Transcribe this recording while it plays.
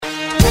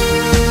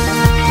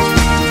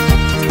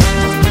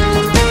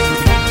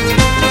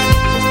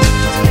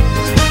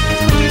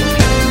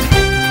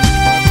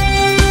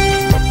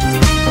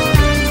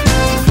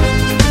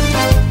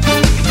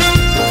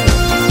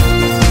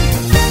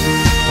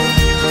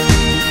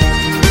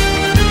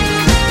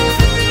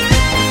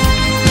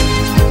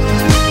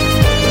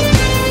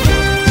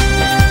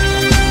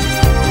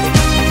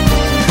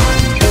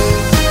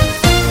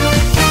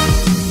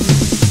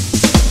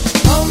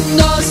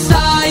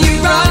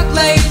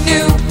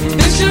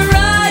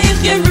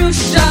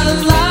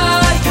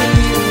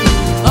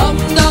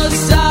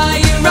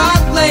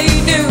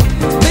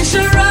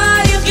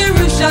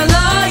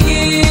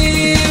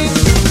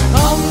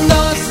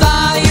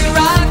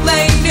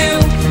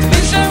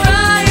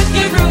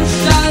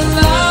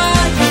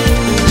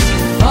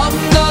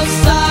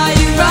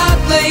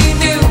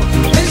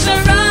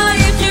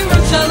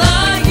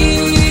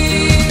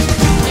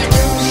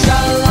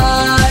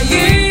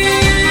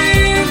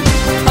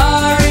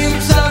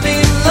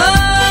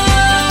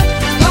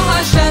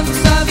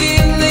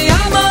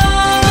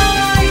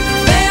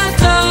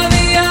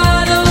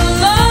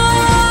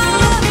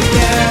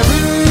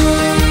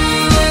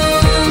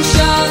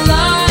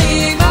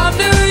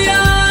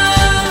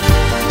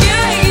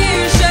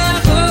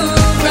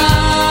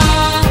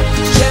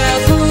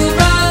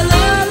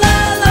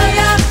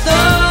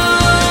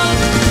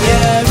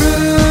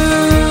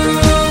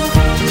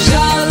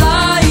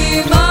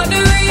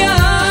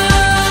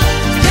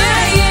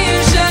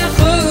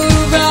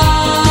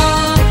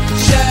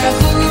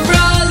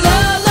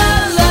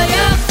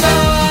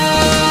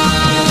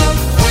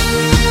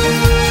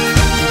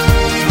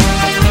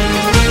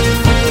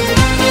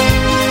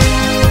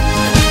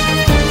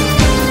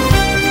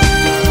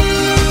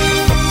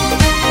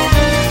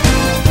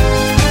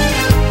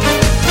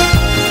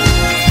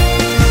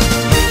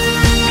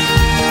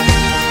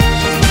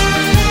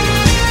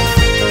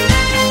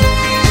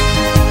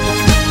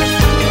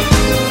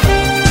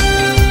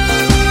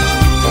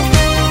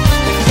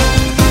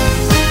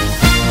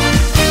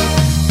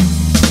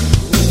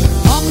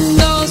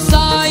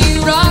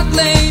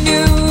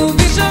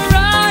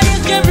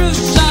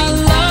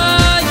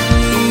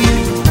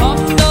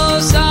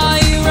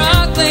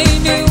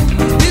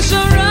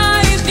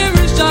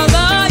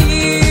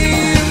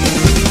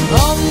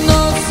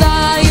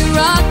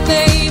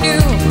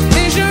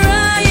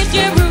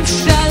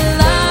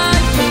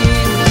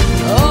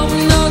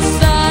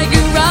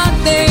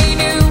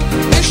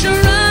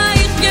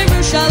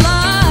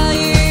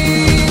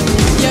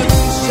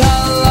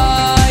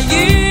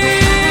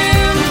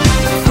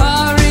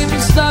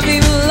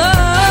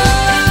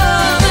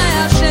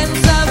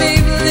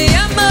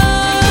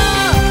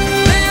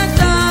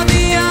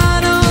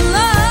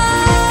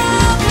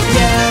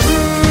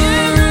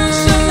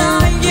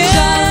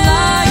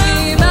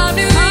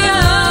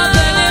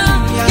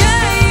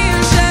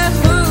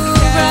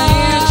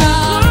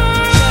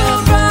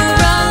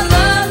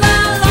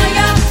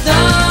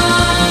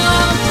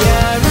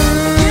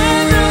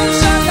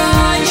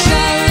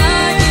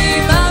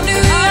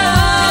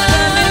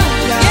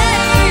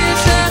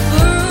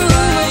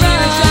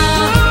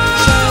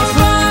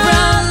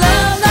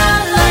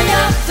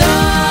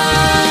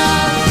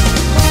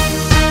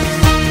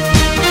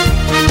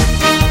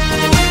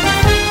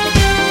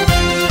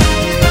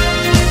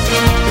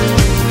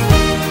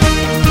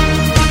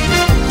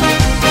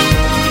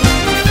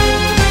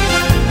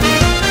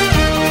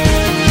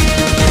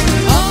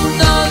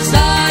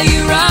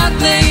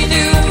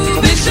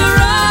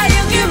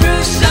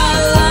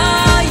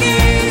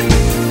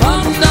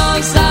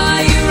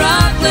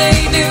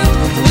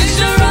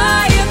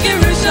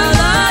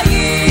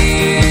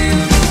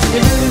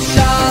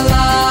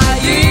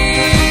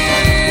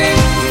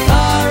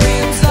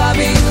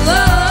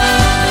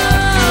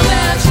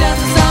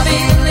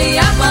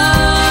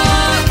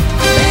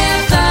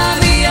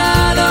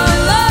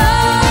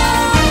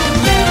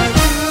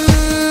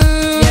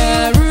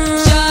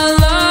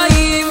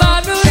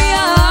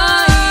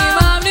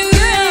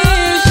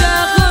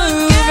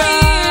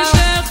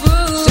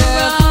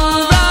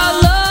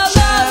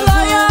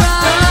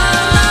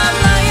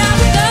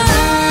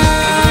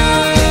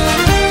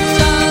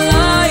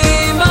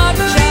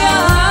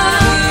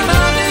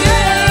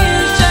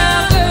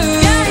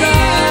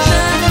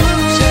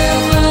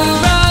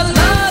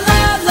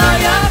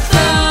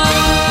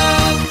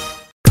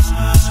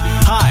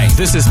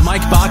This is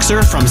Mike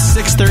Boxer from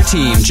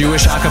 613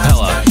 Jewish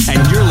Acapella,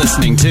 and you're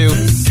listening to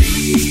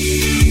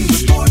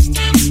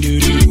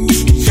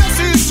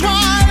Yossi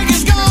Zweig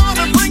is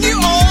gonna bring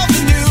you all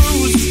the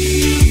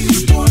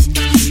news.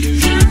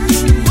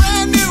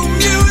 Brand new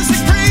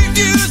music,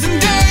 previews,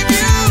 and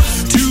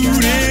debuts.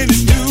 Tune in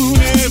at noon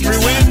every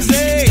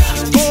Wednesday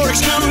for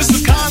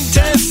exclusive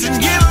contests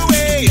and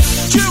giveaways.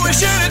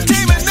 Jewish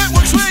Entertainment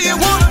Network's where you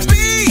want to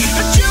be.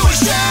 A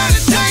Jewish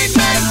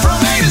entertainment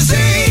from A to Z.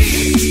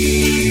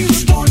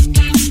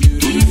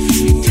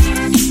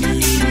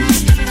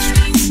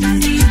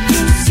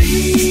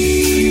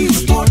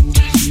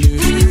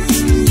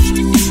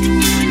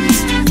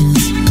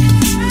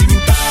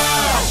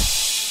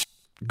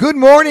 Good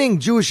morning,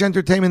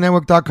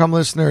 JewishEntertainmentNetwork.com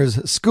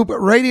listeners, Scoop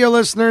Radio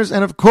listeners,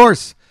 and of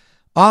course,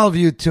 all of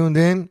you tuned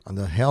in on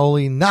the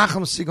Holy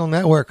Nachum Segal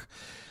Network.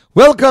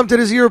 Welcome to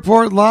the Z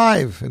Report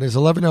Live. It is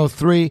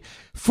 11:03,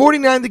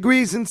 49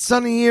 degrees and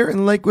sunny here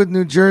in Lakewood,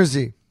 New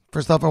Jersey.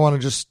 First off, I want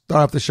to just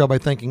start off the show by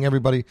thanking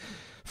everybody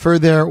for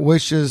their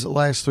wishes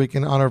last week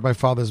in honor of my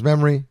father's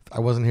memory. I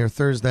wasn't here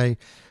Thursday.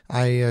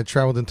 I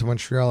traveled into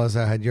Montreal as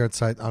I had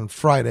yahrzeit on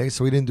Friday,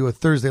 so we didn't do a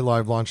Thursday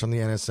live launch on the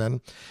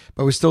NSN,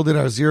 but we still did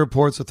our Z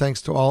Report, so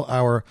thanks to all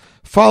our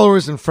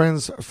followers and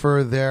friends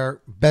for their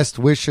best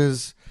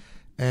wishes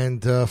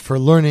and for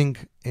learning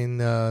in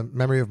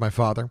memory of my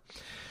father.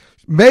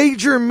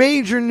 Major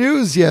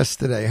news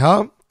yesterday,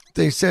 huh?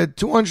 They said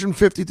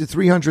 250 to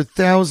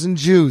 300,000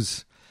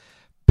 Jews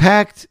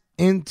packed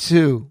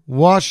into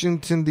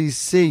Washington,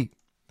 D.C.,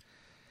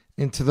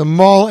 into the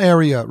mall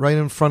area right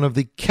in front of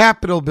the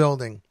Capitol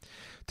building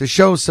to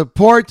show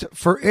support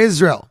for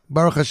Israel.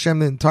 Baruch Hashem,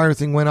 the entire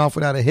thing went off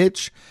without a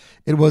hitch.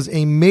 It was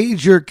a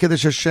major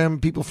Kiddush Hashem,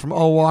 people from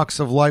all walks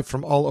of life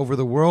from all over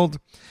the world.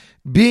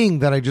 Being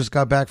that I just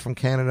got back from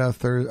Canada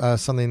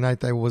Sunday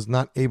night, I was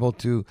not able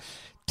to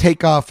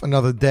take off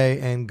another day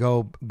and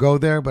go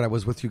there, but I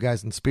was with you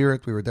guys in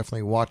spirit. We were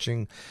definitely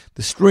watching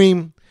the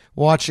stream,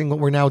 watching what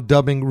we're now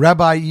dubbing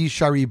Rabbi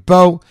Yishari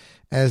Bo,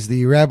 as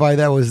the rabbi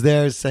that was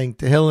there saying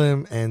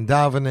Tehillim and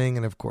davening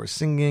and, of course,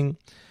 singing.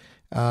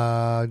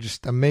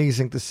 Just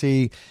amazing to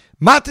see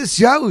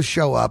Matisyahu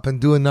show up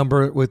and do a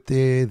number with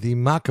the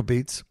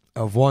Maccabees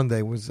of one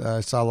day.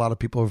 I saw a lot of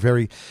people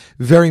very,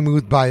 very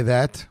moved by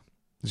that.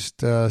 Just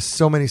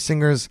so many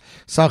singers.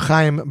 Saw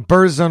Chaim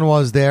Israel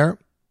was there.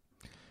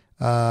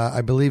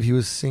 I believe he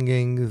was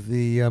singing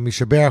the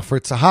Mishaberach for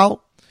Tzahal.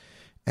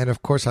 And,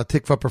 of course,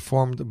 Hatikva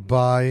performed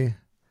by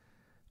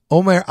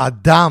Omer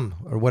Adam.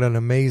 Or what an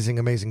amazing,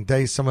 amazing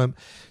day. Some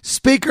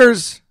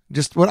speakers,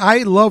 just what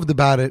I loved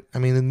about it, I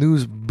mean, the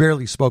news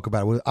barely spoke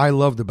about it. What I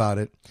loved about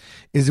it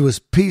is it was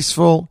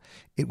peaceful.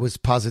 It was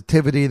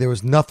positivity. There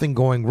was nothing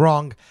going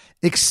wrong,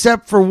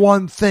 except for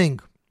one thing,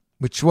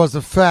 which was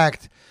the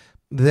fact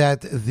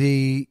that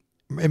the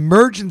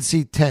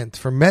emergency tent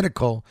for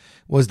medical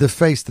was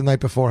defaced the night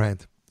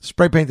beforehand.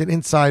 Spray painted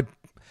inside,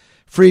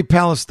 Free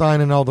Palestine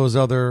and all those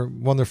other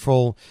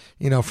wonderful,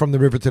 from the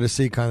river to the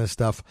sea kind of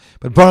stuff.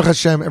 But Baruch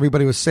Hashem,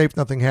 everybody was safe.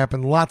 Nothing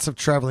happened. Lots of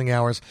traveling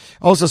hours.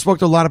 Also spoke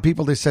to a lot of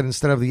people. They said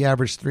instead of the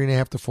average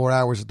 3.5 to 4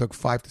 hours, it took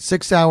 5 to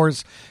 6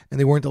 hours. And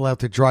they weren't allowed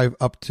to drive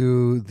up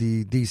to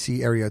the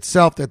D.C. area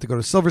itself. They had to go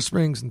to Silver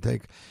Springs and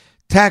take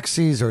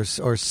taxis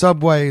or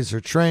subways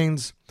or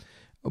trains.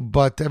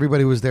 But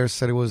everybody was there,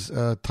 said it was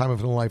a time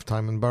of a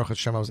lifetime. And Baruch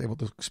Hashem, I was able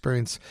to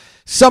experience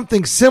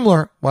something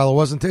similar. While it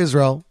wasn't to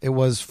Israel, it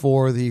was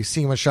for the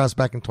Siyum HaShas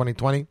back in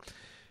 2020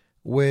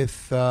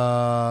 with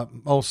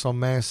also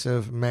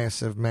massive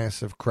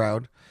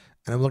crowd.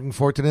 And I'm looking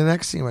forward to the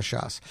next Siyum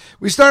HaShas.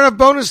 We start off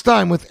bonus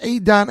time with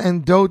Eidan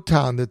and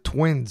Dotan, the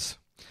twins.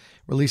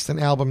 Released an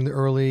album in the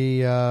early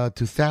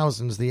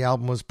 2000s. The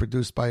album was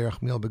produced by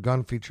Yerachmiel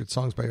Begun, featured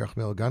songs by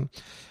Yerachmiel Begun.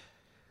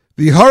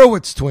 The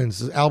Horowitz twins.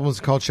 The album is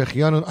called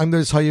Shechianu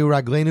Amdos Hayu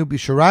Raglenu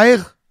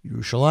B'Sharayich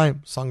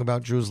Yerushalayim, song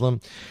about Jerusalem.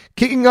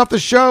 Kicking off the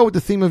show with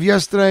the theme of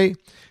yesterday,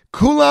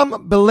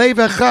 Kulam Belev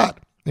Echad.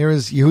 There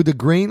is Yehuda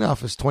Green off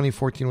his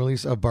 2014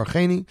 release of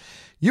Barcheni.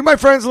 You, my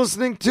friends,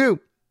 listening to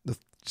the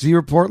Z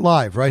Report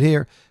Live right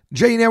here,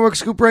 J Network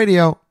Scoop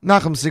Radio,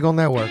 Nachum Segal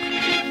Network.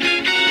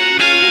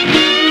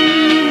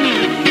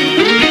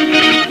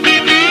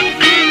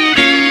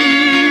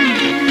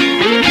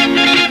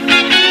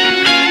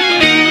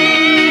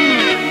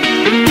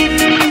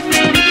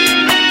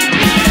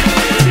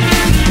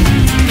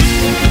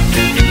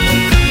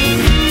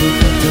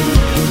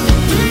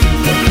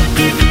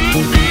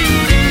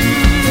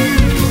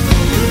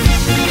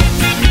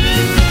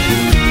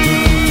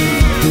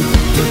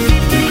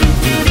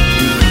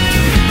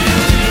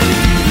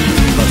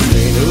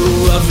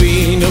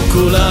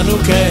 כולנו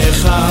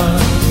כאחד,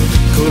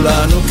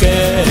 כולנו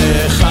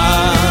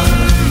כאחד.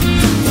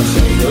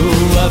 אחינו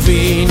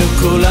אבינו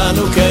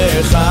כולנו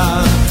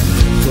כאחד,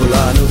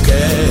 כולנו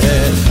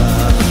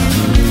כאחד.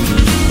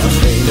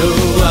 אחינו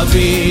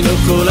אבינו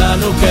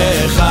כולנו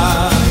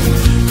כאחד,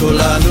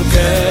 כולנו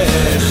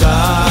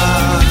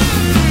כאחד.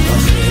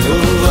 אחינו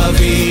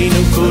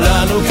אבינו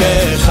כולנו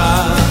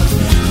כאחד,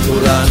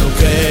 כולנו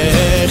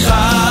כאחד.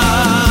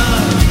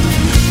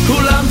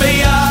 כולם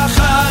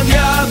ביחד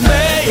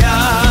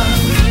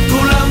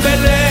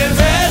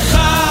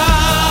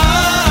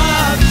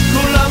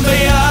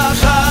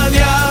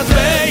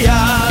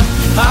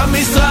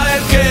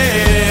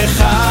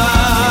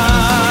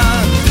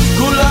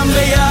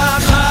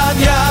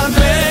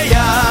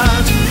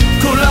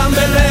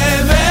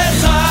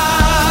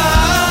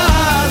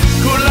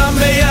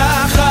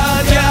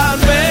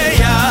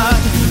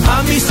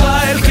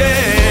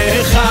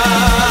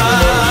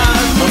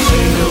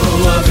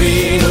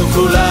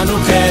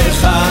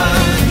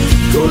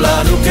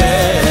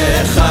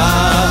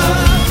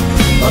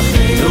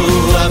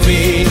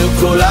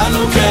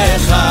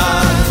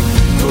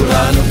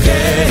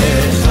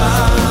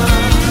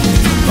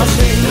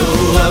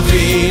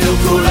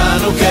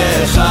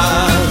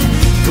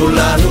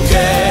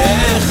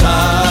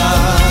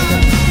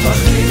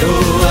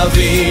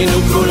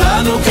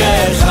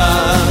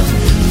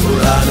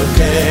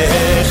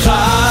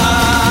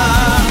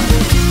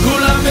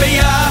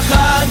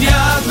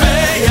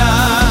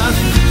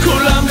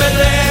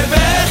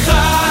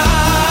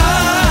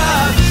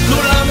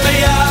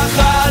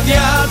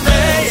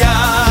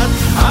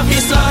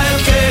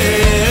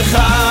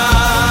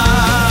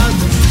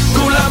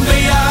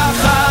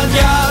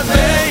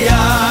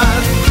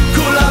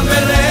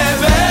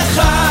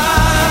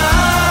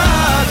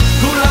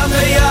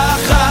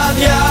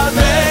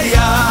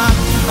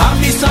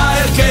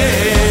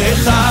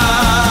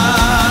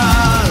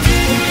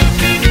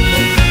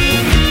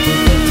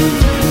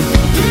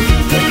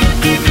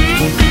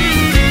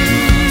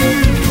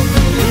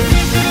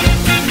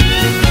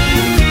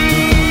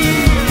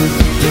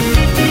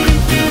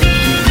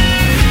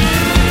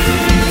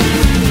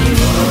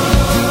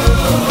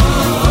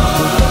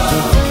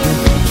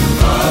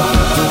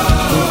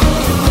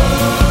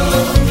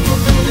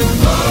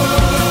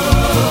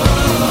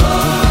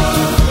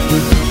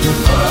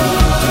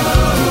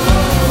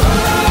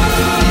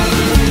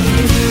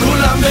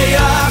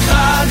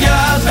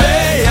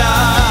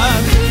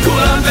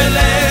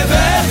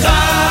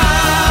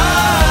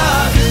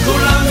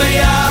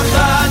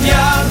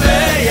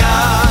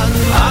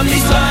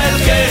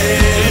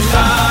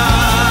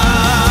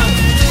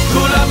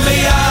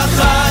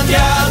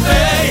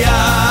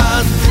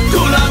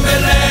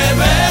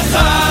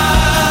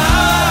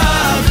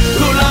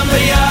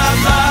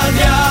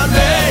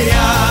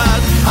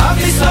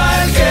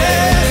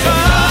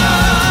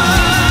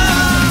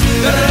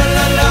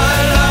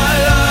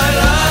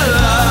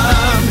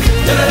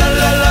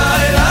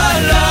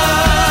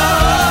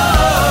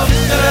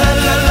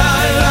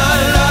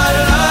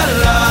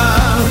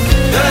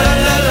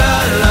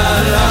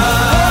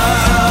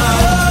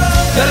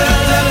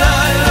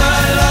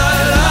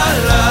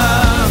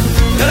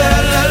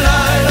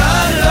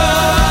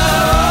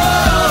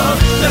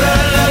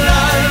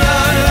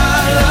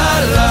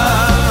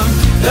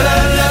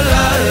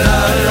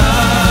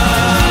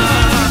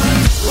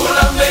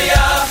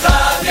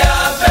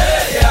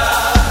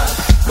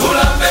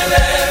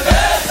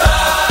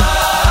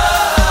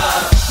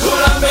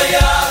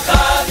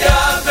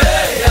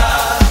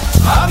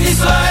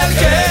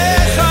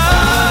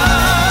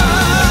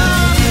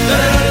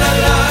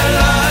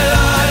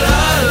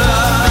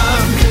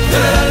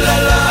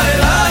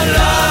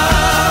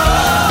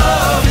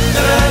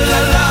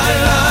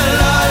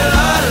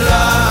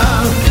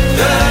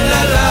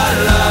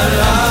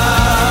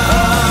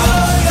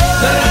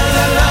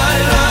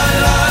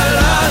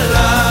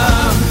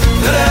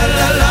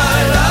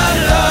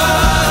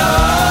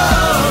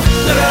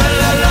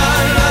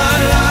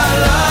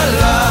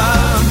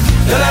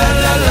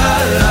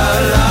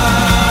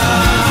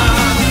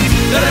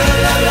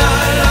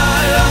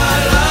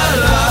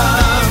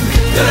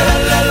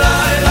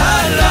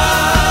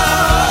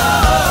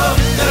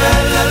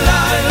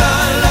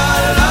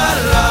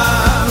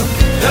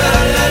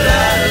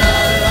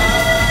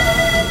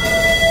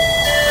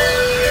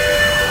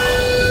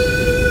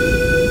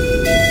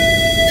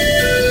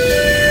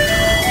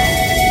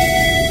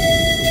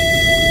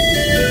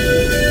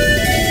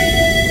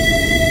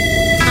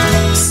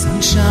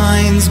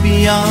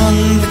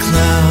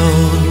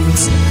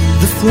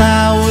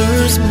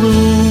flowers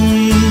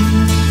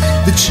bloom,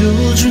 the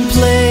children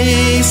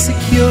play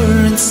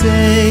secure and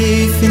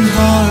safe in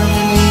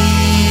harmony.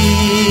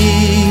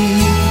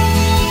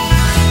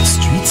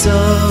 Streets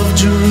of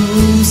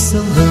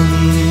Jerusalem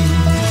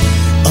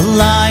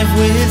alive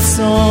with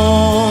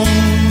song,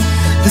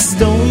 the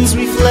stones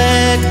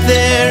reflect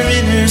their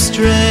inner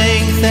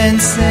strength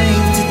and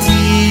sanctity.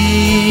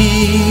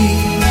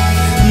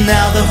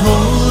 Now the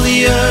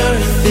holy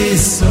earth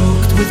is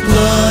soaked with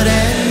blood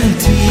and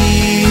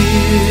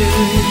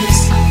tears,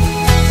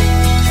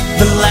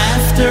 the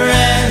laughter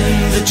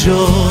and the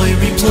joy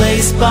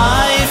replaced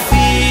by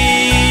fear.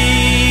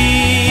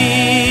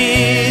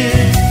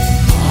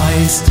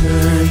 Eyes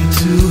turn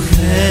to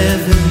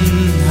heaven,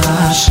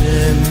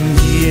 Hashem,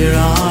 hear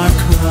our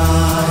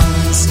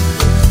cries.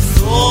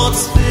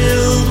 Thoughts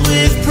filled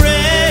with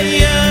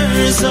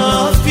prayers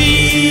of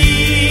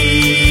peace,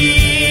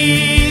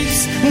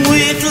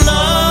 with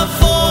love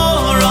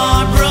for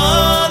our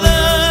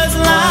brothers,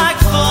 like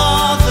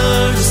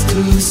fathers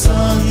to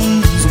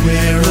sons.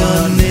 We're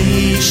a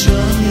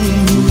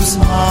nation whose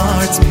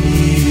hearts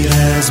beat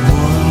as one.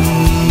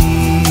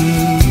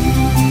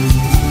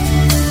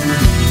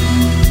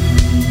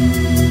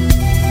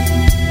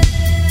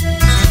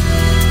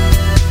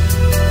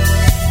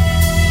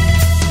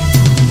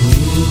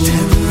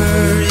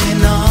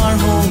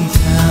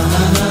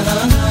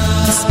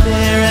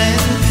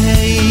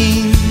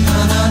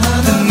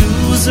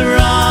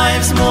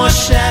 Arrives, more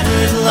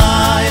shattered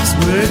lives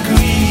we're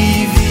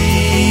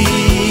grieving.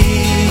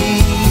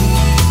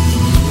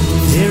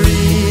 There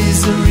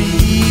is a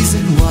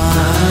reason why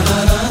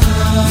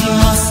we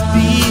must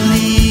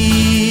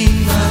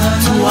believe.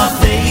 To our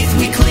faith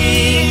we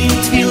cling,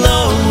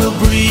 Tefillah will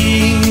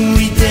bring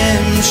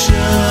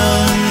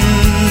redemption.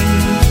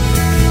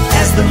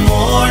 As the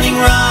morning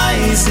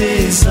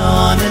rises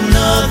on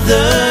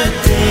another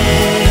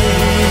day,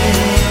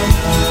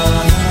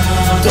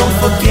 don't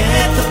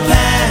forget the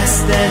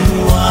past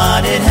and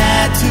what it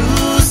had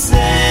to say.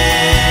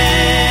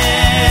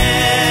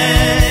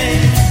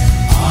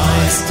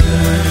 Eyes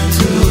turn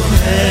to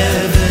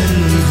heaven,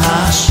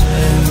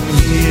 Hashem,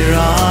 hear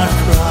our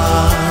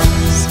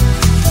cries.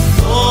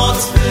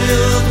 Thoughts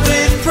filled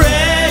with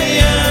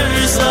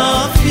prayers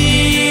of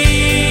peace,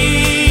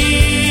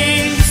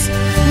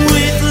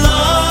 with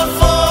love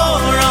for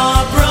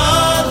our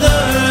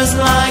brothers,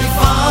 like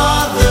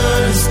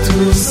fathers to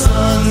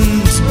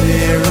sons.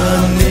 We're a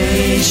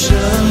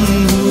nation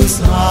whose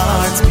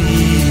hearts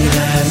beat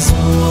as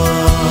one.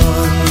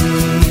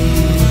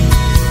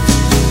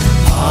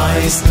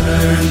 Eyes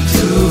turn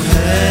to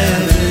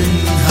heaven,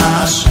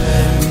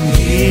 Hashem,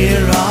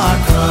 hear our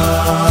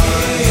cry.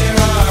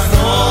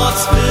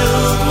 Thoughts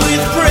filled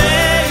with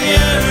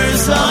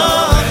prayers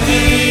of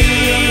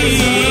peace.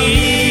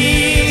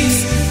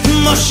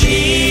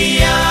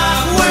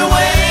 Moshiach, we're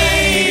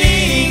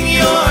waiting.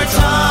 Your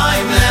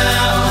time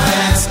now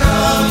has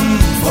come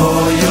for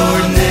your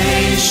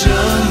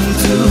nation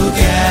to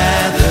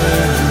gather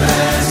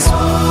as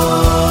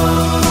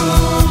one.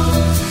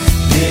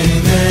 In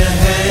the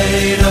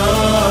hate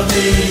of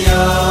the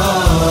Yomenu,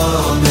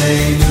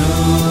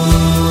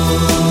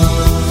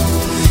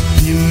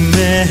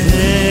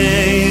 Yimehero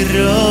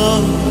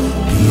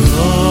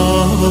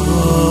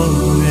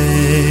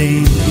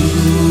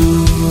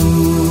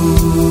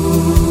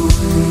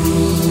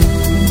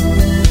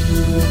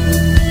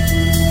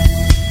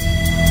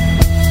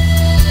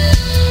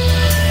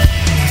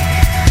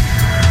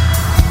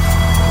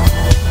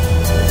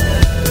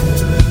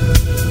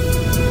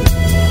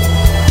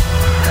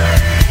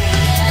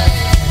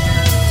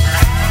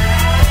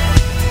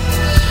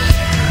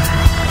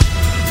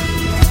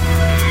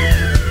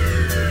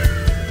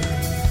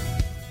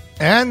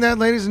And that,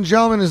 ladies and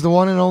gentlemen, is the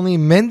one and only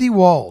Mendy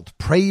Wald,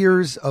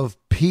 Prayers of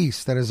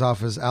Peace. That is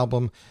off his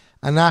album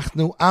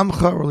Anachnu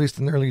Amcha, released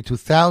in the early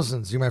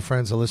 2000s. You, my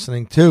friends, are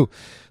listening to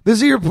the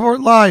Z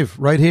Report Live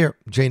right here,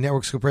 J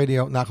Network, Scoop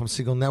Radio, Nachum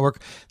Segal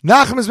Network.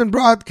 Nachum has been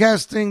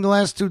broadcasting the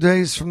last 2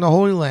 days from the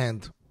Holy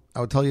Land. I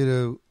would tell you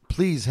to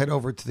please head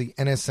over to the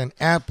NSN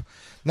app,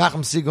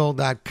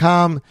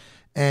 NachumSegal.com,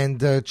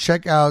 and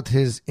check out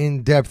his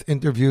in-depth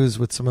interviews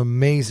with some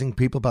amazing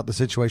people about the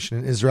situation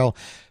in Israel.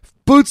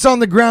 Boots on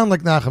the ground,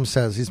 like Nachum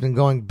says. He's been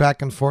going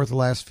back and forth the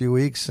last few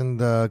weeks, and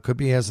could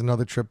be he has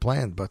another trip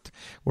planned, but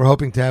we're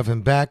hoping to have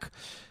him back.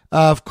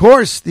 Of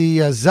course, the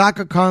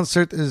Zaka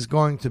concert is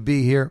going to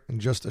be here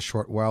in just a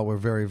short while. We're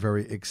very,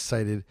 very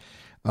excited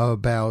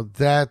about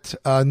that.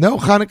 No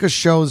Hanukkah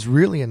shows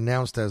really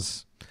announced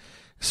as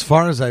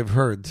far as I've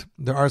heard.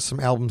 There are some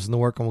albums in the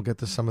work, and we'll get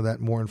to some of that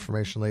more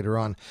information later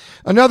on.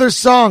 Another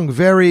song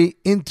very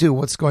into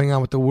what's going on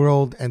with the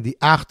world and the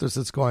achdus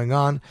that's going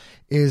on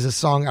is a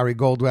song Ari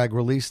Goldwag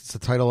released. It's the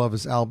title of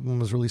his album. It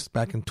was released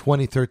back in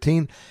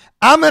 2013.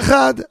 Am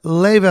Echad,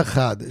 Lev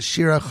Echad,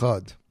 Shir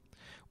Echad.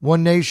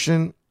 One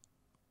nation,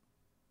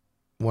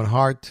 one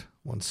heart,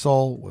 one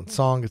soul, one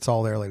song. It's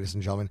all there, ladies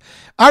and gentlemen.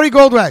 Ari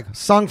Goldwag,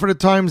 Song for the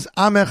Times,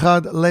 Am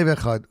Echad, Lev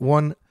Echad.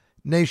 One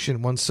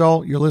nation, one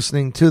soul. You're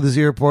listening to the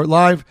Z Report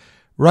Live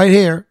right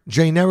here,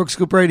 J Network,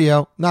 Scoop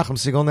Radio, Nachum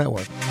Segal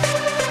Network.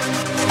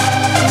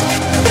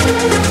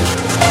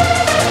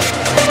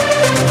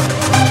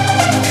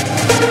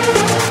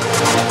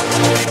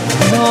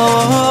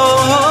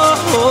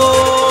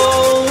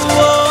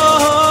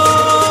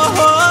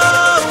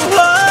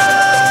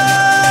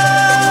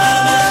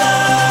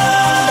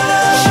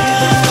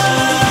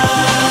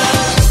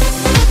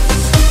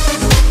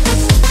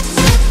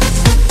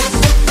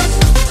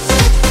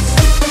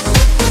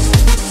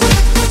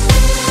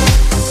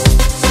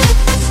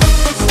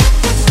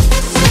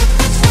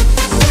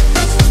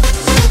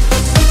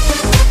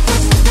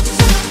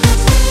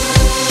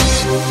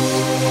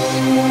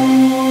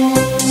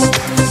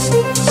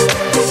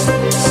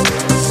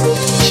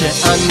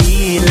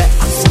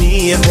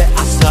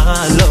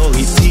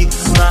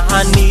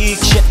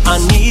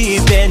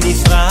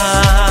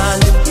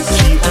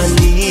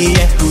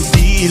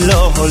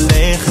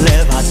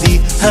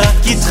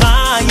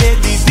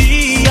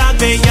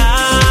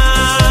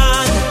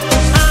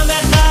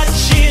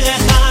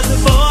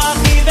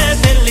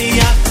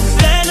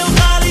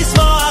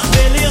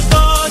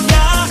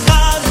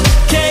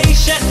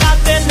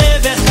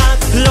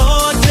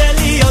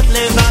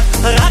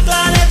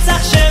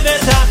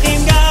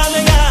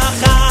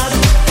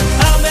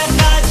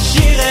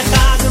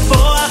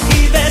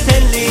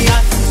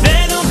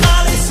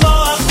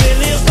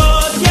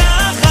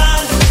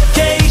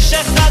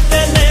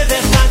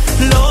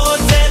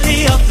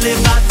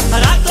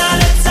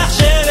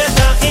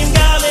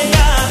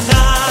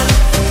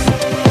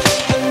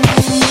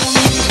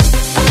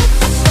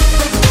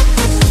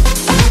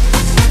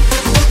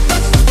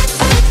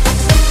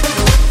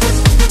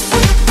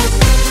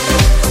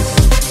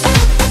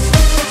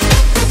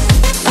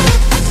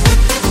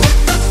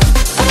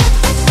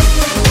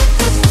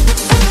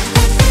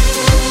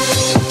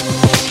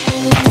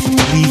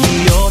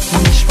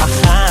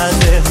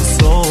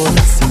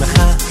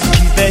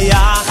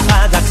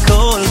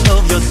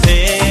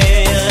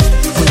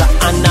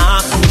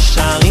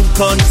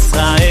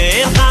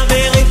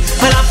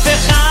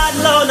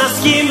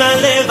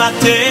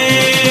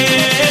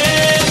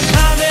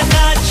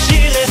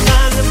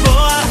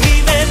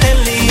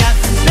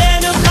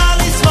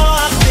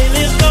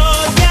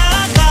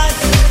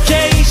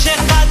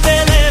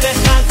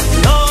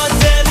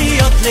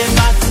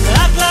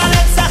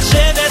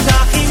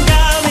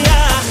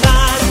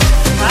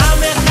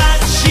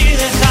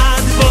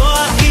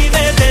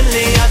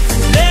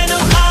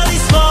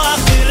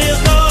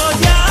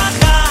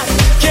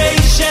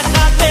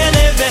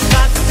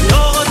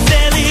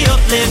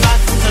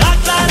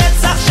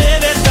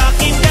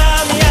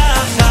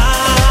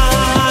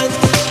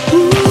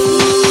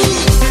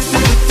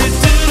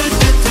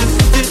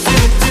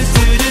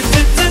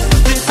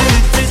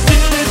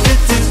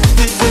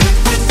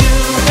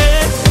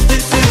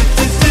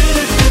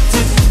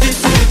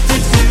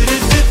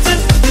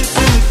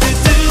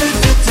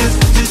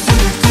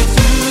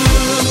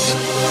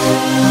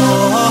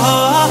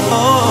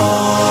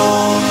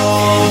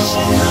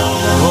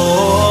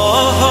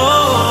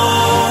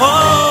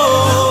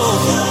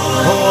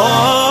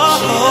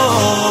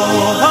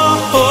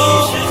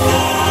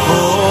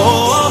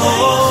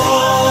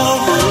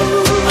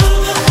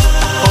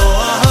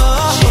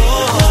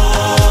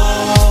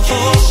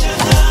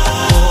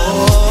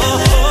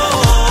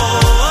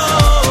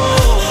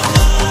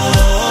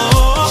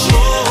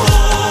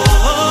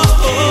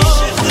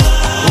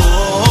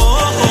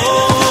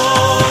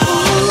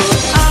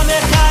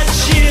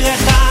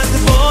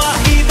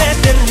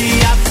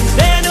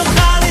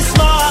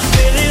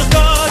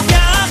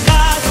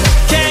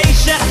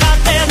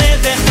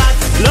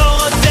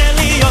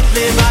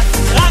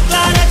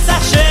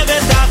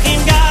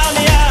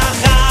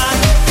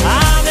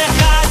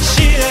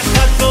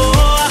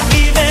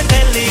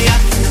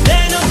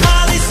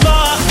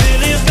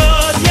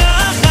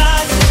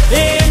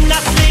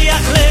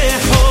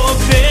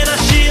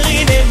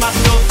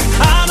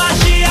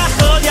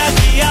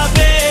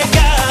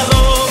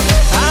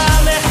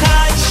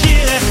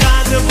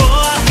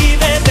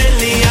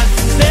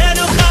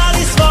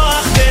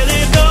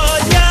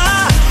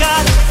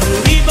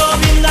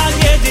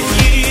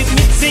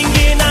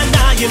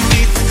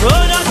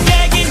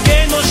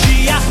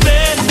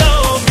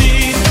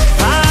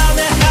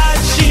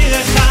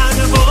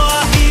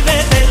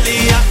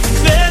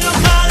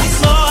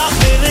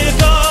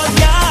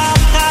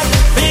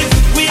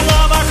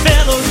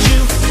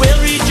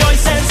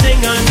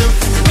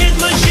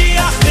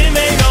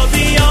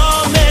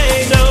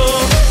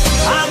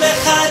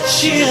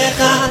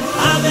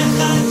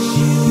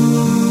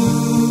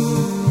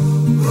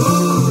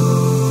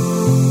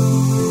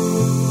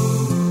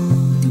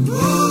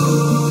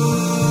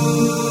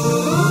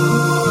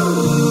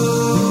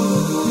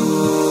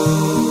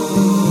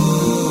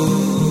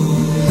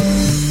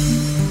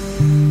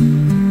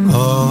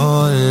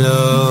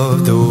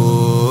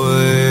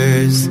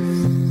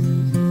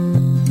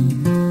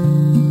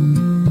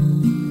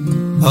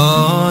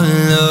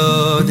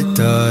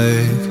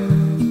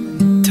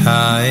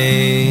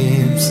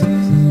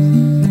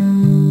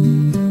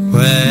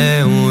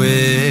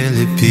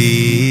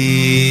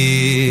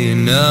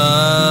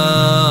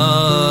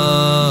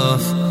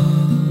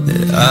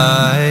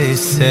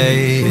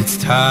 say it's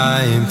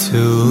time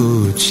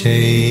to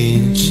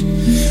change.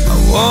 I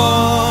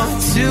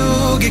want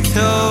to get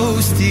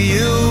close to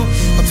you,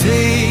 a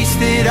place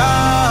that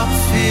I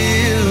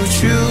feel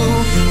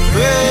true.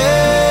 Bring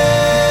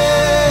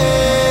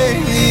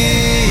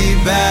me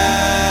back.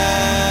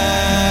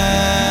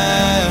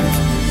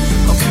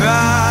 I'm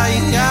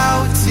crying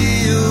out to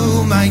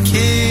you, my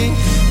king.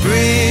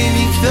 Bring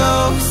me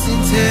close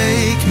and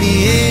take me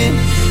in.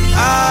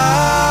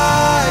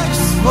 I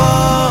just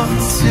want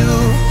to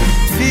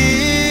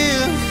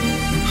feel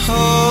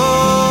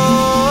home.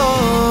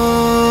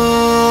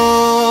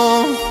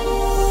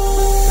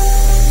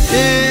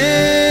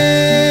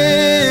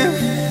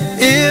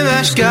 Im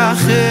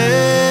Ashkachech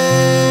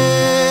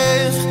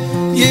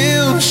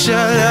Yerushalayim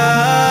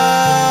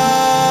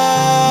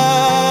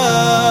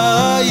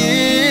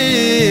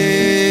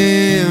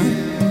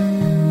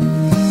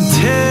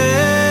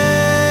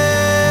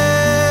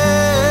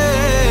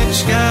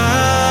Teshkach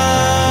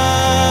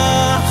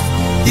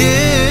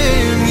Yemini.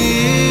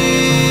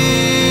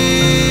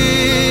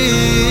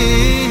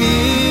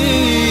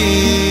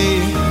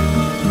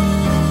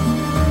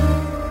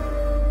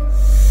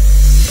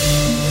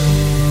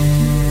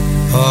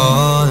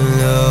 All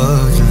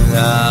of the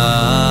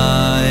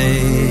lives,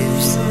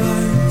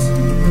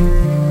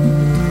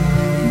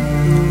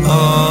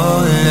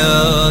 all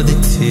of the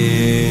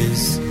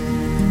tears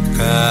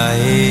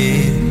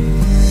cried,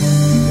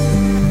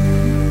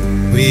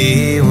 we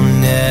will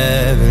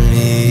never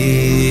leave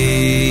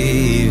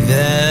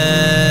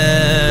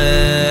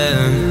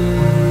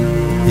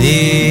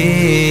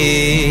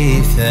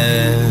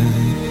them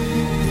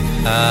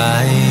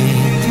behind.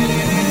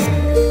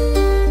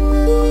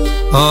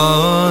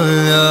 All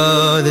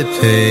of the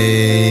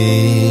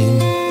pain,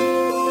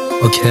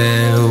 what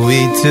can we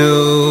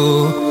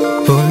do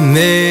but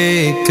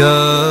make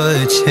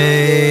a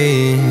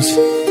change?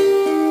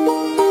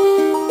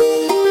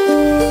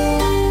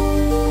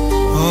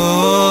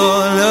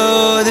 All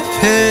of the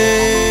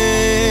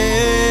pain,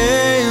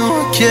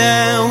 what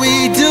can we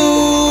do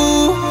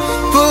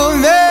but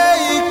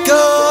make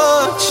a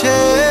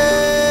change?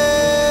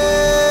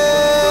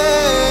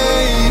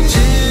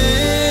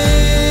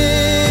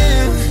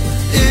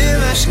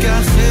 Im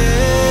Ashkachech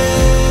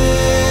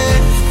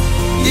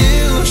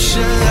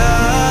Yerushalayim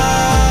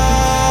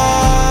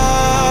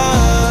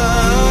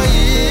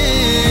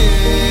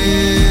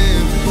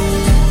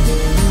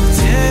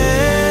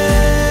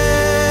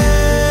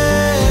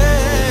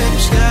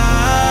Teshkach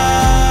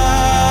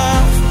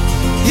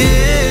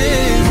Yemini.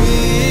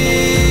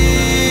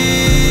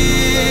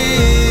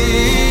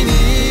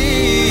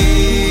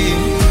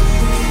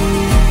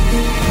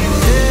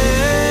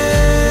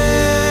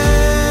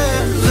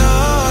 Lo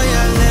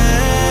yaleh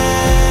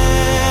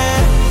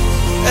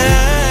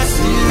es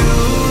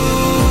Yerushalayim.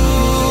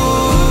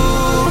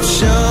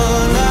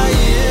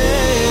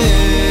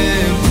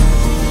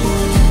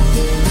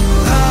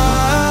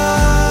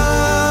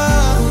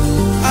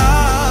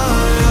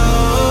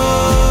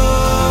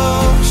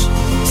 Arosh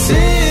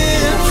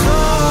Simcha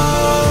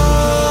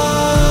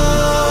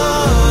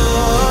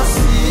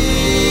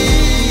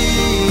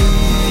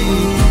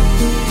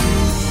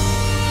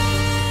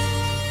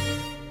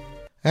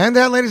And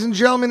that, ladies and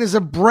gentlemen, is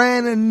a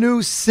brand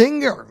new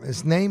singer.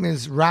 His name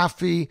is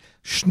Rafi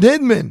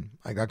Schnidman.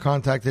 I got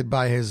contacted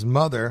by his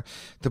mother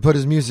to put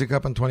his music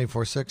up on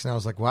 24/6, and I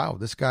was like, wow,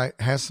 this guy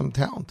has some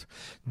talent.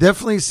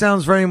 Definitely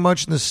sounds very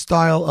much in the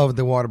style of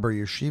the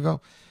Waterbury Yeshiva,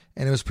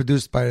 and it was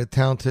produced by the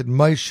talented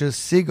Moshe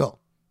Siegel.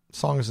 The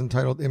song is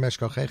entitled Im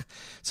Ashkachech.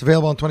 It's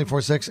available on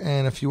 24/6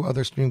 and a few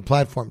other streaming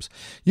platforms.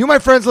 You, my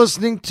friends,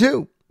 listening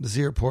to the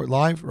Z Report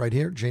Live right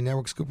here, J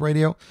Network Scoop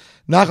Radio,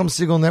 Nachum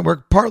Siegel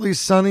Network, partly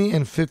sunny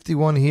and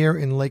 51 here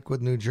in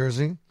Lakewood, New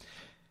Jersey.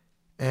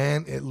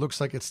 And it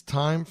looks like it's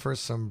time for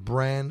some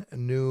brand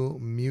new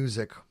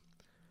music.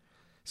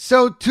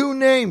 So, two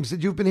names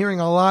that you've been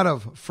hearing a lot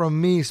of from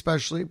me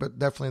especially, but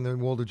definitely in the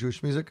world of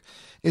Jewish music,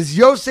 is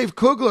Yosef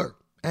Kugler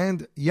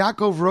and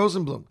Yaakov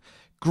Rosenblum,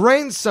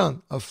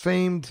 grandson of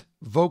famed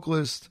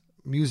vocalist,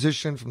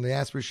 musician from the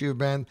Asper Yeshiva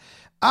band,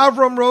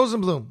 A'remot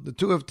Rosenblum. The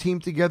two have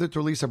teamed together to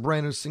release a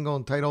brand new single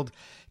entitled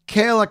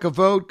Keil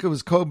Hakavod. It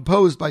was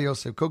composed by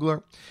Yosef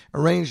Kugler,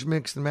 arranged,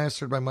 mixed, and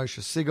mastered by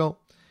Moshe Siegel.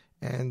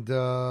 And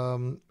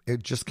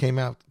it just came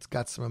out. It's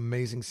got some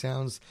amazing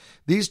sounds.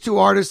 These two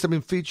artists have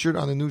been featured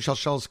on the new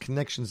Shalshal's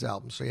Connections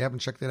album. So if you haven't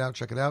checked it out,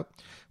 check it out.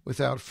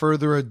 Without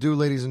further ado,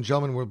 ladies and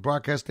gentlemen, we'll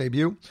broadcast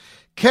debut.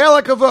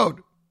 Keil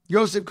Hakavod,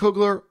 Yosef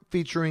Kugler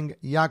featuring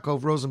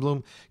Yaakov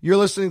Rosenblum. You're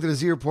listening to the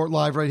Z Report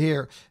Live right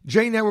here.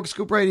 J Network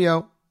Scoop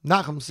Radio,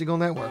 Nachum Siegel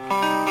Network.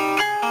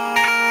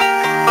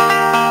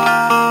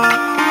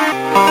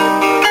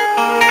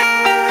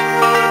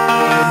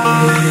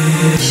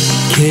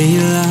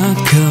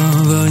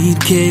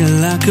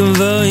 Keil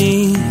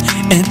Hakavod,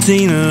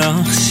 etzin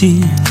loch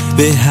shir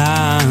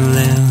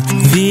v'halel,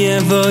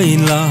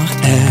 v'evoid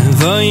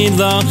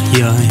loch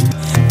yoim,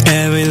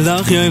 evoid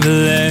loch yoim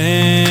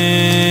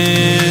v'leil.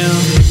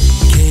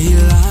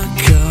 Keil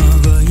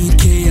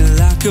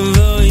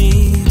Hakavod,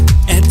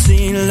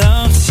 etzin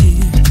loch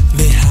shir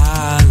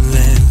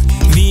v'halel,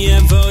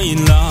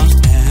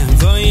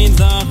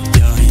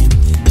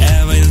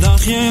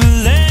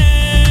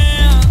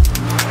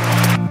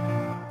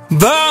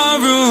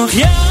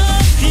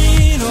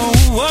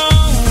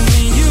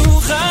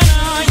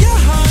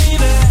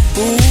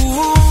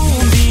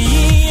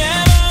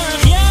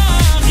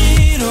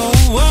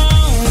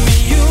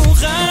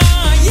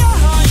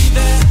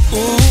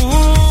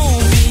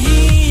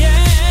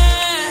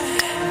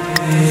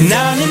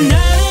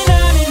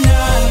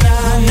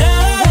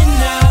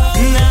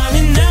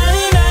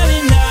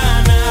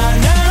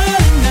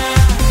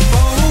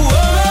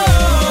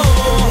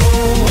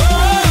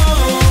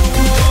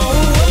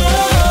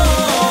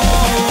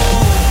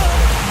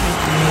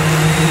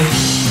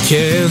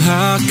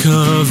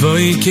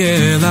 Evoy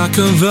Keil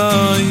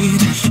Hakavod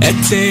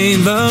Etein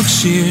Lach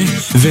Shir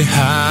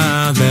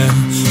V'Halel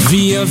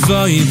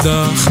V'Evoy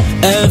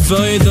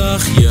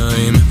Dach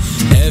Yoim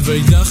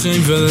Evoy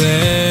Dachim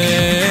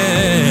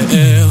V'Lel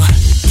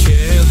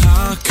Keil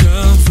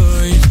Hakavod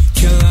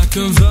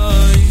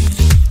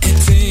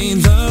Etein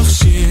Lach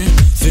Shir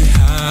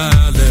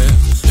V'Halel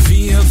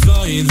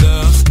V'Evoy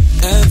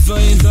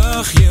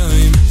Dach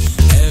Yoim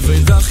Evoy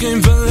Dachim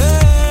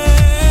V'Lel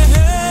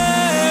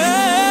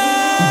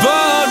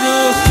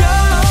Baruch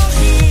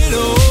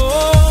Yachido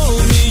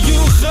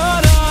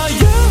Miyuchad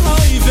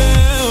Hayveo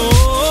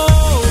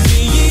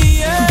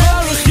V'yiyeh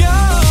Baruch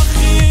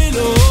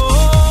Yachido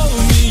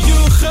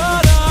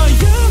Miyuchad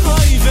Hayveo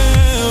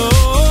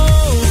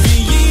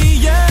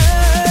V'yiyeh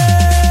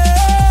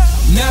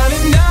Na na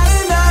na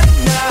na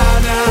na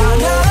na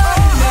na na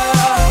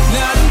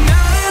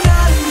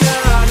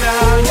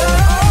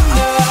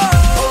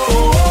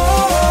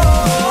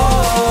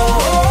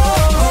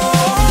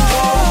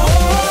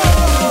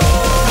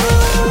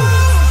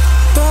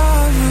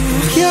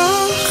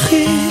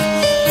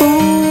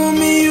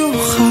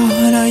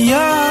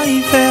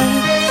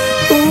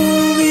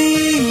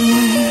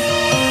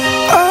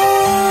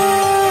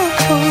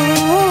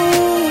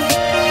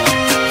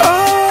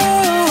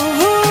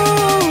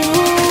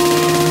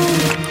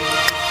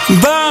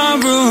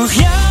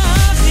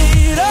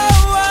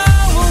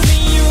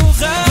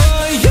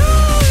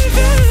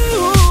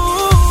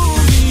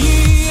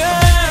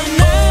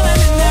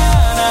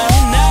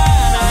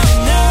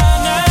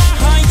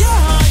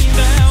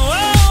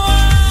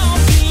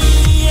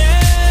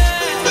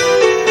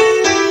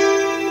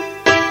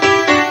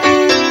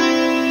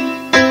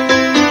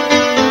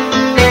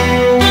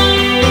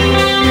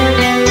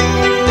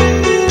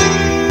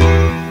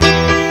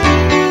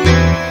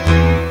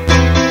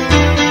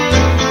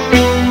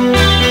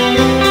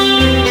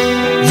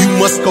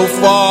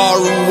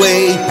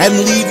and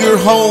leave your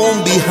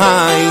home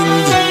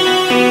behind.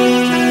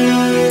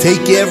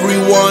 Take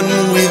everyone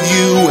with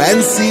you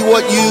and see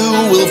what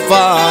you will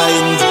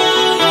find.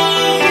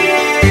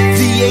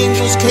 The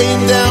angels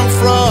came down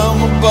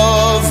from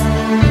above.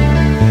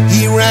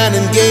 He ran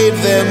and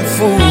gave them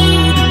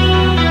food.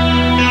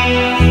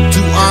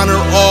 To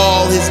honor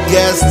all his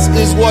guests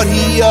is what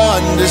he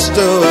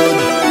understood.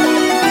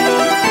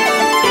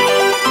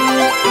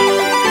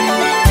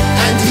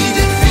 And he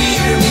did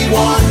fear me,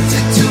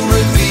 wanted to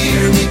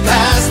revere me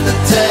past the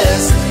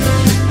test.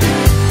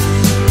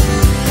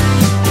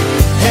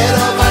 Head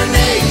of our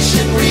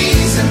nation,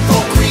 reason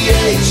for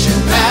creation,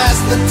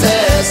 past the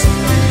test.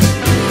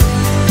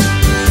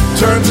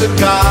 Turn to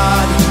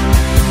God,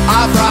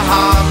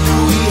 Abraham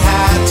knew he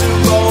had to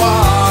go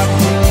on.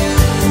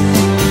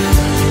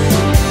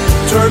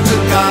 Turn to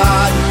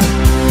God,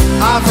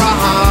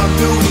 Abraham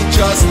knew he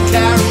just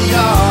carry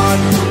on.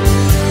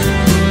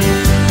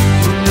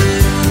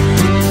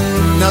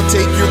 Now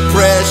take your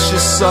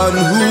precious son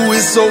who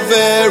is so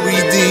very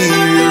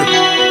dear.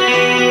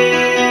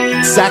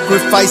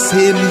 Sacrifice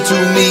him to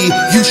me,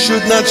 you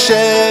should not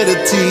shed a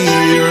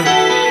tear.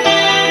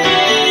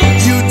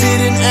 You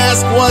didn't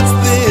ask what's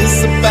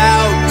this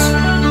about,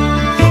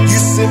 you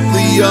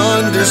simply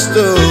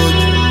understood.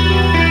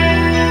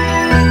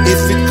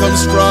 If it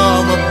comes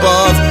from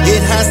above,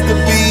 it has to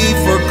be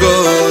for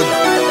good.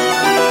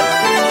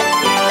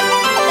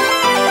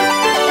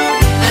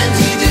 And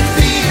he did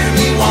fear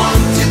me,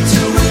 wanted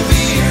to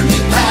revere me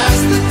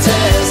past the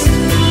test.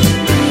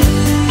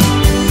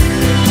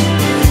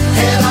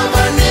 Head of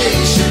our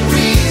nation,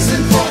 reason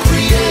for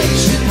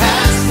creation,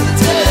 past the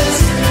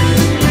test.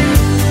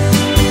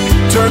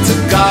 Turn to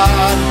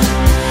God,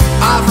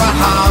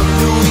 Abraham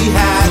knew he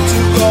had to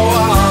go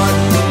on.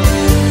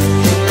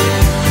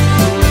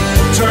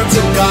 Turn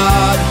to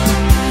God,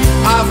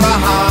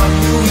 Abraham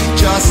knew he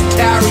just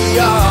carry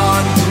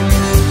on.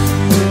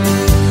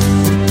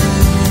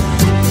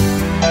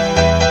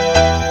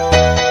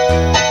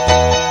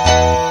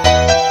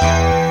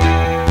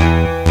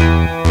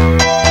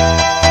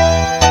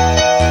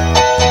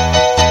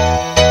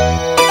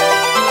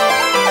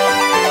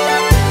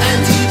 And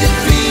he did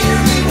fear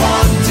me,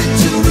 wanted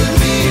to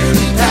revere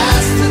me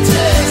past the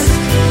test.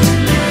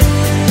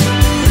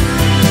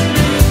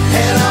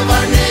 Head of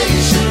our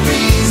nation,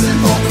 reason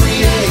for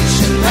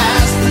creation,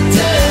 past the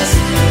test.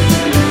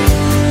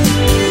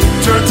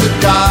 Turn to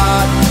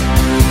God,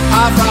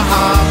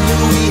 Abraham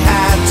knew he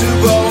had to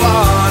go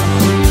on.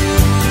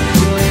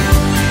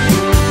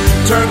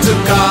 Turn to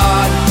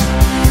God,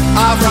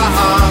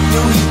 Abraham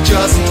knew he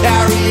just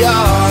carry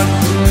on.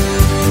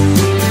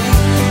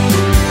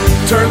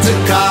 Turn to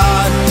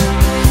God,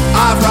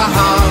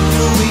 Abraham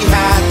knew he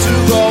had to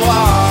go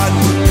on.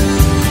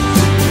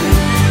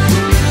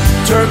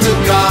 Turn to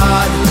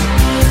God,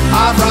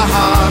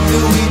 Abraham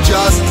knew he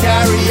just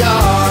carry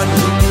on.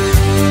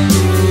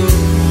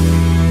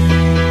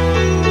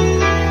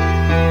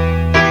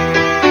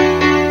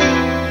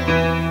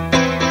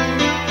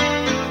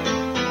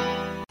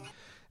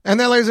 And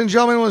that, ladies and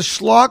gentlemen, was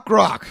Schlock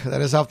Rock.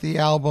 That is off the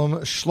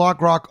album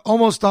Schlock Rock,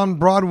 Almost on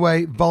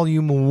Broadway,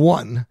 Volume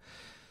 1.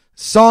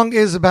 Song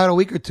is about a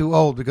week or two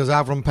old because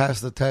Avram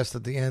passed the test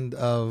at the end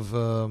of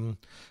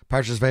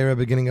Parshas Vayera,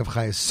 beginning of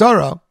Chai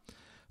Sarah,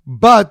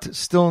 but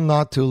still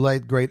not too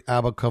late. Great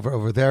ABBA cover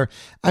over there.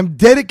 I'm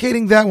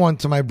dedicating that one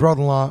to my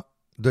brother-in-law,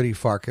 Dudi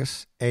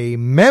Farkas, a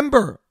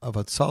member of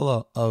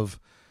Hatzalah of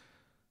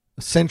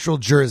Central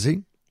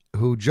Jersey,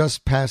 who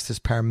just passed his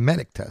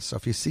paramedic test. So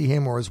if you see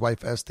him or his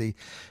wife Esty,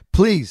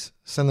 please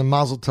send them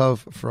mazel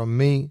tov from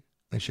me.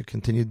 They should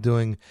continue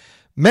doing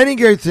many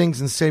great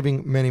things and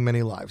saving many,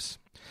 many lives.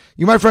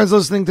 You, my friends,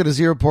 listening to the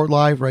Z Report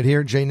Live right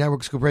here, J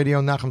Network, Scoop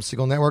Radio, Nachum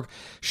Segal Network.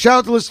 Shout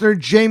out to listener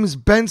James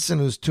Benson,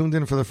 who's tuned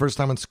in for the first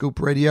time on Scoop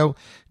Radio.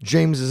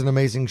 James is an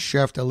amazing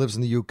chef that lives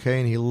in the UK,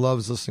 and he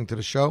loves listening to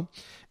the show.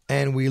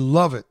 And we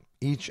love it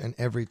each and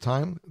every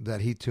time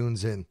that he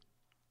tunes in.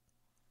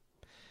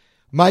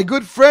 My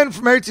good friend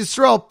from Eretz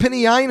Yisrael,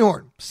 Pini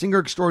Einhorn, singer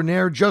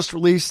extraordinaire, just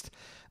released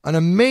an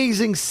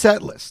amazing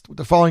set list with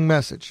the following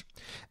message.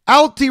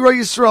 Al Tira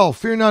Yisrael,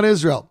 fear not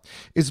Israel.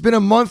 It's been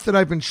a month that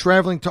I've been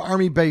traveling to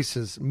army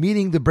bases,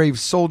 meeting the brave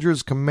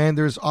soldiers,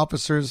 commanders,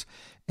 officers,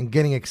 and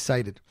getting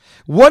excited.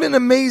 What an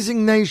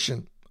amazing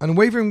nation.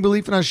 Unwavering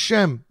belief in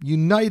Hashem,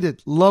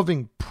 united,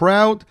 loving,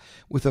 proud,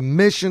 with a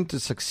mission to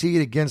succeed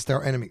against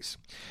our enemies.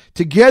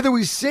 Together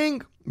we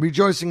sing,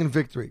 rejoicing in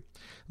victory.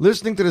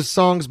 Listening to the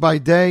songs by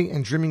day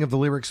and dreaming of the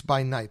lyrics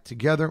by night.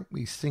 Together,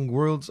 we sing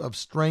words of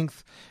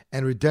strength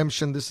and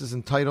redemption. This is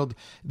entitled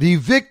The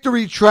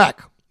Victory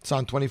Track. It's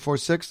on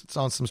 24/6. It's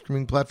on some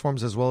streaming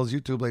platforms as well as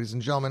YouTube, ladies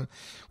and gentlemen.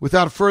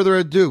 Without further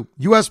ado,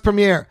 U.S.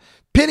 premiere,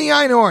 Pini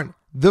Einhorn,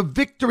 The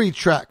Victory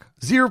Track.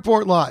 Z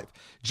Report Live.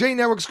 J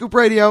Network, Scoop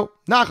Radio,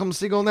 Nachum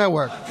Segal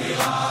Network.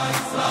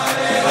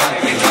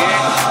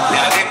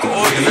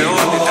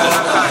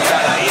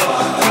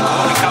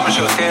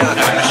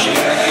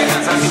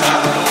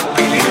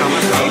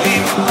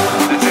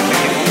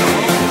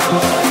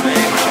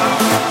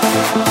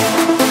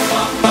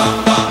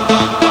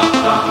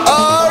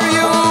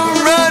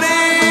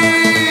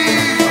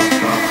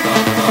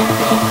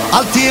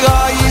 אל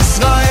תירא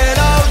ישראל,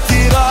 אל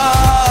תירא,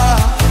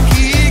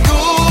 כי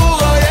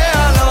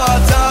גוריה לא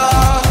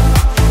אתה,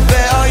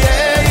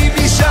 ואריה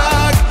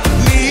בישק,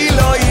 מי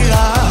לא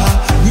יירא,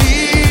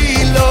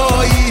 מי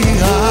לא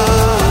יירא.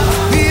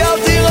 אל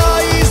תירא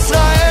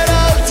ישראל,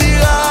 אל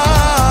תירא,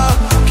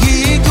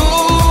 כי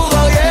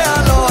גוריה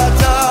לא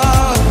אתה,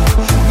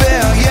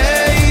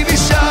 ואריה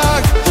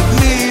בישק,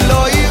 מי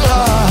לא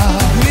יירא,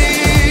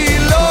 מי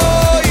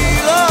לא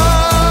יירא.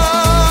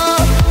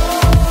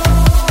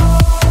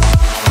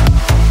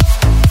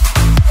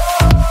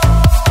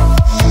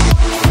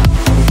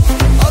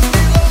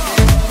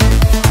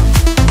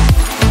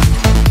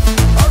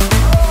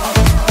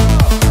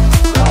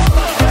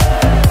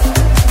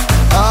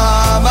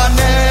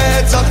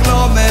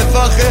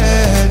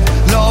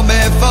 לא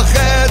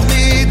מפחד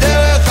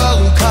מדרך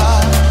ארוכה.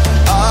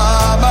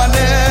 עם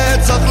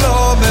הנצח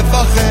לא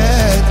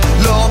מפחד,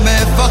 לא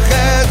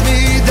מפחד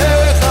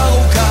מדרך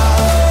ארוכה.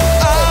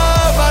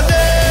 עם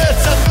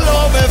הנצח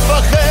לא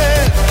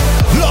מפחד,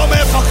 לא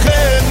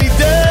מפחד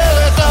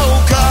מדרך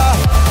ארוכה.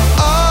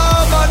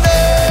 עם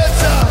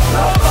הנצח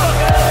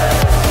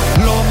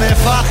לא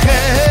מפחד.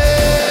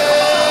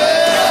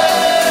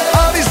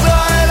 עם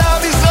ישראל,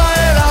 עם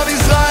ישראל, עם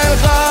ישראל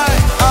חי.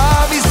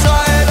 עם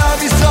ישראל,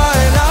 עם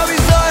ישראל, עם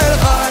ישראל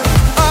חי.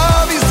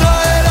 עם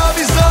ישראל, עם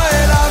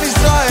ישראל, עם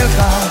ישראל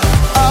חי.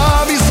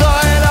 עם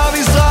ישראל, עם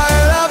ישראל,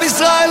 עם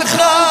ישראל חי.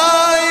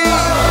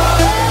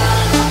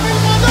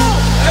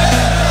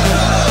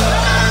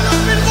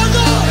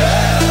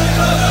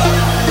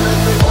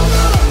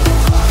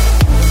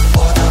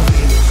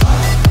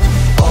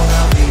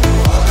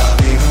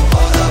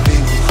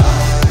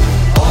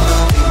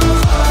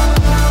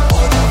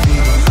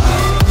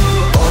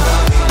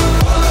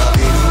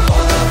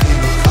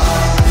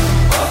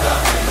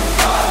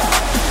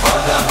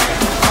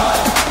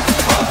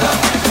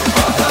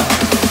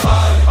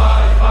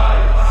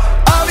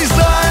 עם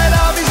ישראל,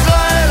 עם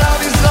ישראל,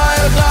 עם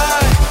ישראל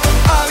חי.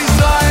 עם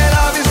ישראל,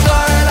 עם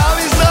ישראל, עם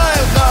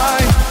ישראל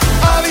חי.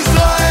 עם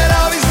ישראל,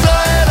 עם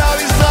ישראל, עם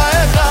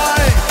ישראל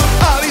חי.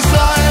 עם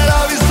ישראל,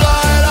 עם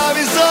ישראל, עם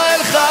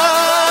ישראל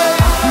חי.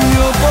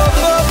 יו בו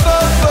בו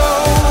בו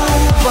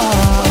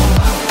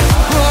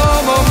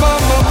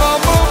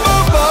בו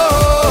בו.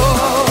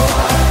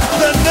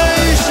 The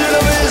nation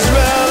of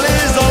Israel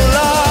is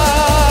alive.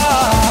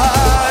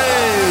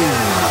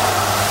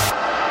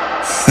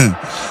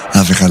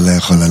 אף אחד לא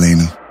יכול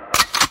עלינו.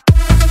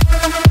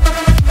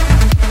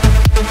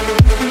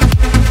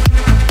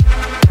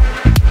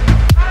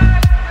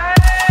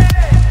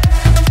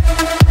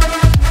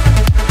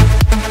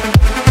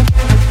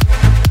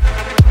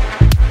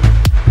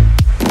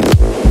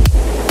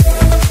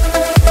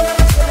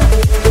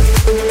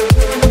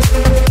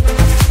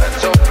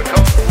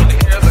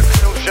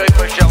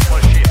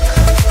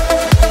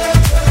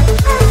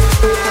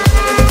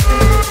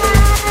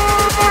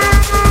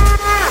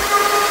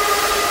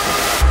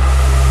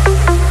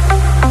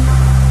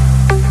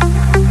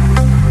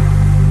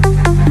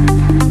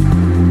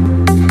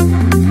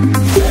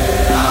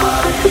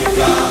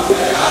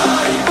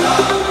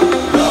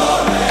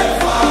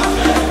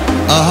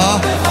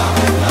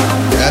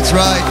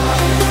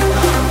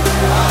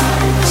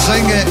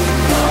 Sing it.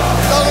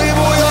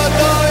 תרימו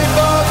ידיים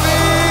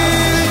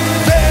באוויר.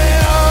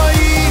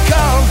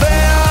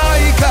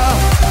 והעיקר,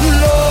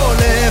 לא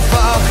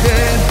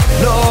לפחד,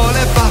 לא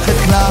לפחד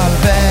כלל.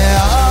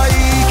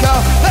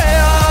 והעיקר,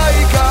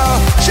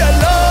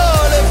 שלא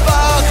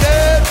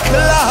לפחד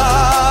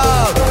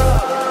כלל.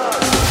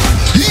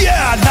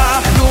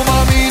 אנחנו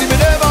מאמינים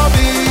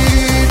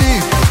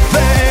ונאמינים,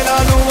 ואין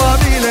לנו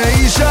מאמין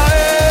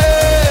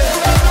להישאר.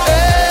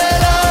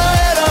 אל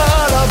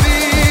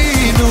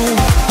אבינו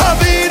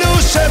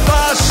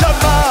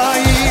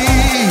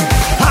שבשמיים.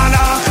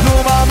 אנחנו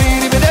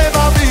מאמינים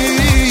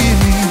ונאמינים,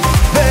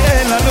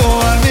 ואין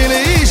לנו על מי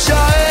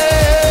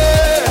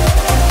להישאר.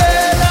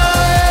 אל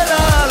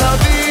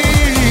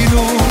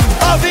אבינו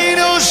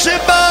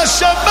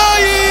שבשמיים.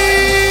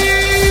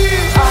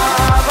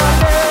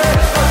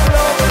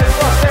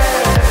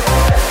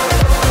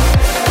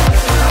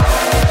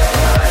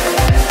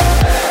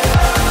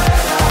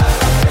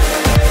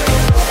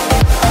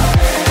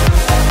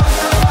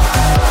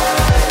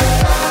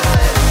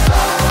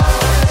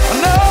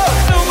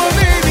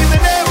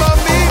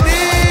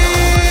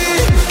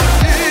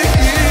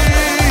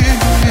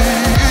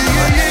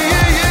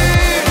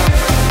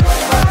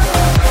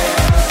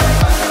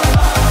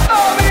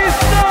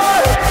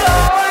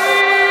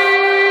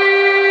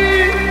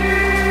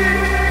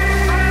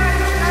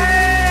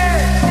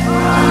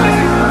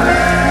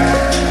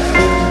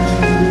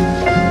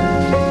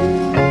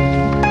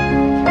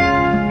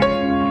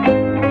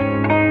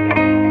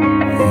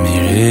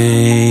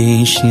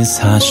 Shis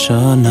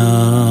Hashana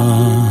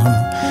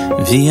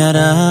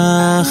V'yara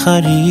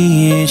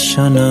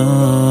Harishana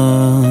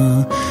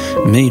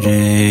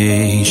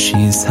Mirei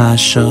Shis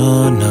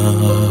Hashana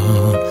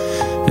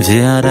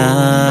V'yara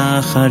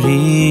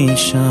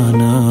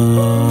Harishana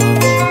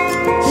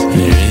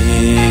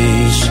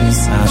Mirei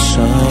Shis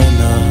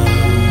Hashana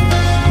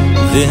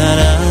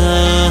V'yara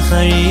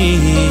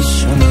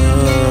Harishana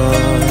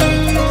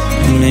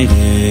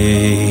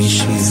Mirei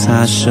Shis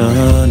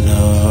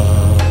Hashana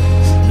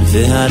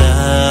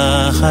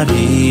והרח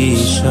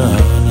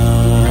הראשונה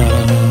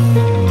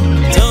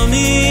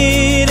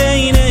תמיד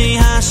עיני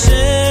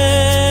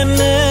השם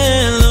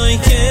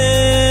אלוהיך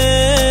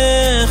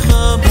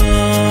בא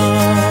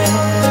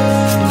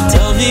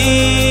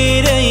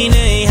תמיד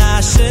עיני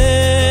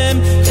השם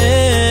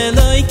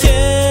אלוהיך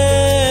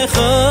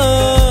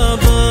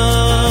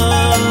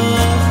בא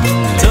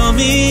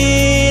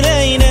תמיד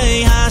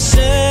עיני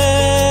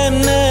השם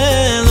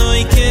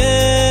אלוהיך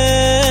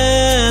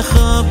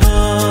בא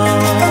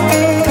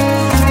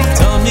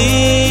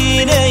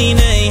תמיד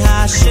עיני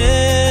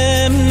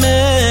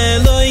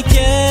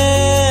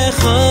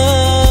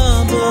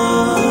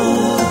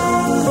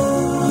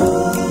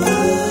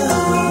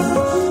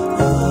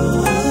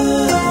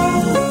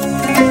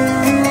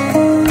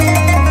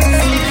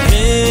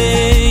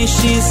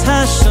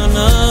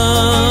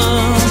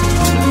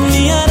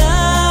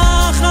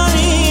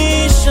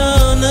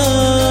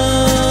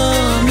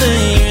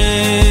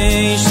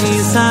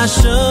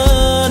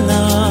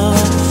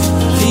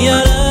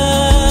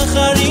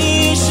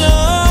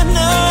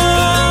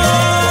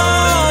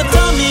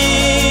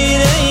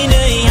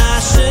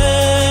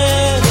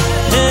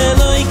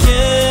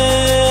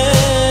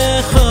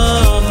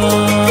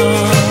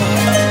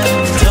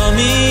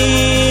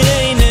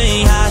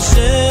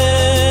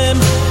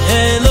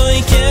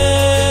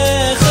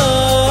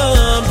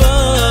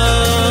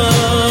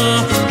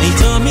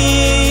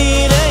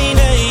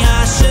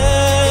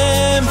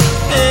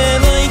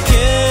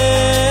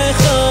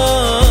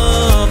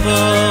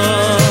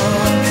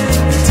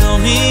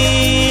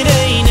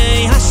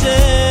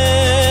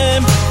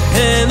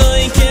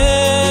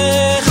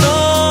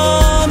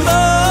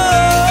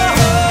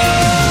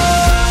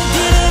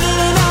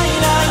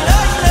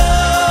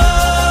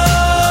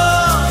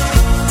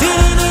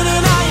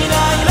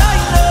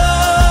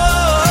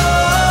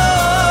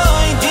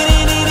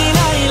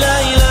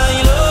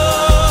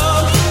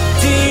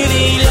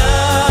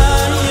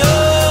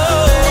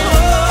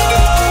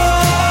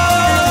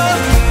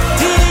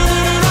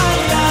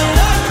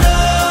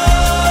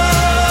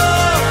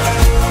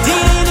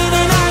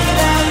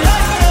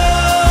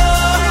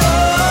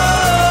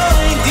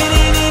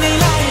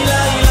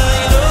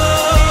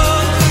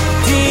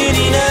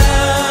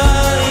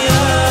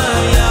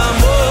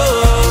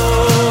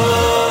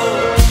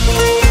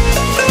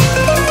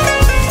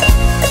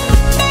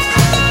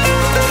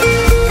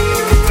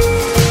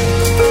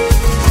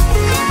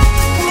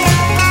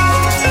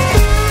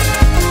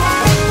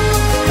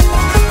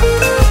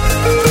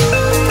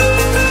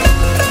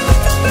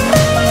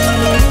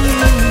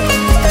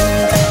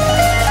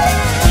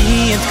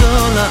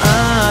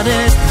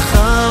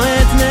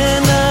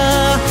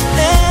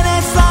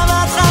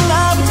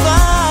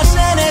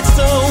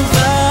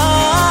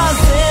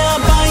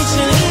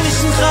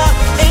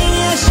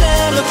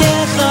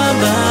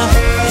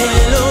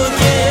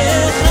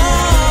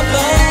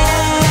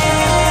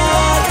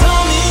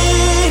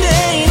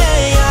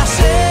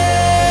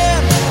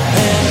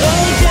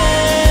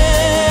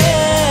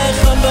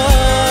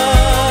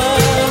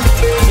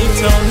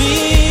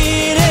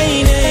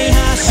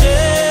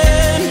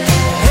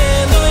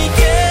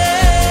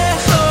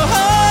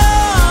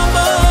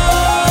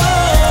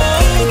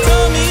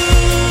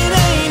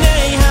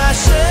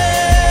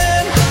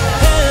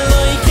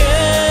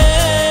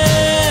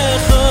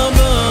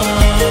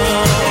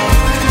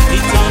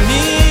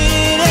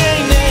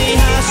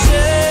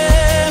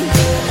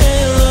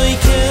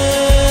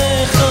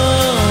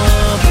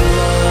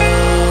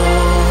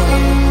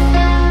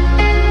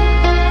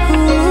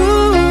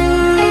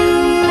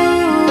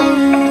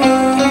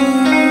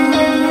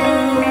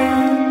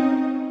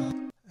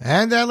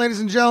And that, ladies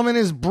and gentlemen,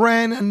 is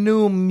brand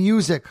new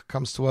music.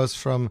 Comes to us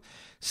from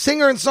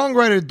singer and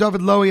songwriter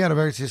David Lowy out of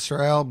Eretz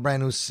Yisrael.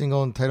 Brand new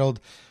single entitled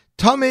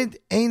Tamid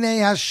Einei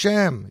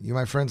Hashem. You,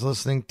 my friends,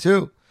 listening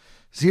to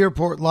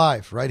Zierport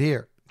Live right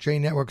here. J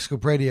Network,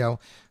 Scoop Radio,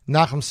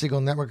 Nachum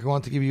Segal Network. I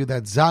want to give you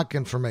that Zak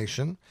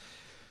information.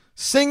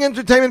 Sing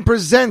Entertainment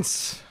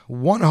presents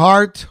One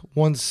Heart,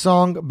 One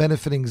Song,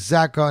 benefiting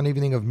Zaka, an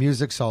evening of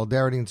music,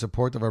 solidarity, and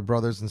support of our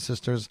brothers and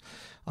sisters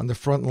on the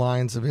front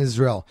lines of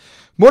Israel.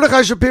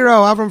 Mordechai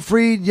Shapiro, Avram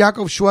Fried,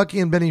 Yaakov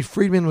Shweki, and Benny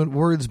Friedman with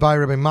words by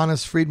Rabbi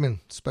Manas Friedman.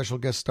 Special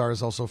guest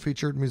stars also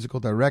featured. Musical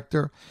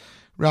director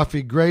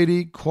Rafi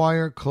Grady,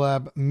 Choir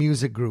Collab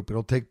Music Group.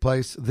 It'll take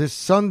place this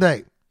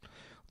Sunday,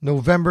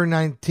 November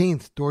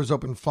 19th. Doors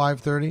open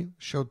 5:30.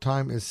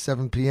 Showtime is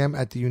 7 p.m.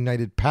 at the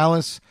United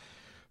Palace,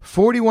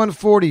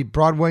 4140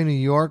 Broadway, New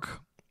York.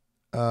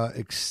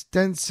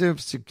 Extensive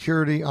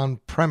security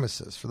on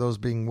premises for those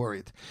being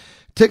worried.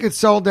 Tickets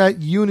sold at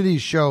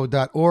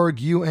unityshow.org,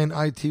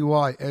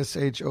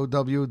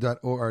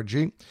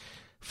 UNITYSHOW.org.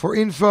 For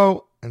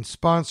info and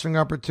sponsoring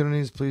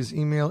opportunities, please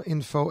email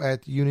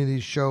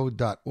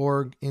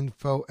info@unityshow.org,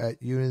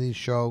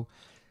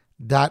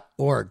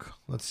 info@unityshow.org.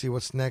 Let's see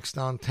what's next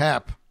on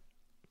tap.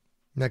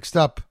 Next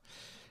up,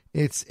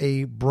 it's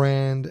a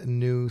brand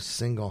new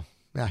single.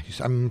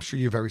 I'm sure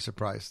you're very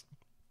surprised.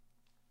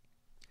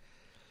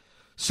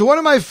 So one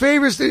of my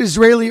favorite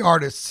Israeli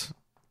artists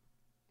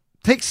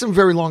takes some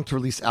very long to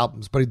release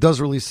albums, but he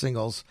does release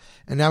singles,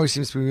 and now he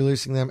seems to be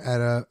releasing them at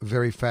a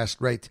very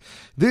fast rate.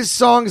 This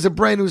song is a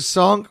brand new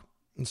song,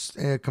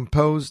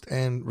 composed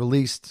and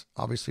released,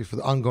 obviously, for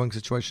the ongoing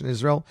situation in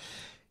Israel.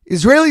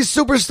 Israeli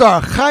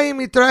superstar Chaim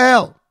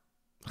Israel.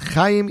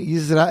 Chaim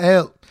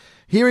Israel.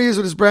 Here he is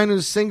with his brand new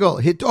single,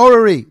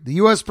 Hitoreri, the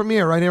U.S.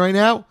 premiere, right here, right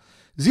now.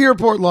 Z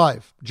Report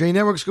Live, J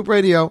Network, Scoop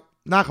Radio,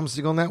 Nachum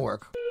Segal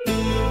Network.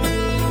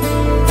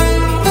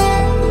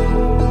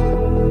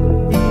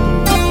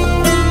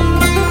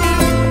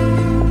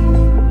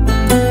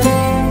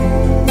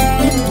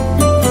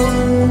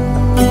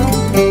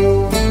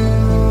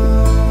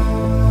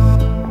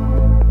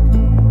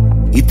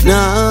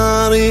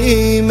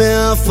 התנערי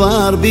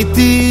מעפר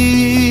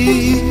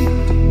ביתי,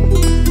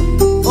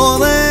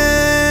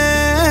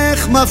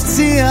 אורך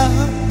מפציע,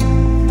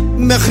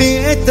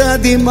 מחי את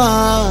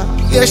הדמעה,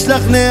 יש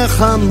לך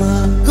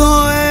נחמה,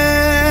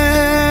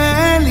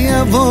 גואל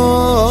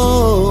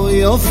יבוא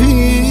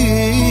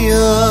יופיע,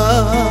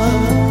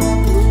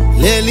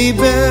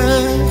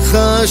 לליבך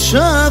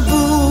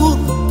שבור,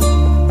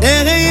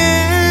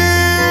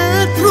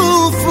 אריה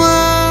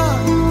תרופה,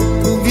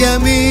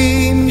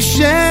 ובימים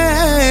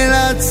של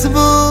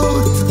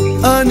עצבות,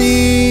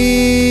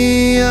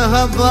 אני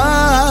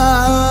אהבה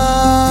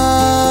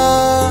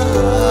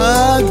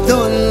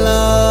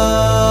גדולה.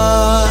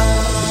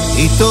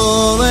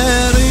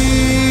 התעוררי,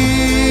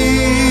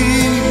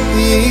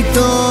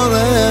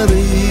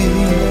 התעוררי,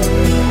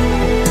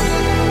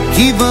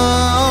 כי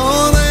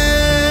בעורף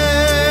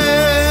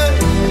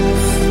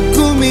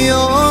קומי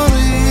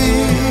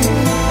אורי,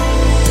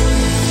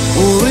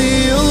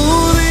 אורי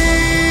אורי,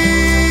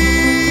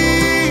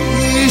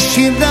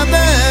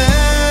 שתדברי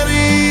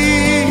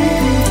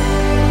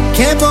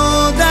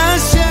כבוד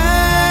השם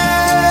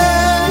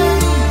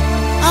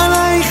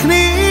עלייך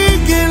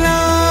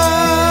נגלה.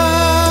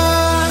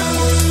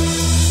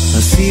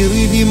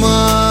 הסירי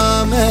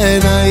דמעה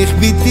מעינייך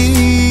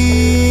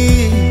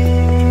ביתי,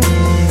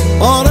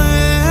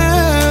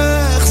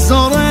 אורך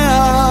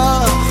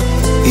זורח,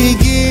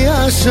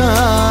 הגיע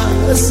שעה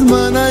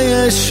זמן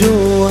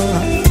הישוע,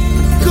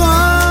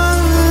 כל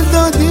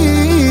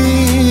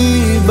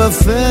דודי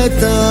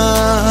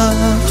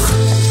בפתח,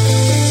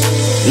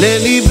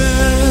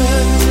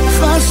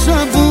 לליבך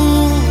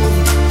שבור,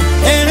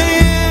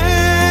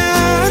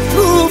 אריה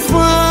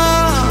תרופה,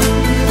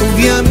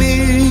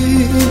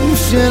 ובימים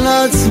של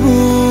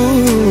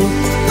עצבות,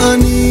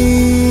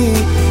 אני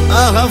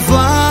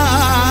אהבה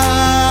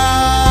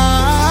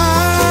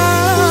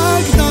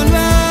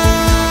גדולה.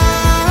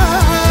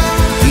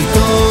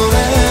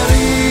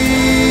 התעוררי,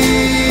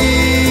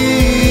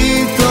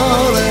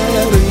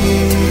 התעוררי,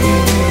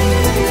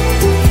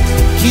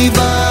 כי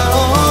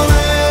בעורף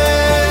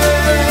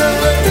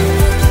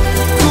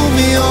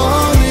קומי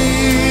אורי,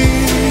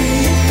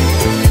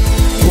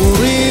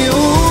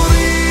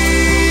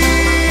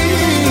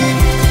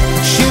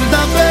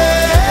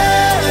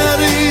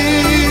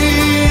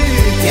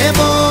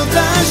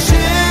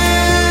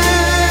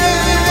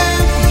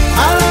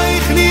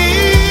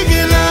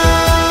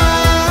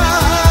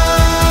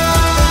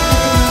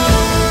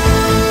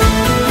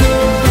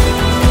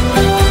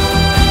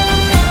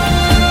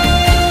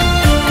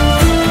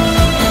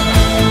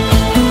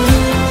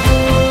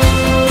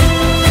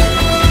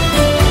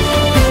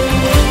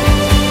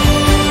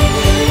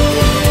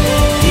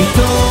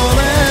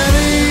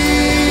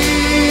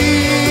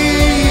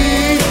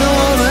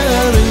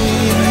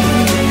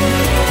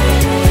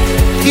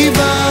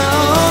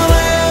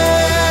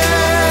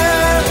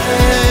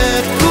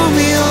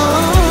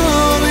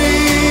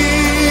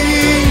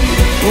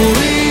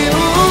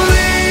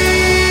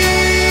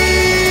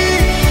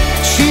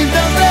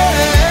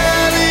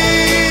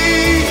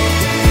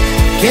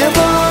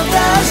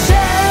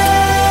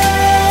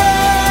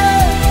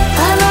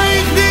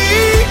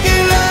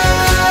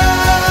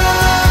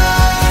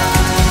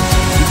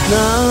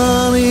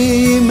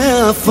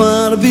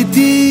 afar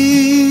bitir.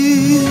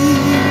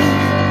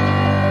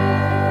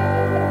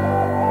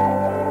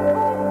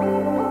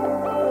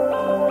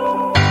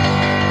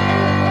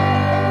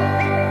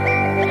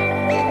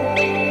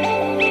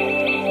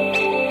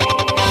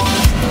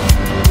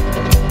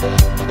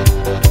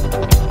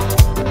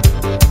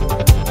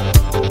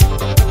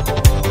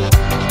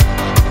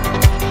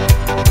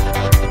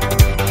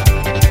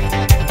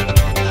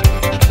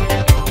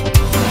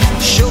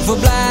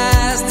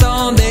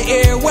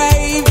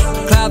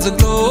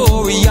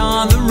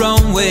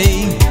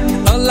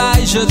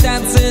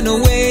 Dancing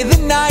away the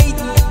night.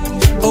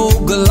 Oh,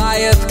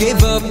 Goliath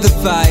gave up the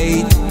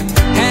fight.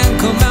 Hand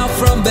come out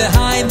from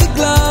behind the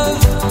glove.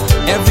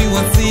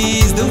 Everyone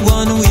sees the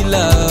one we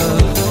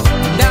love.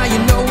 Now you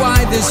know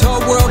why this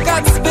whole world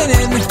got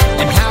spinning,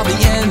 and how the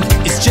end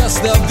is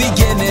just the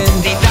beginning.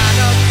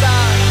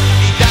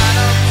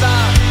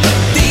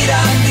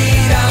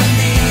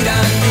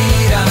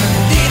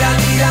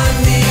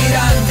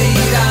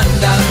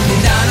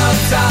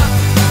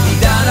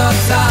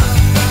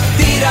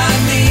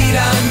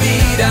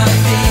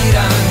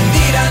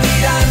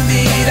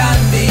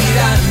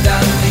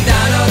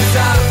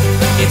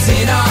 It's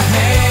in our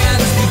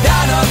hands,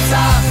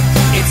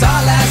 it's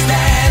our last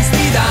dance,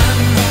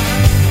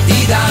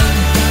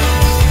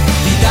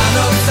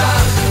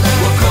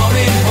 we're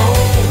coming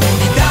home,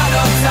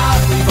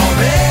 we've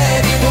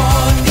already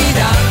won,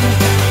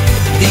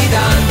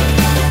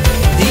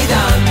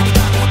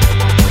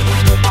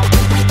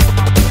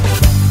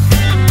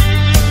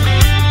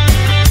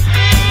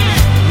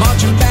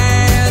 marching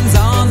bands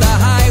on the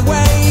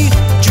highway,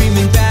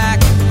 dreaming back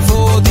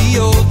for the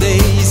old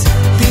days,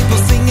 people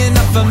singing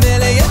a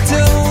familiar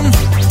tune,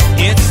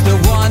 it's the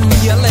one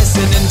you're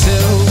listening to.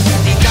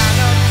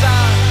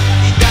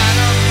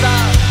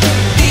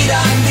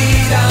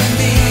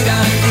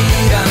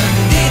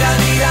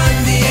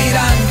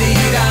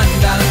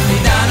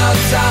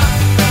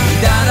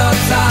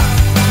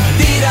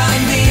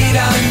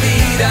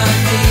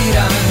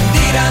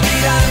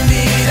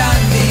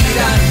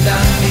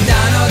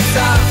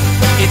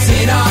 It's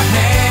in our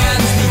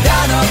hands,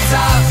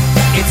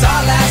 it's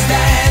our last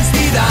dance,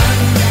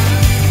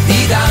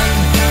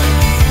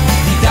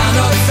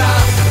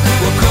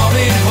 we're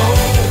coming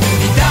home,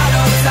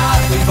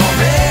 we've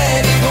already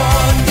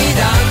won,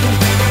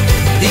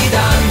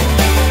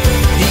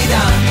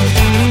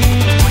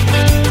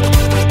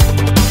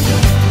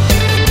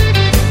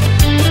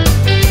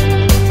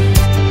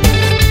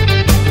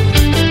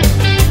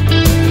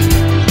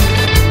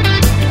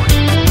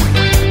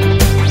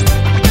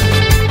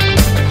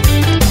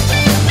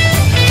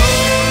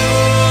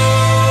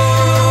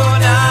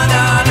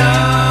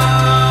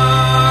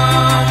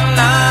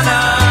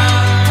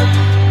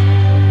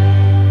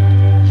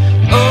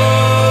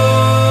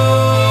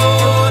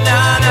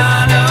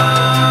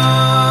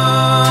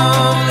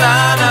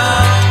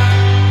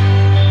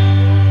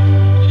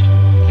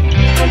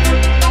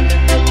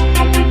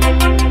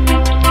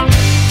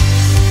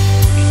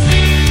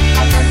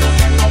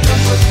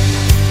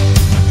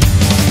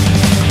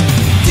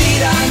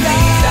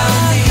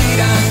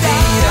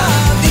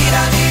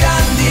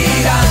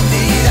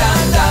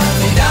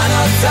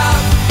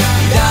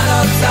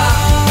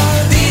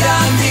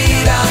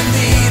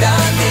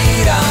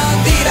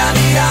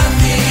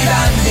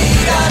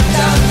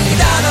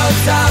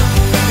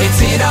 It's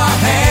in our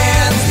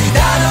hands,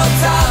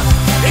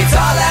 it's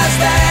our last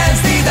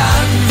dance,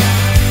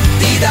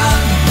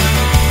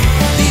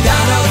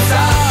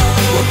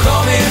 we're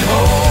coming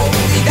home,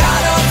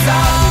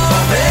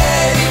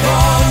 already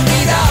won,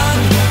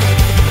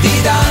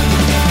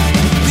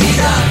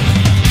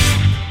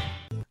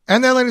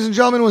 And that, ladies and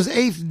gentlemen, was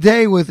Eighth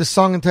Day with the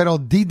song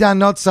entitled Dida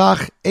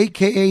Notzach,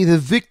 a.k.a. the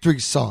Victory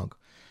Song.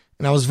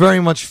 And I was very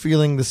much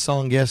feeling the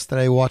song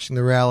yesterday, watching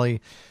the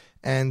rally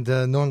and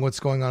knowing what's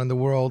going on in the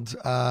world.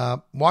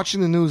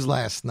 Watching the news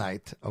last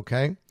night,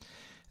 okay?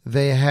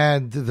 They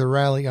had the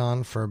rally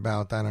on for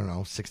about,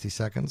 60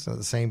 seconds. At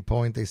the same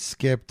point, they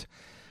skipped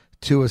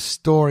to a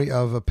story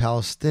of a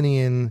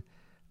Palestinian,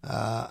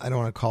 I don't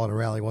want to call it a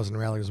rally, it wasn't a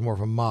rally, it was more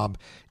of a mob,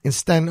 in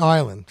Staten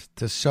Island,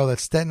 to show that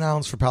Staten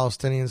Island's for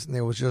Palestinians, and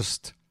there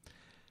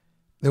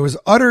was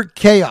utter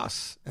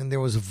chaos, and there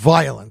was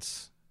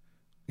violence,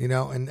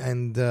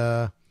 and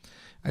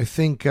I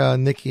think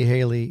Nikki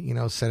Haley,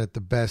 said it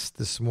the best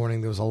this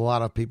morning. There was a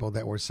lot of people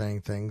that were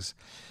saying things,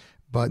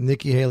 but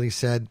Nikki Haley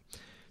said,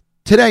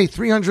 today,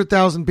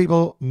 300,000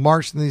 people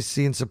marched in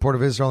D.C. in support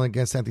of Israel and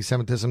against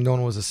anti-Semitism. No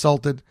one was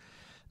assaulted.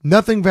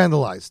 Nothing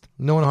vandalized.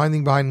 No one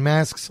hiding behind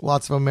masks.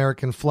 Lots of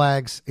American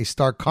flags. A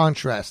stark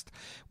contrast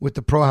with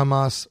the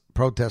pro-Hamas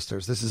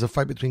protesters. This is a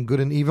fight between good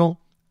and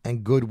evil,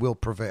 and good will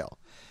prevail.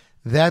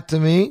 That, to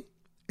me,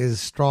 is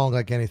strong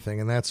like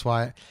anything, and that's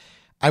why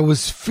I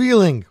was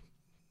feeling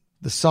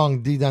the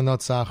song Dida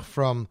Notzach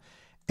from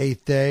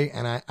Eighth Day,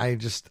 and I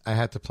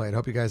had to play it. I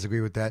hope you guys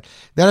agree with that.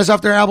 That is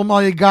off their album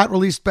All You Got,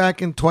 released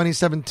back in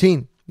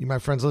 2017. You, my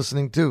friends,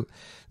 listening to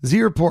Z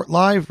Report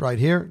Live right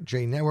here,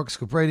 J Network,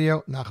 Scoop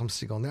Radio, Nachum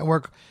Segal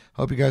Network.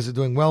 Hope you guys are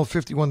doing well.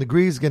 51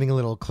 degrees, getting a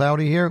little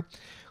cloudy here.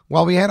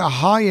 Well, we had a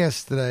high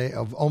yesterday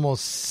of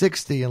almost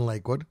 60 in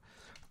Lakewood.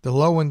 The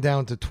low went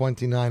down to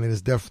 29. It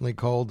is definitely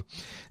cold.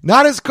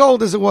 Not as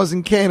cold as it was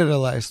in Canada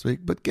last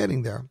week, but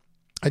getting there.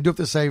 I do have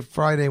to say,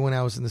 Friday when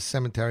I was in the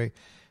cemetery,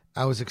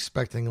 I was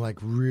expecting like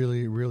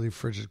really, really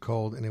frigid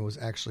cold, and it was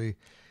actually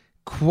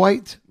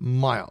quite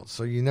mild.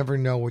 So you never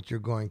know what you're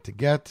going to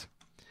get.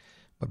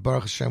 But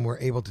Baruch Hashem, we're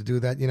able to do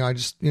that. I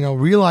just,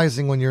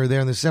 realizing when you're there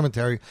in the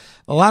cemetery,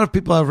 a lot of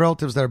people have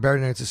relatives that are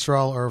buried in Eretz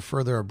Yisrael or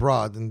further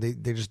abroad, and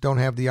they just don't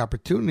have the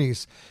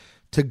opportunities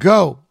to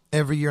go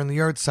every year on the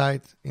yard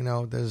site. There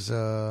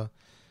are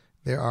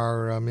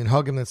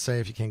minhagim that say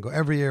if you can't go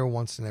every year,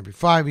 once in every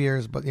 5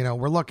 years. But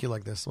we're lucky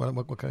like this.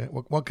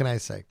 What can I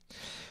say?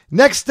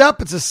 Next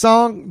up, it's a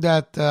song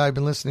that I've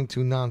been listening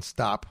to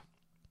nonstop.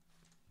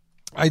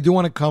 I do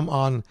want to come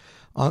on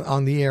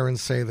the air and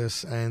say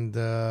this, and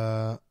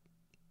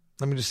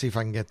let me just see if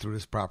I can get through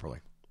this properly.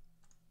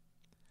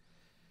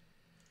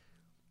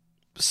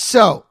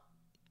 So,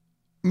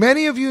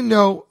 many of you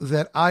know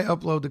that I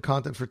upload the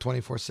content for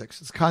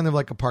 24/6. It's kind of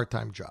like a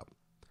part-time job.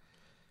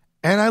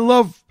 And I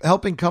love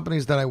helping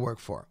companies that I work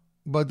for.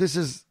 But this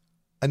is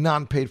a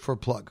non-paid-for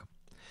plug.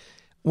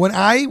 When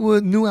I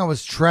knew I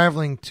was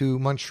traveling to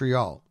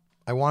Montreal,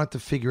 I wanted to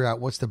figure out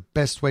what's the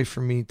best way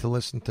for me to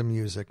listen to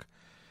music.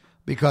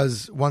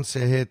 Because once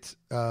it hit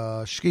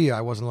Shkia,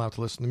 I wasn't allowed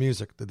to listen to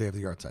music the day of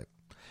the yard site.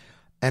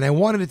 And I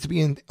wanted it to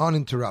be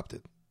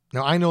uninterrupted.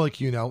 Now, I know,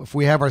 if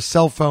we have our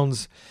cell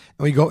phones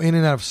and we go in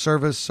and out of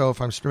service, so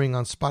if I'm streaming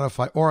on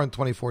Spotify or on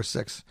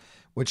 24/6,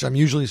 which I'm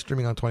usually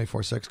streaming on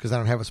 24/6 because I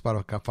don't have a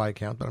Spotify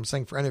account, but I'm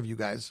saying for any of you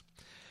guys,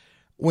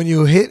 when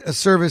you hit a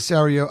service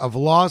area of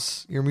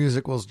loss, your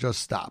music will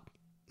just stop.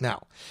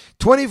 Now,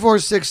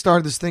 24/6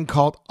 started this thing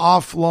called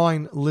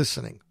offline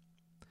listening.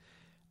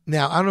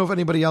 Now, I don't know if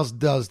anybody else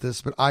does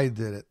this, but I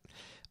did it.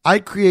 I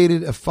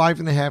created a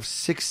 5.5,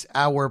 6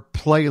 hour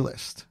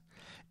playlist.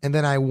 And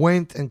then I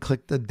went and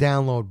clicked the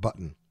download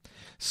button.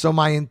 So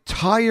my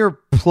entire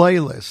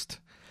playlist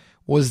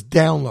was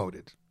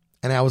downloaded.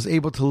 And I was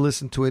able to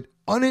listen to it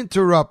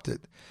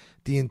uninterrupted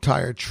the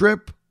entire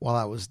trip while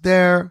I was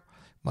there.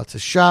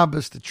 Matzah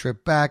Shabbos, the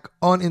trip back,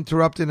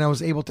 uninterrupted. And I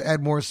was able to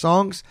add more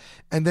songs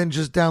and then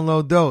just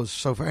download those.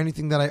 So for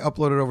anything that I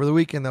uploaded over the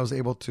weekend, I was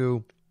able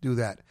to do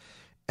that.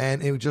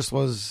 And it just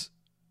was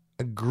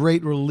a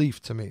great relief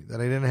to me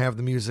that I didn't have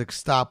the music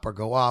stop or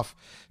go off,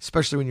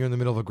 especially when you're in the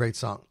middle of a great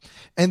song.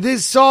 And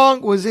this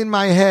song was in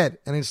my head,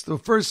 and it's the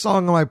first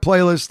song on my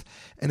playlist,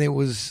 and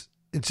it's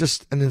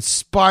just an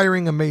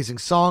inspiring, amazing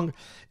song.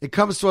 It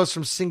comes to us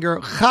from singer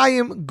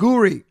Chaim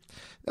Guri.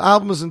 The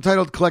album is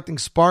entitled Collecting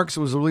Sparks. It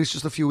was released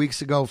just a few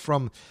weeks ago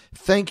from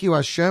Thank You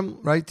Hashem,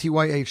 right?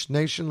 TYH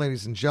Nation,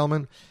 ladies and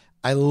gentlemen.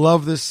 I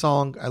love this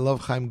song. I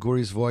love Chaim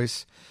Guri's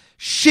voice.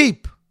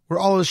 Sheep. We're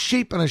all as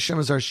sheep, and Hashem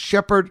is our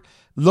shepherd.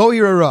 Lo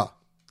Yirara,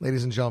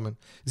 ladies and gentlemen.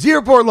 Z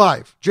Report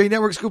Live, J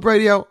Network, Scoop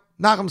Radio,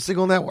 Nachum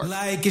Single Network.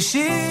 Like a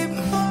sheep,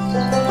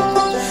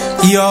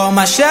 you're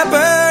my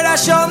shepherd, I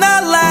shall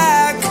not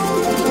lack.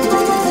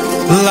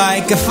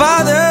 Like a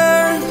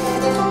father,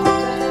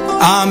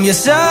 I'm your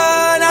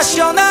son, I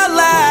shall not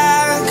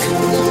lack.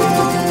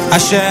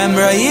 Hashem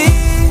Ra'i,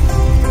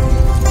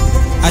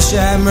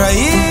 Hashem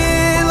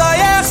Ra'i, lo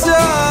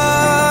yachzor.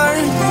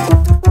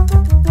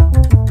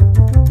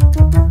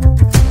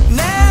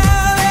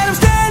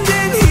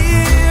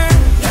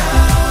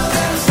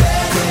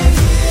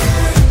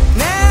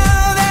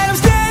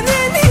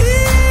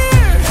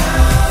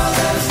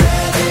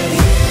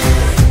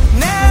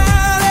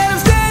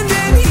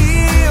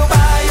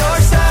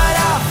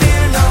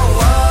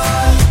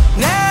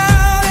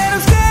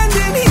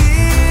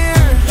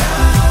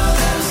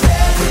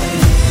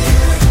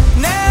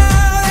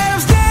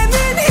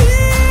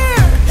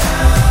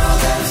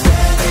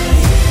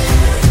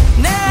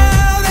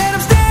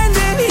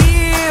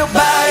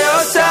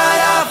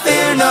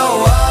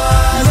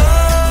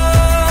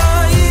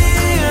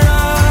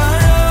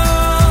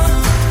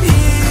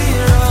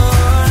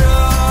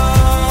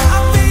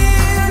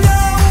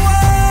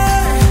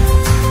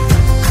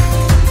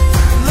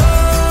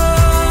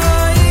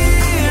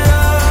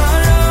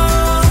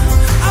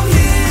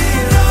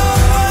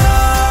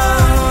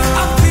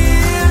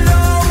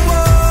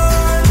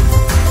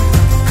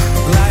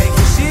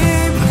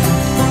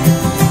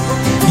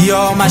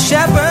 You're my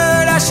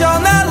shepherd, I shall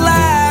not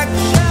lack.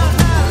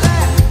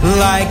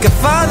 Like a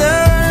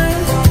father,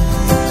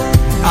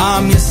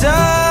 I'm your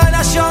son,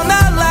 I shall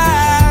not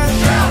lack.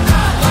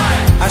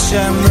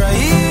 Hashem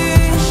Ra'i,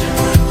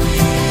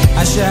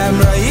 Hashem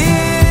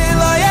Ra'i,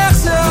 lo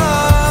yachzor.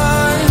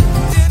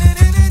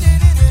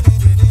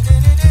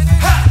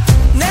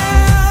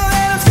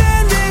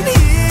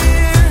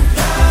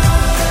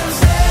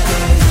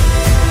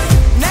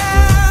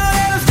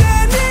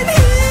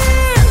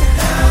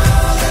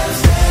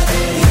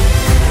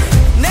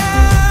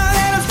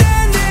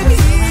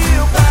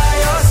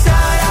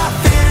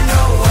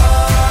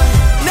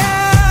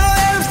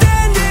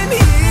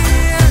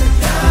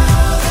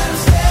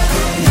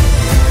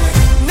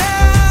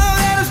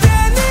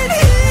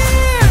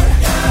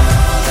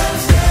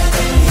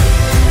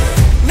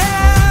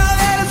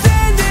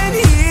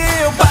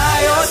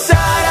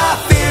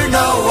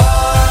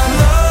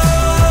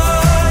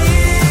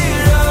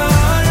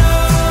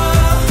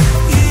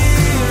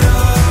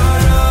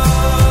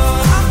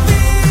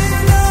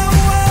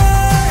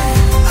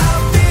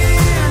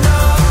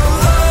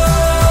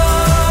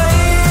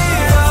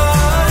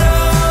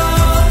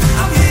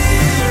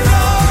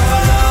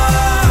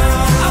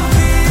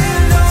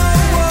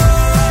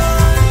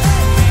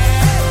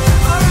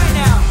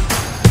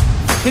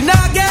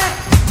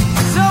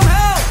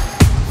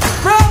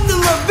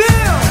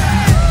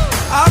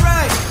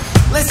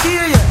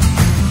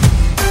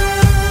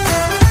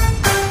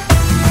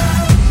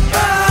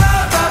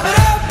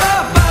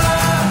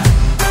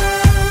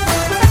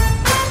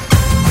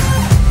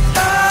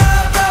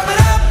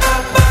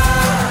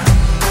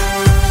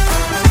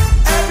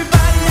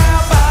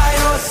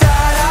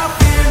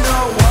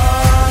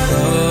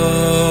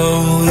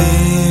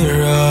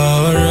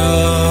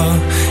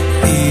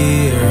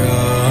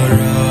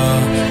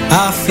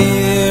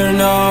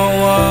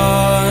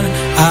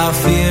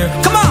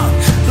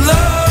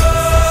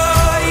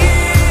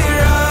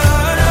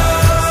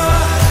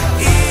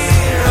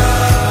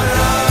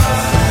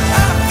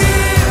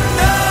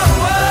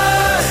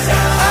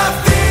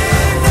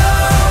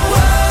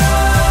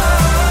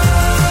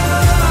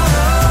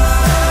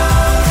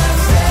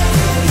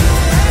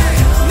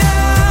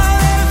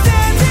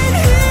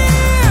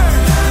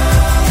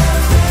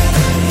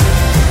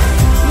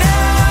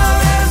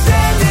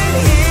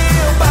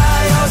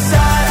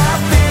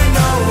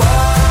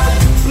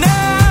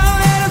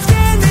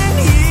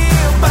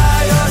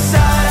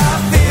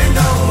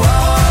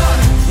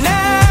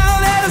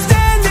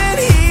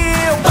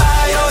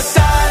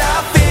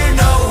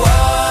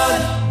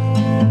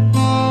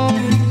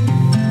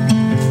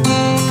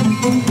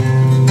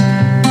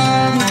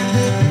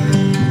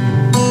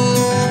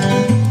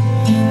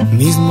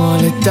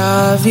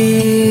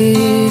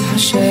 David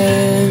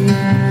Hashem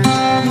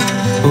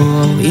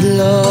Or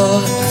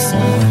Iloh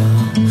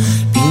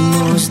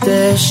Binos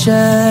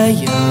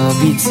Deshaya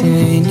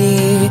B'tzeni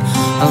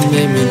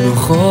Amei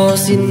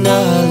Menuchos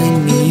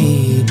Inalini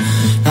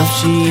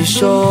Nafshi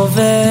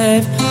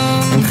Shovev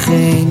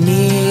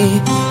Encheni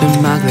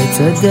B'maglei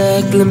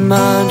Tzedek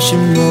L'man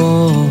Shemo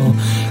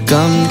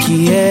Gam Ki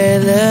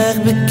Elech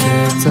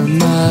B'ketz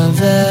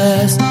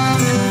Maves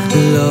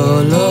Lo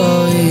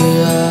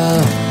Ira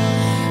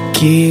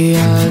Ki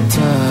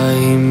Ata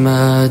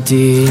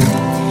Imadi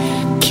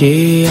Ki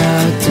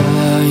Ata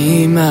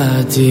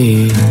Imadi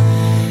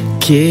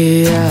Ki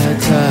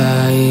Ata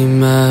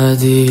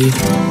Imadi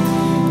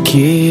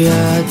Ki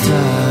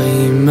Ata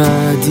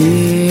Imadi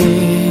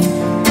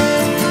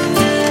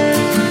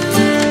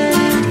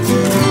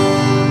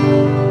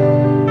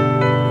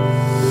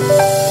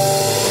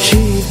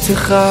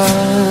Shivtecha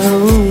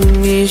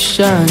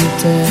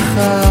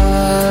umishantecha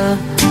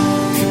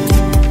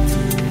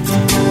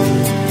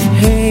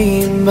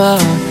Heima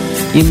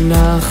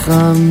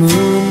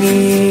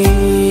Yinachamuni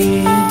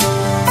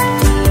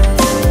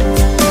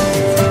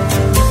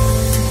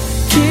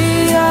Ki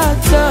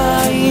Ata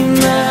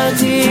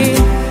Imadi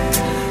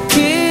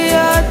Ki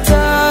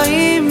Ata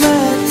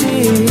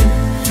Imadi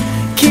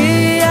Ki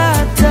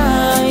Ata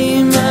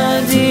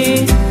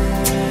Imadi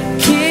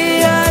Ki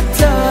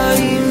Ata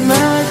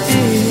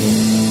Imadi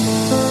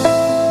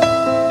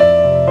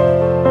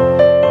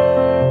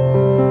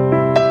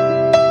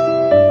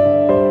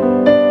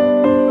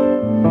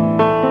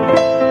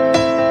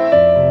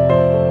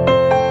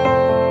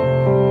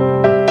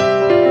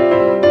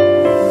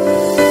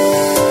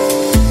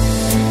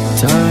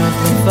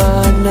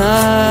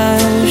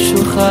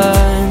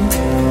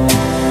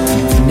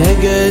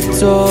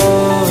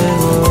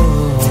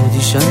Torah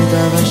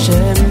Dishanta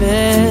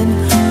v'shemen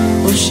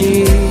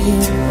Oshim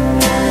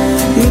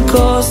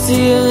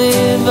Yikosi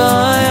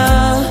rivaya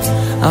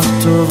Ach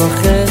tov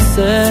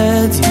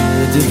v'chesed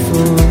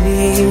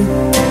Yudifuni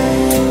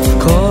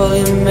Kol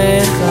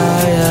yemei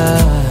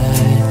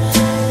chayai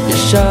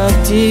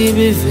Yeshavti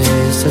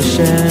b'ves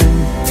Hashem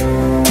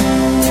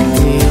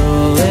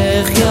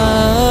Yorech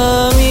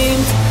yamim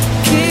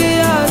Ki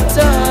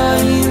Ata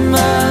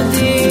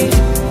Imadi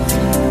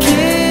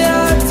Ki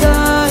Ata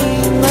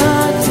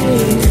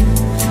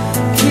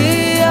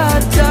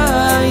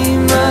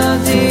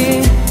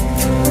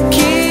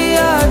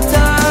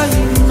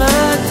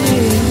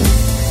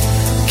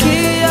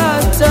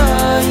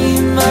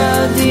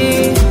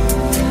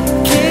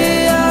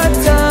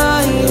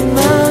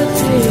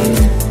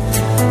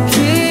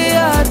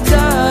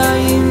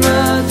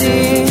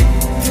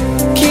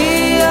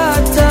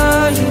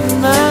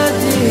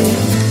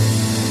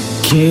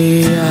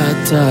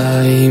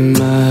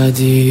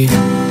Imadi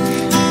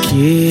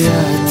Ki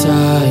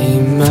Ata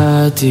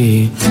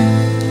Imadi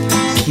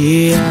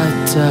Ki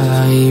Ata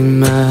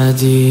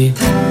Imadi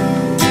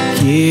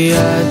Ki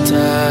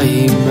Ata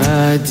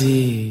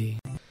Imadi.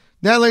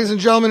 That, ladies and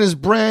gentlemen, is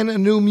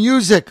brand new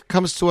music.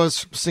 Comes to us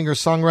from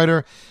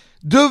singer-songwriter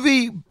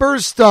Duvi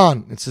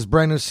Burston. It's his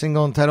brand new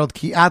single entitled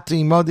Ki Ata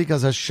Imadi,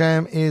 because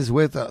Hashem is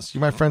with us.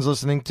 You, my friends,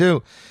 listening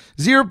to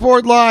Z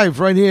Report Live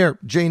right here,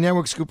 J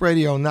Network, Scoop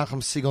Radio,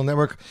 Nachum Segal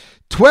Network,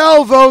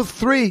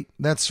 12:03.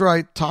 That's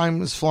right.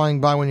 Time is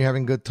flying by when you're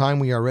having a good time.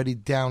 We are already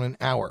down an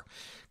hour.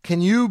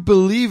 Can you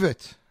believe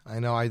it? I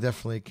know I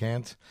definitely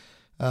can't.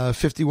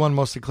 51,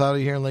 mostly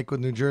cloudy here in Lakewood,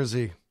 New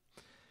Jersey.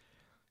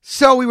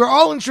 So we were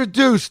all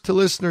introduced to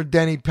listener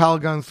Danny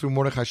Palgon through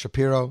Mordechai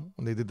Shapiro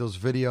when they did those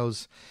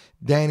videos.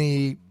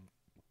 Danny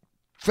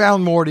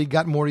found Morty,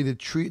 got Morty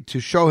to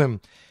show him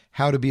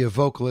how to be a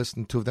vocalist,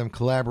 and two of them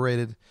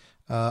collaborated.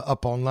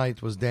 Up All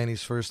Night was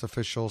Danny's first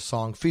official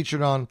song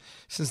featured on.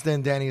 Since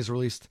then, Danny has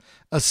released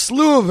a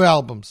slew of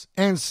albums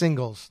and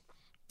singles,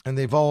 and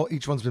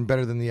each one's been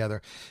better than the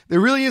other.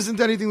 There really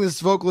isn't anything this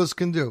vocalist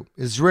can do.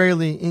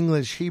 Israeli,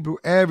 English, Hebrew,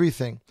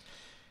 everything.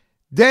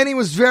 Danny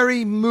was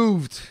very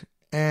moved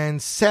and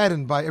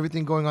saddened by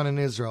everything going on in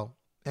Israel.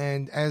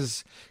 And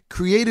as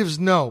creatives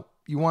know,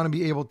 you want to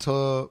be able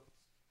to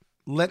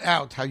let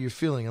out how you're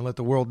feeling and let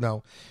the world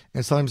know.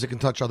 And sometimes it can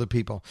touch other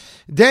people.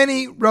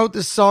 Danny wrote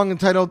this song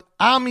entitled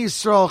Am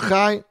Yisrael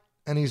Chai,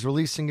 and he's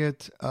releasing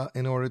it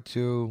in order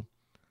to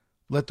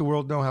let the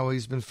world know how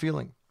he's been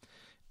feeling.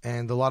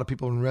 And a lot of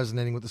people have been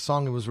resonating with the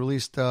song. It was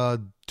released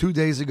 2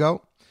 days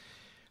ago.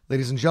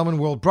 Ladies and gentlemen,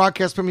 world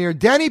broadcast premiere,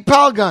 Danny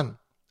Palgon,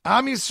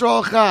 Am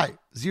Yisrael Chai,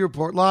 Z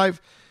Report Live,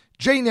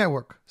 J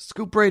Network,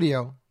 Scoop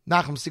Radio,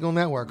 Nachum Segal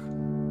Network.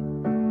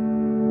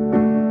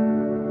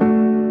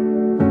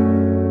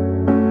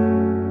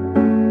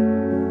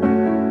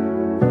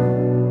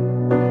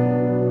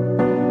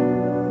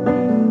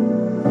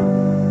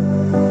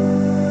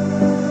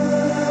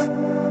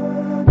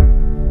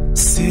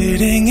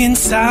 Sitting in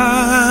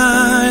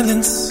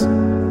silence,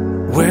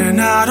 we're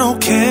not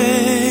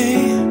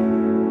okay.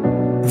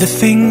 The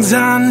things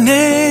our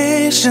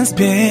nation's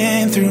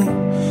been through,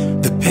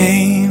 the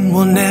pain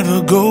will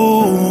never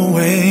go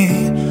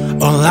away.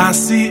 All I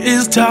see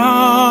is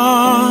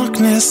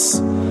darkness.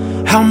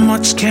 How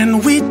much can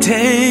we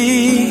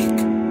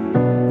take?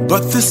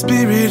 but the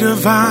spirit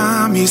of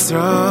Am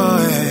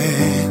Yisrael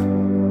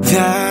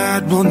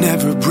that will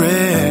never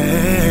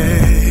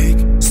break.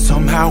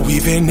 Somehow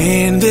even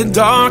in the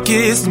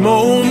darkest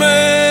moments,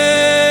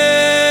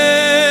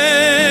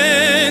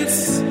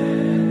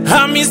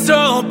 Am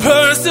Yisrael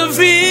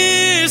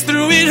perseveres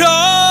through it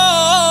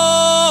all.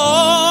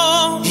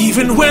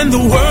 Even when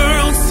the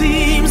world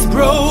seems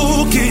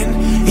broken,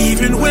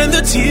 even when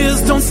the tears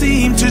don't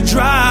seem to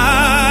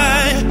dry,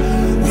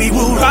 we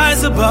will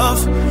rise above,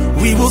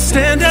 we will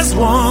stand as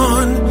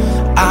one.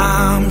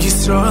 Am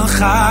Yisrael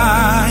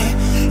Chai.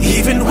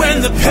 Even when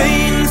the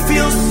pain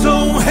feels so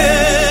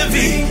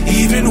heavy,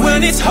 even when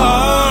it's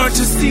hard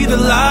to see the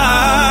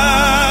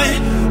light,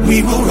 we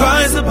will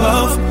rise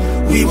above,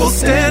 we will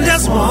stand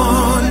as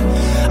one.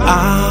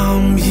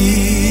 Am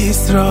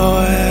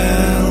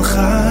Yisrael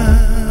Chai.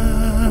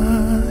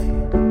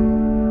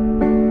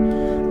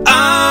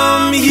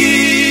 Am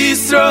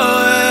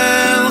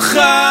Yisrael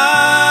Chai.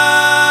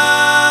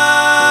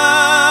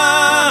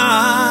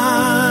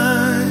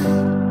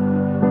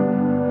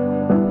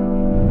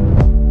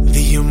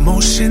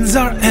 Emotions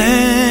are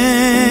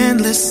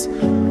endless,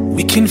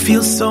 we can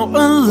feel so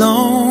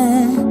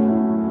alone,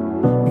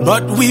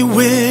 but we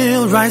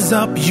will rise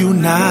up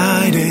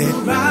united.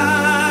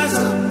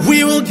 We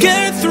will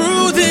get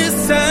through this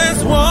as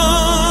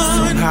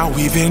one. Somehow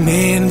even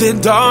in the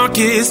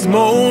darkest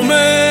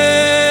moments,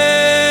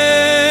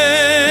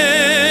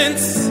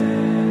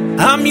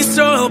 Am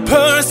Yisrael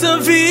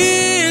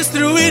perseveres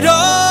through it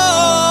all.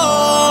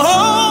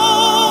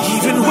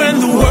 Even when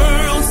the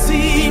world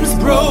seems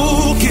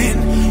broken,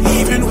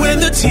 even when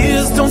the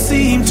tears don't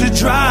seem to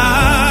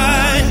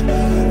dry,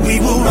 we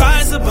will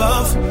rise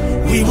above,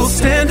 we will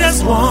stand as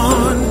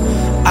one.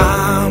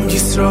 Am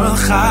Yisrael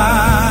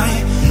Chai.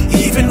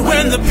 Even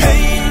when the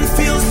pain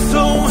feels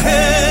so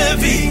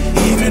heavy,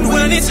 even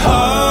when it's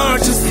hard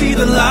to see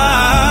the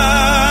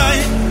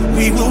light,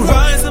 we will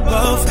rise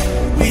above,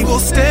 we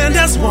will stand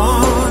as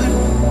one.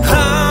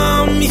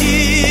 Am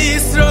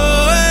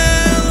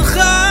Yisrael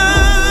Chai.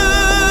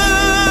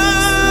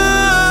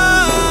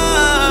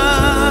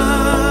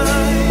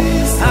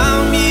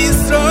 Am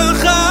Yisrael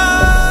Chai.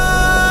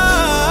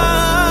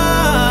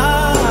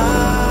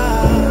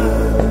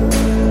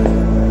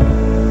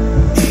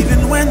 Even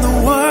when the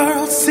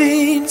world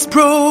seems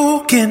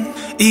broken,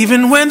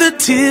 even when the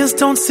tears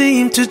don't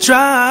seem to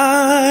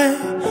dry,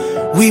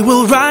 we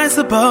will rise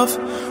above,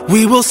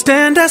 we will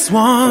stand as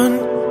one.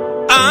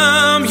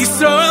 Am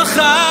Yisrael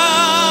Chai.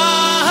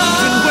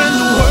 Even when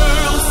the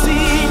world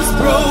seems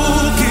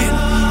broken,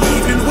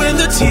 even when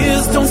the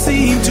tears don't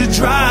seem to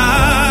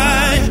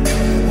dry,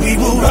 we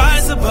will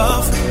rise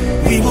above,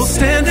 we will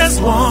stand as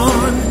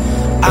one.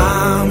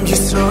 Am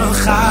Yisrael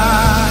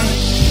Chai.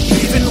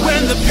 Even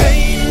when the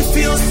pain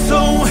feels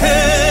so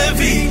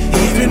heavy,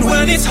 even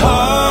when it's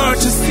hard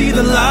to see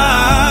the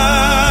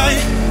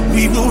light,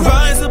 we will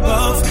rise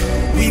above,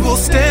 we will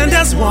stand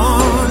as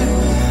one.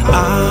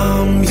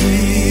 Am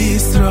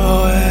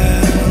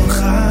Yisrael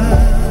Chai.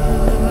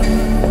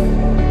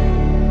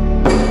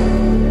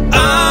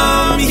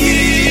 Am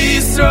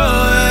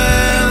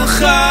Yisrael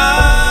Chai.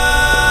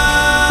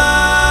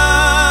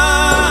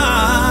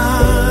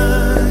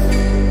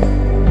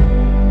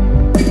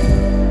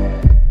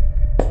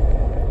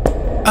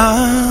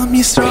 Am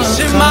Yisrael Chai.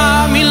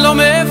 שמע מי לא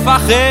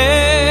מפחד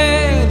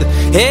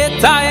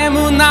את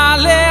האמונה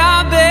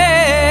לאבד,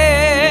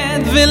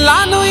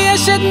 ולנו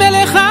יש את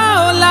מלך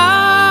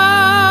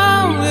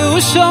העולם והוא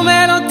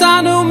שומר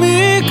אותנו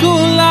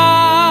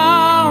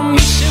מכולם. מי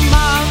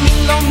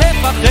שמאמין לא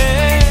מפחד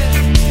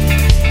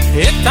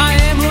את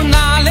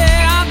האמונה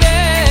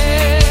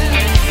לאבד,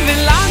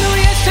 ולנו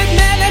יש את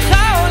מלך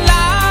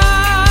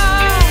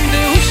העולם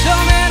והוא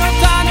שומר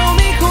אותנו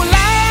מכולם.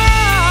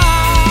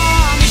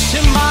 מי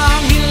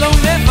שמאמין לא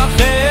מפחד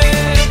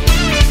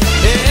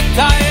את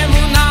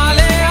האמונה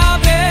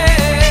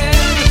לאבד,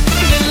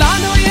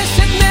 ולנו יש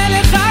את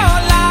מלך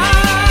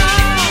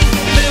העולם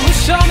והוא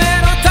שומר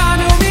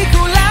אותנו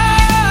מכולם.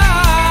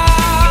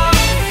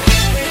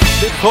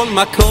 בכל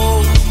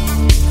מקום,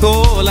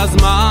 כל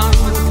הזמן,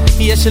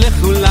 יש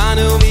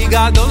לכולנו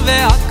מגדול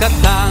ועד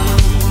קטן,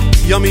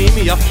 ימים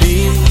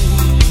יפים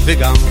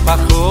וגם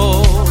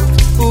פחות,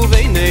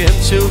 וביניהם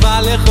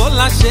תשובה לכל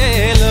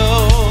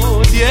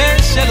השאלות.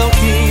 יש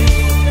אלוקים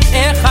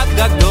אחד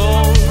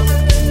גדול,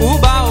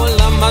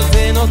 ובעולם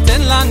הזה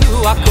נותן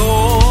לנו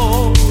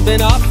הכל,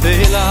 בין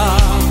אפלה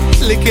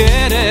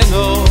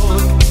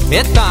לקרנות,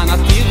 את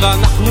הנתיב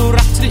אנחנו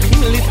רק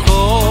צריכים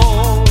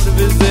לבחור,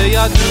 וזה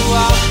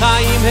ידוע,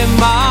 חיים הם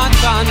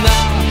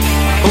מתנה,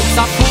 הוא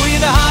צפוי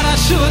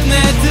והרשות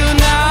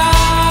נתונה.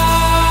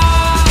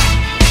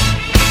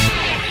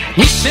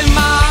 מי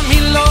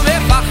שמאמין לא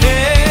מפחד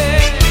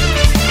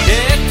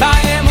את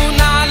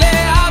האמונה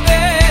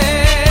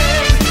לאבד,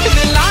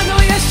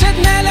 ולנו יש את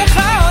מלך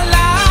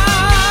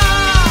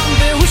העולם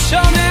והוא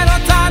שומר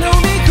אותנו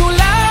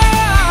מכולם.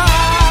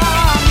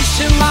 מי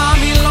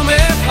שמאמין לא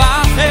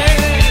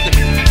מפחד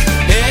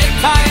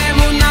את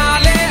האמונה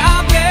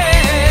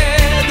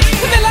לאבד,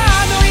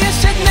 ולנו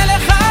יש את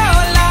מלך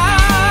העולם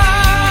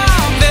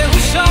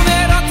והוא שומר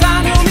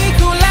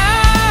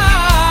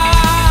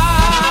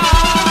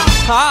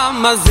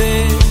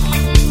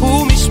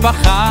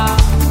משפחה,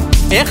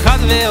 אחד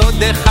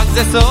ועוד אחד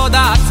זה סוד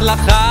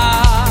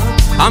ההצלחה.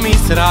 עם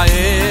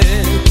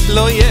ישראל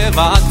לא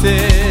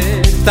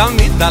יוותר,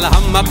 תמיד על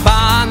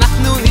המפה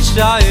אנחנו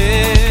נשאר,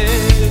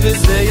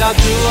 וזה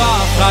ידוע,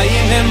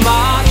 חיים הם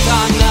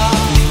מתנה,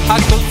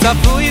 הכל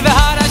צפוי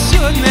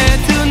והרשות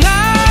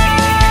נתונה.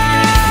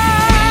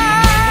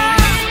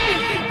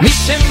 מי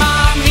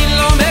שמאמין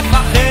לא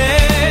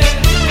מפחד,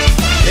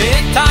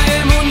 את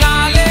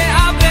האמונה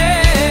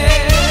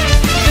לאבד,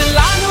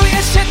 ולנו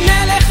יש את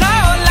מלך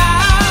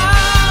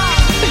העולם,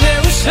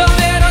 והוא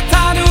שומר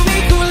אותנו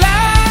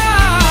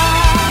מכולם.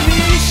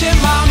 מי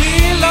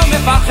שמאמין לא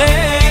מפחד,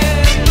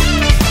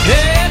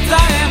 את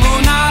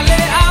האמונה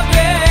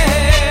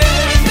לאבד,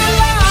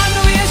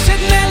 ולנו יש את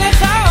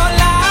מלך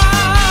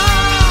העולם,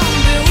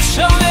 והוא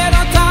שומר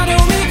אותנו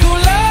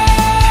מכולם.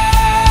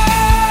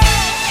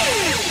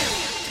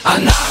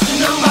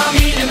 אנחנו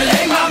מאמינים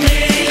אליהם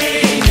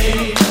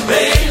מאמינים,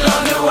 ואין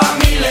לנו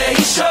עמי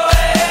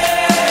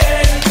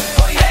להישואל.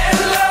 אוי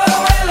אלו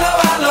אלו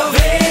על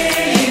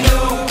אבינו,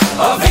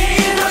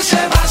 אבינו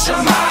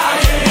שבשמיים.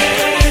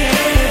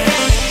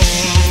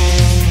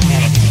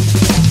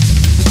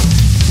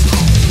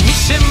 מי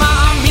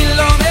שמאמין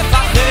לא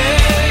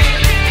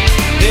מפחד,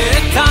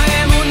 את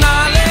האמונה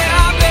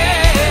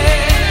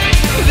לאבד,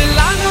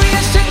 ולנו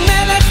יש את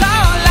מלך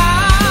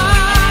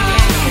העולם,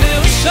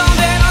 והוא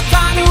שומר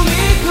אותנו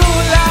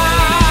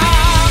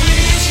מכולם.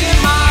 מי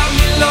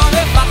שמאמין לא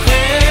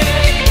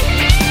מפחד,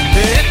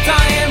 את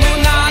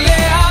האמונה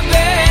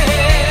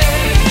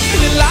לאבד,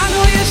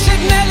 ולנו יש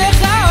את מלך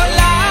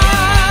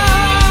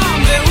העולם,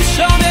 והוא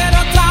שומר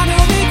אותנו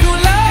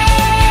מכולם.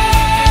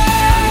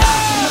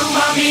 אנחנו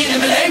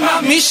מאמינים אליהם,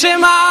 מי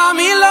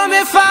שמאמין לא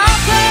מפחד.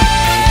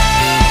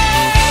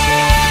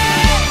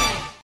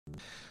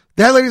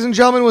 That, ladies and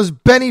gentlemen, was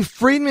Benny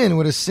Friedman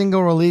with a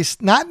single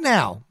released, not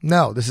now.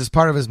 No, this is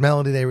part of his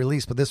Melody Day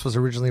release, but this was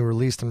originally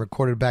released and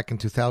recorded back in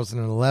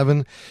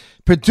 2011.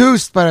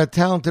 Produced by the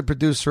talented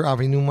producer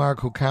Avi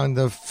Newmark, who kind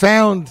of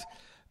found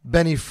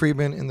Benny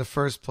Friedman in the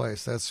first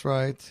place. That's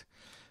right.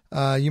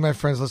 You, my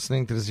friends,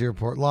 listening to the Z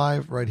Report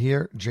Live right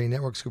here, J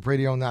Network, Scoop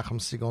Radio, Nachum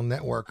Segal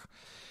Network.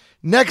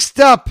 Next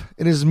up,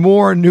 it is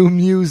more new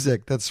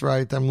music. That's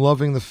right. I'm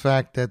loving the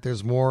fact that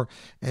there's more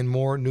and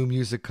more new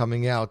music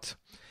coming out.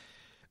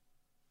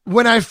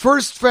 When I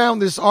first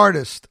found this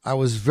artist, I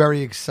was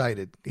very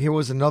excited. Here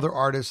was another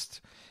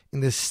artist in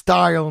the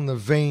style and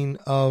the vein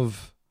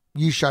of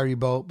Yishai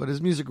Ribo, but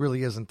his music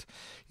really isn't.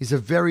 He's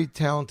a very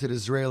talented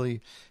Israeli.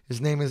 His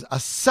name is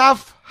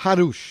Assaf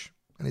Harush,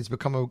 and he's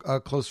become a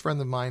close friend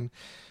of mine.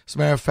 As a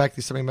matter of fact,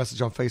 he sent me a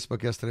message on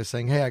Facebook yesterday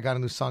saying, hey, I got a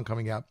new song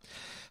coming out.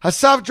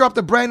 Assaf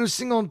dropped a brand new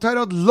single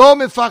entitled Lo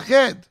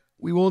Mefached.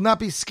 We will not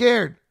be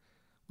scared.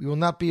 We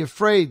will not be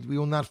afraid. We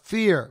will not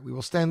fear. We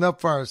will stand up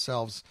for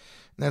ourselves.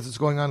 And that's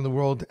what's going on in the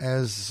world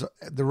as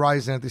the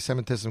rise in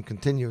anti-Semitism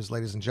continues,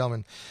 ladies and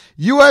gentlemen.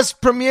 U.S.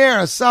 premiere,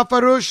 Assaf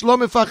Harush, Lo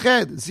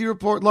Mefached, Z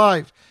Report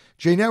Live,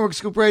 J Network,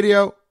 Scoop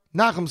Radio,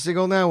 Nachum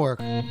Segal Network.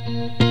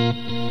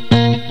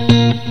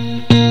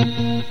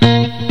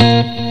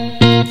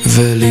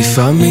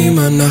 ולפעמים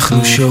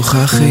אנחנו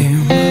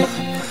שוכחים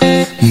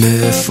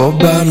מאיפה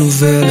באנו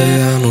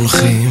ולאן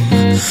הולכים,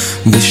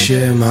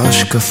 בשם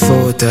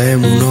ההשקפות,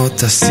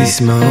 האמונות,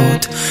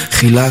 הסיסמאות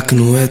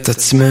חילקנו את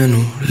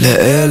עצמנו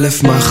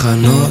לאלף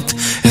מחנות,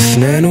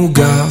 הפנינו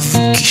גב,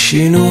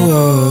 קישינו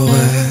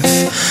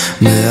עורף,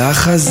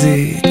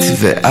 מהחזית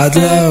ועד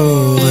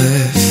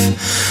לעורף,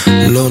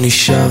 לא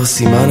נשאר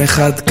סימן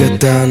אחד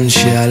קטן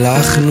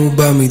שהלכנו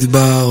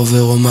במדבר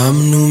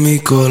ורוממנו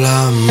מכל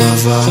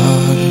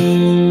המעבר.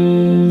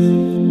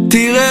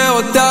 תראה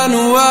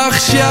אותנו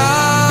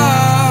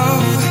עכשיו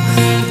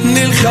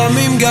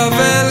נלחמים גב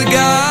אל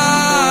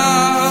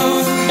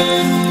גב,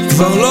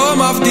 כבר לא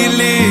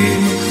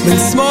מבדילים בין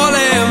שמאל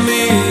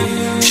לימין,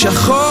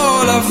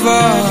 שחור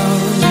לבן,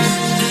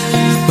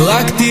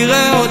 רק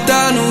תראה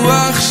אותנו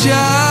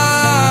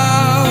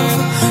עכשיו,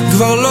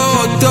 כבר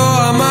לא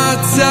אותו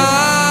המצב,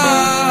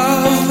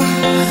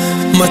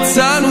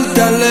 מצאנו את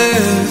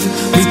הלב,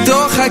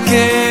 מתוך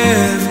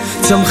הכאב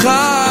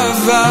צמחה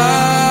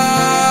אהבה,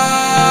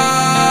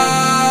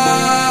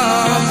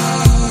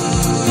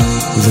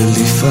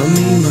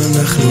 ולפעמים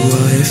אנחנו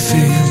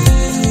עייפים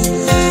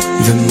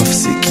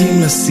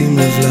ומפסיקים לשים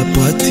לב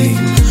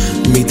לפרטים,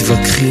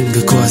 מתווכחים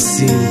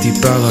וכועסים,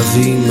 טיפה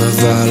רבים,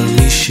 אבל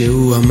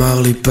מישהו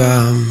אמר לי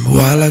פעם,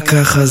 וואלה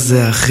ככה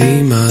זה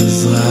אחים,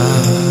 אז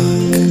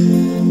רק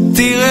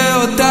תראה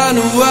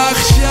אותנו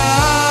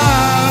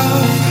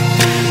עכשיו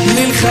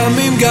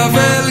נלחמים גב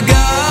אל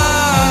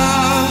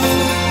גב,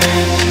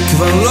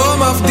 כבר לא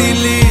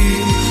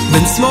מבדילים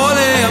בין שמאל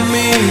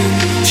לימין,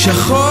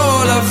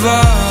 שחור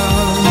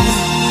לבן,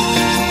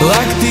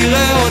 רק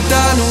תראה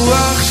אותנו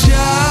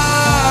עכשיו,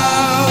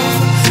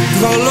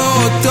 כבר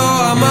לא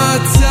אותו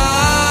המצב,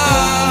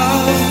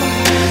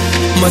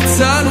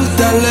 מצאנו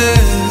את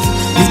הלב,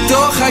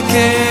 מתוך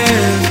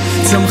הכאב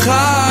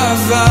צמחה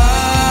אהבה,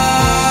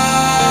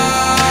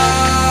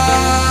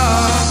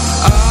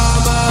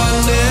 עם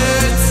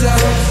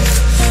הנצח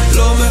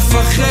לא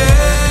מפחד,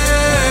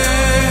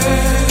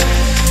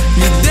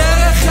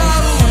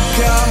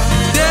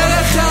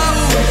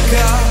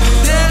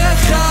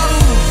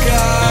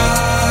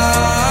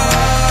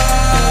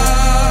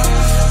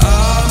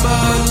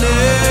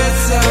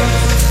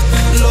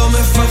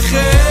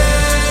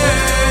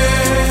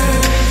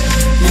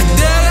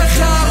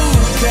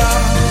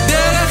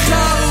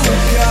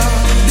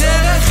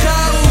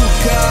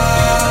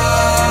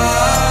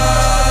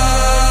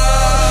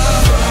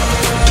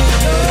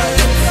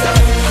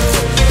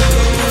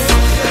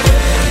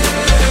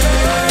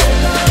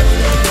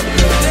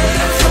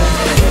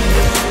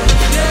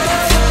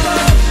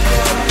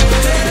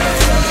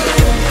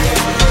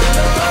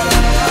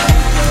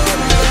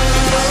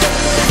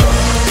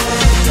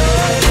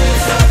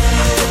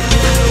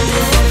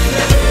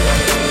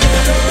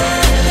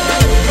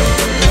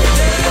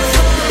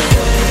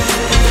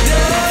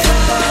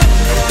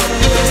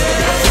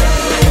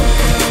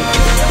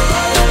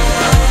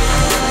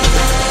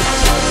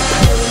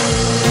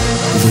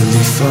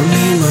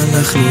 לפעמים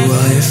אנחנו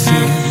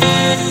עייפים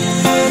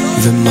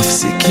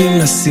ומפסיקים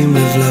לשים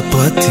לב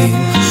לפרטים,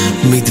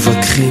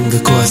 מתווכחים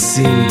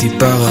וכועסים,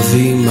 טיפה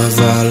רבים,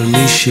 אבל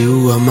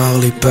מישהו אמר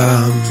לי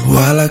פעם,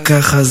 וואלה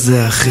ככה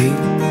זה אחי.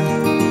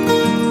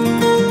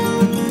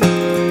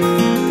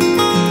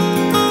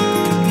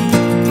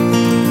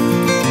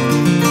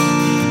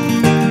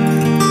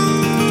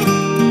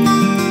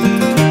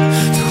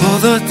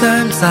 The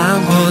times I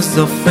was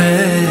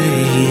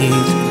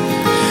afraid,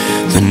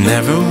 there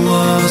never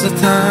was a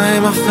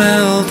time I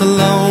felt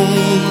alone.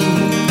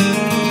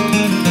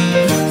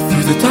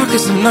 Through the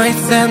darkest of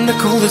nights and the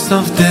coldest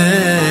of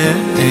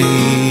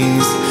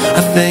days,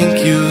 I thank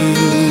you,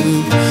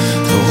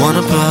 the one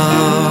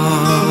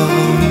above.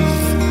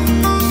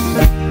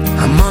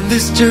 I'm on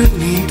this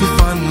journey to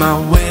find my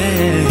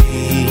way.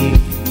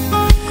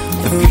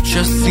 The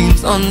future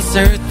seems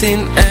uncertain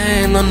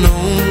and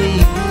unknown,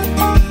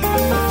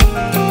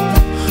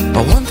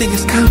 but one thing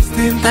is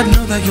constant, I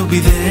know that you'll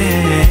be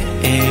there.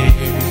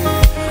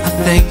 I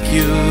thank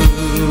you,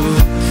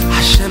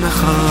 Hashem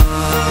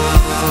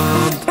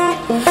Echad.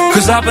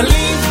 'Cause I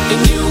believe in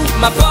you,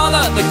 my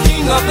Father, the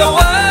King of the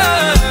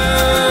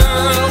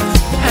world.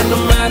 And no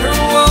matter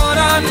what,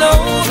 I know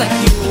that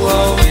you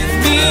are with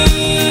me.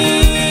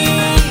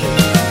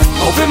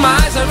 Open my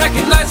eyes and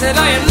recognize that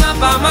I am not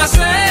by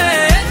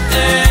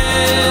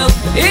myself.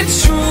 It's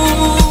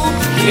true,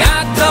 Ki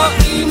Ata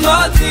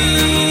Imadi.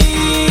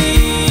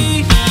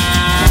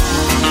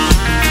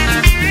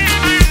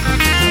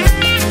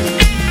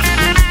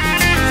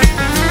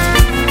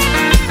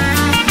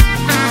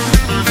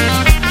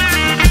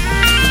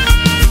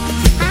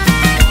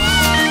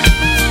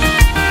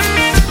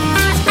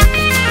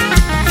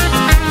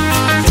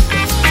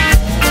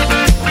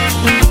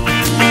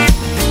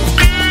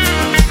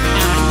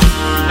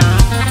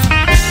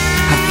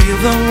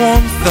 The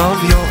warmth of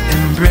your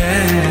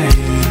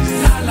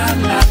embrace,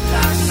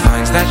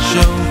 signs that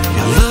show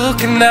you're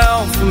looking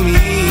out for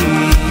me,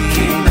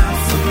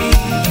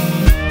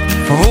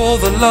 for all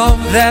the love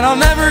that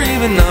I'll never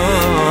even know.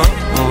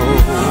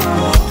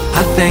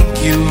 I thank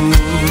you,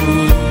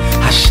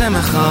 Hashem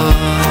Echad.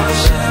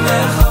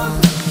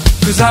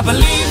 'Cause I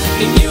believe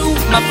in you,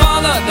 my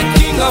Father, the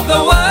King of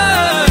the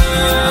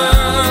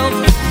world.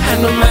 And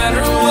no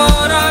matter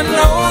what, I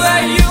know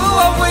that you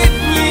are with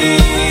me.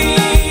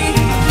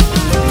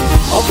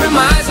 Open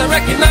my eyes and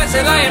recognize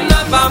that I am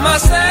not by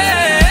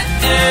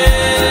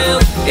myself.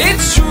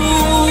 It's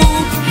true,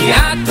 Ki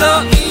Ata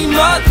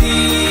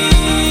Imadi.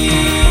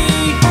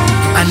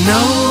 I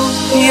know,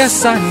 yes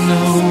I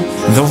know,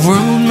 the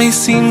world may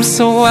seem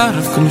so out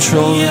of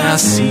control. Yeah,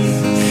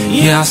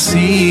 I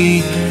see,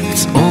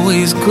 it's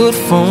always good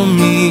for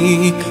me.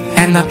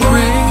 And I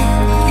pray,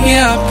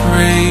 yeah I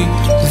pray,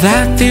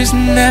 that there's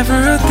never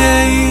a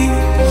day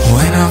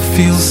when I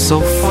feel so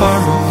far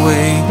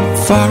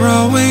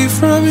away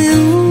from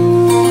you.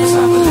 'Cause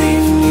I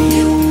believe in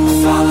you, my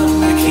Father,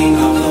 the King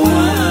of the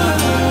world.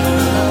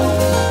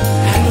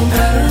 And no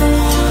matter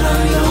what, I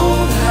know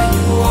that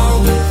you are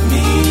with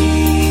me.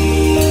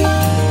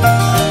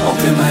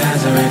 Open my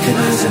eyes and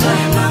recognize that I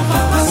am not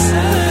by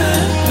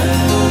myself.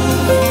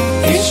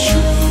 It's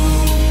true,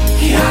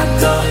 Ki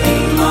Ata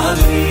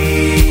Imadi.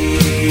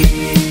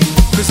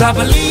 'Cause I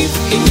believe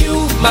in you,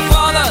 my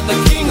Father, the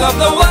King of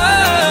the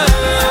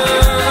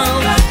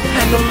world.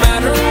 And no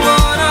matter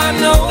what, I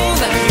know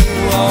that you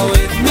are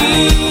with me.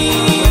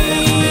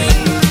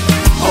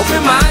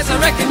 Open my eyes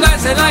and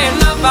recognize that I am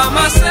not by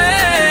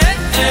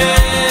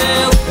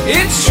myself.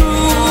 It's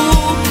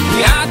true, Ki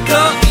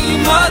Ata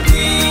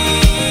Imadi.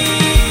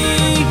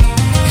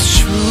 It's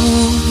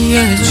true,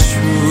 yeah it's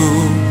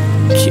true,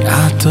 Ki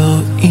Ata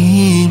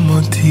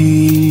Imadi.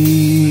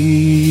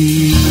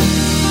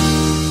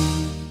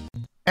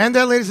 And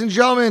that, ladies and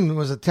gentlemen,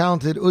 was a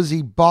talented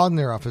Uzi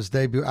Bodner off his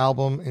debut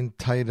album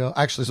entitled...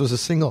 Actually, this was a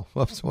single.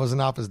 Oops, it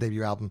wasn't off his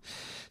debut album.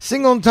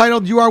 Single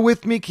entitled You Are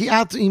With Me, Ki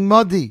Ata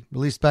Imadi,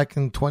 released back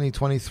in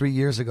 2023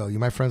 years ago. You,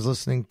 my friends,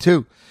 listening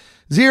to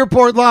Z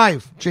Report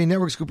Live, J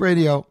Network Scoop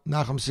Radio,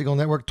 Nachum Siegel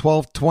Network,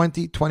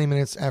 12:20, 20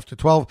 minutes after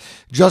 12.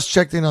 Just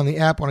checked in on the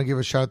app. Want to give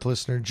a shout out to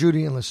listener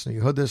Judy and listener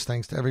Yehudis.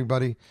 Thanks to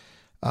everybody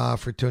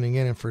for tuning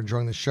in and for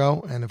enjoying the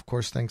show. And, of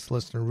course, thanks to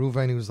listener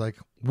Ruvain, who was like,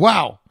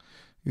 wow!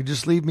 You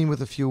just leave me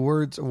with a few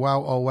words. Wow,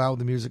 oh wow,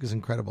 the music is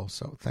incredible.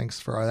 So thanks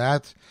for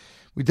that.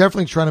 We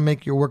definitely try to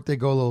make your workday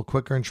go a little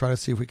quicker and try to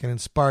see if we can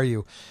inspire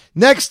you.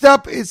 Next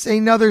up, it's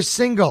another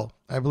single.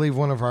 I believe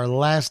one of our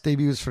last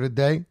debuts for the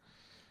day.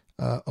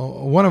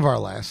 One of our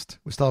last.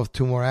 We still have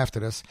two more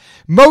after this.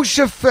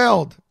 Moshe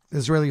Feld,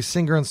 Israeli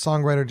singer and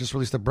songwriter, just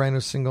released a brand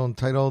new single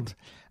entitled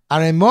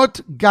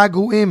A'remot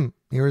Gaagu'im.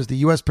 Here is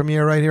the U.S.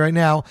 premiere right here, right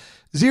now.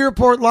 Z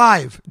Report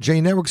Live,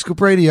 J Network Scoop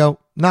Radio,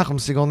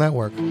 Nachum Siegel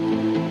Network.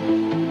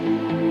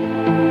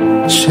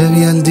 שב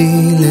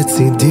ילדי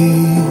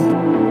לצידי,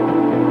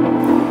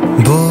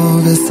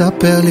 בוא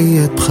וספר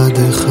לי את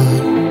פחדיך.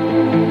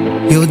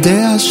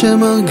 יודע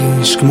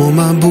שמרגיש כמו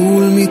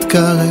מבול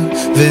מתקרב,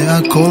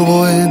 והכל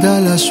רועד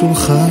על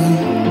השולחן.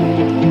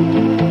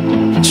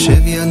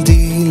 שב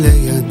ילדי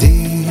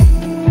לידי,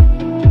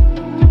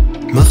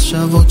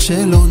 מחשבות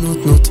שלא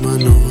נותנות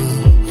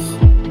מנוח,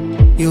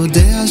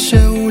 יודע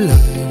שאולי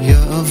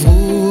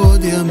יעברו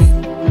עוד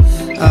ימים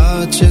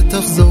עד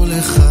שתחזור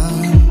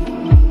לכאן.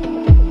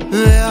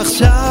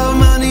 ועכשיו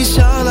מה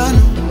נשאר לנו?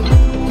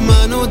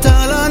 מה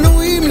נותר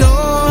לנו אם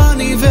לא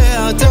אני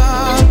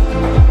ואתה?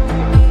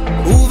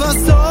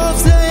 ובסוף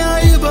זה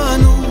יאיר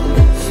בנו,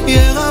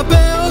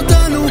 ירפא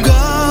אותנו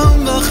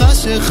גם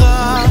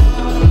בחשיכה.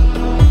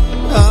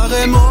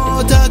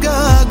 ערמות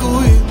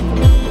הגעגועים,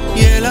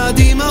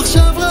 ילדים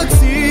עכשיו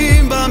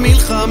רצים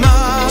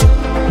במלחמה.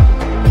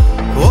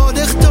 עוד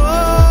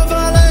אכתוב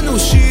עלינו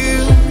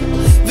שיר,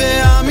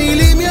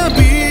 והמילים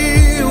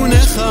יביעו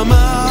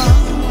נחמה.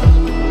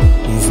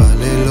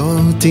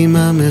 ובלילות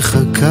אמא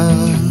מחכה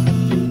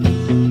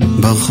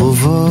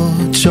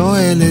ברחובות,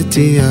 שואלת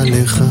היא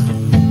עליך,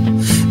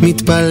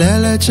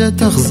 מתפללת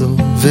שתחזור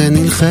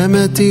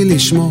ונלחמת היא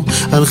לשמור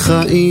על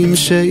חיים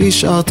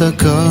שהשארת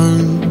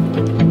כאן.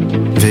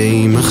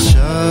 ואם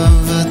עכשיו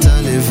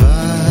אתה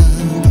לבד,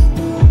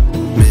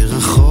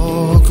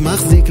 מרחוק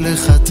מחזיק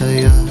לך את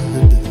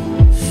היד,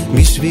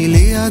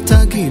 בשבילי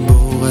אתה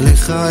גיבור,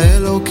 עליך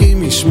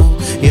אלוקים ישמור,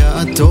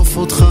 יעטוף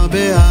אותך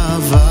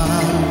באהבה.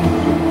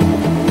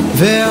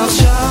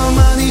 ועכשיו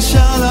מה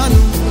נשאר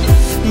לנו?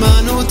 מה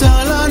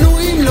נותר לנו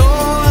אם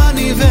לא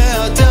אני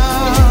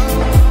ואתה?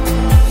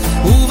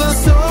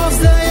 ובסוף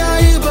זה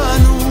יאיר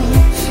בנו,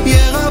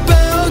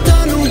 ירפא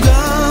אותנו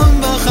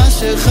גם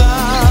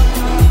בחשיכה.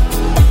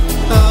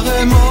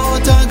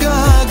 ערמות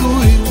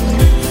הגעגועים,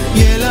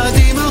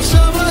 ילדים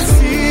עכשיו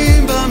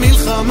רצים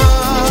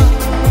במלחמה.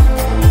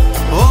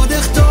 עוד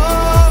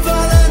אכתוב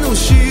עלינו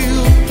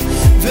שיר,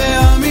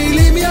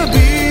 והמילים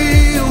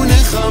יביעו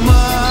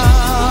נחמה.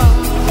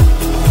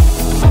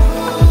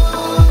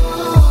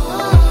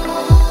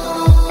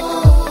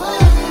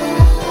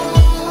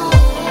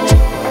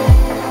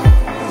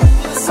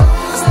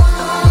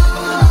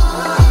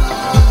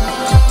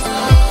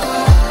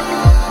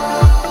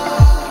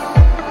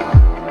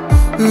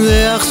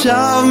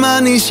 ועכשיו מה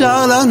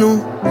נשאר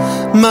לנו?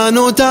 מה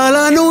נותר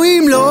לנו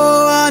אם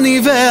לא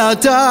אני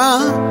ואתה?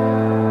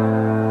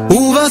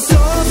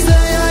 ובסוף זה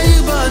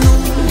יאיר בנו,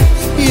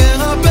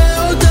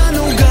 ירפא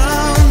אותנו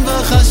גם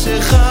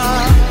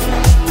בחשיכה.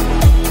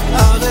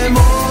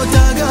 ערמות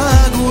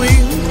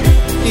הגעגועים,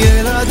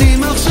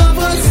 ילדים עכשיו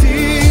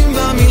רצים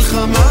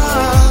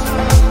במלחמה.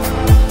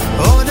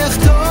 עוד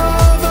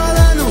אכתוב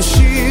עלינו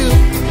שיר,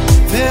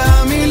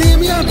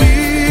 והמילים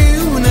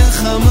יביעו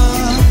נחמה.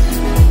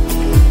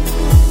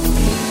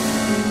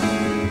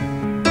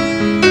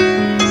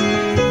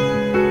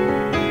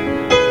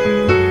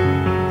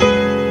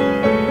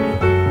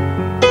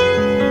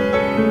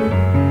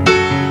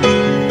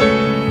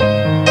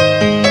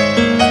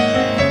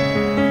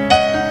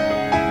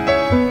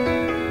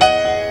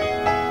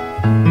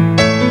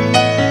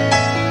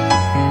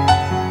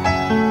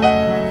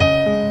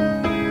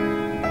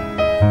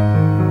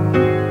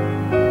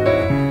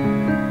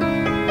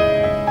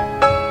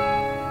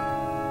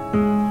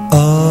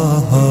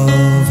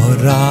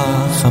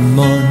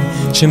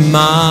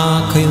 Shema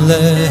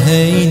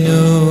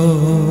Keileinu,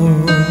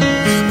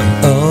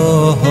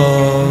 oh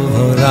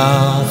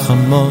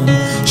Rachamon,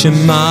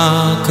 Shema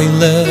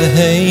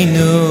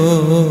Keileinu,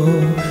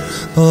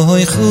 oh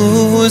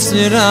Chus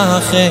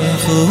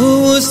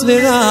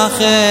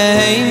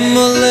v'rachem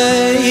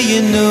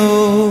Moleinu,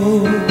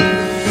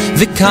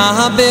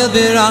 v'kabel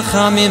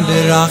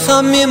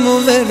b'rachamim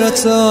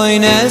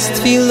u'v'ratzoin es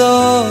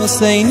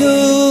tfiloseinu.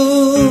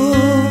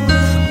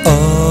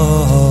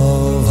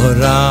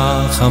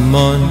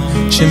 Rachamon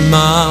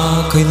Shema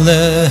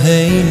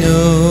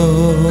Keileinu,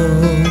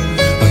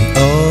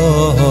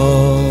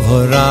 oh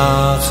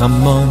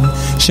Rachamon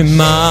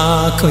Shema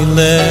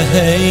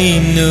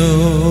Keileinu,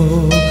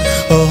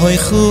 oh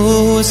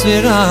Chus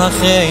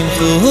v'rachem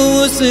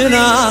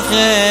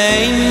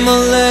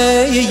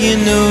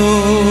Moleinu,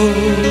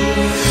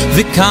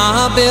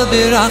 v'kabel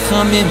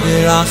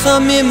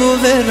b'rachamim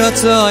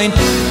u'v'ratzoin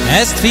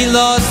es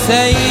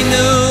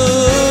tfiloseinu.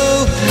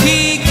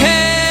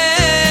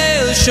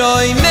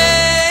 Shoy me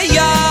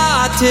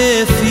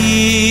yatfilois,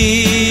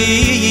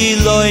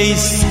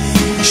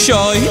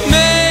 shoy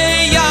me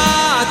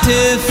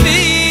yatfilois,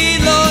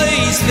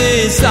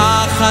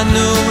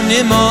 v'sachanu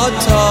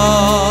nimoto,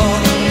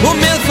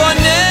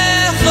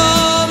 u'milfonecho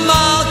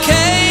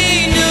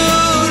malkeinu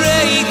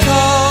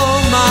reiko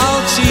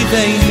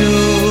malchiveinu,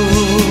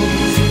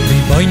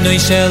 riboynoi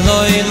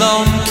sheloi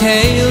lom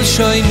keil,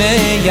 shoy me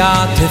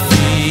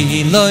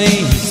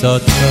yatfilois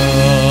oto,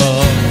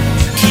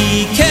 ki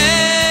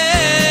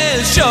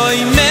shoy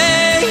me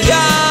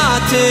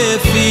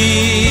yatfilois,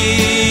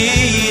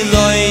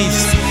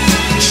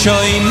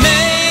 shoy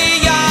me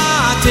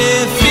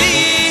yatfilois,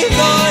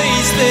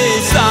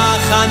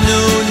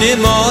 v'sachanu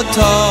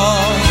nimoto,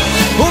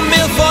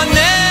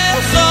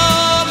 u'milfonecho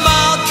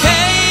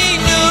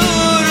malkeinu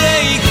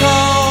reiko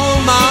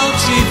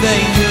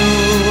malchiveinu,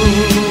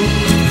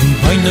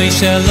 riboynoi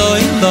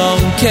sheloi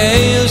lom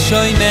keil,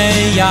 shoy me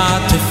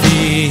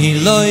yatfilois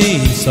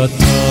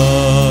oto.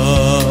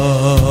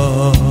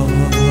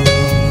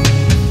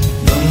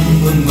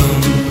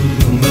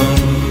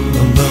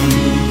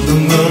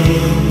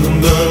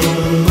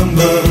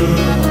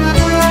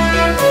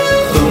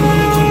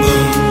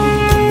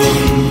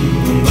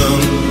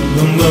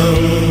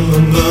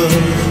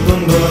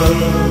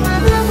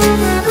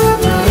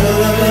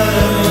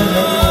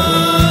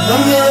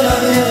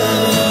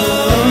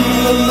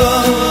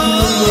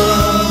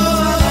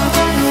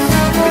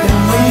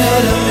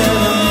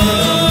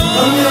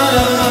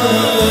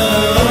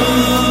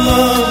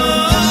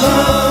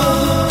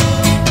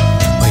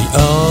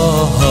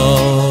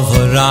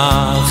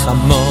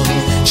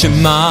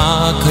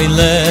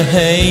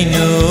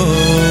 leheinu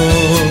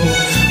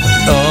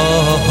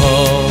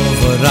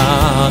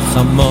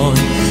Rachamon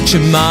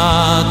Shema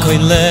koi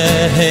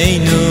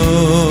leheinu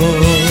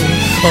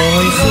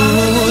Oy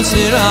chutz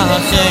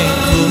v'rachem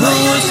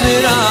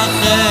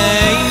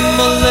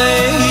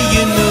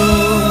Moleinu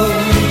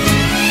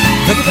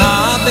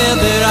V'kabel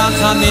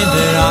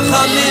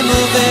b'rachamim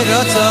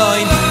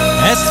u'v'rotzoin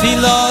Es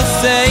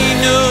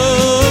filoseinu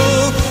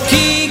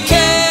Ki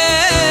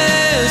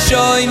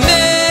keshoy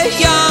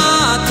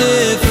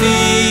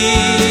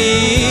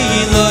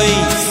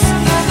meyatefilois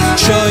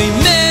Shoy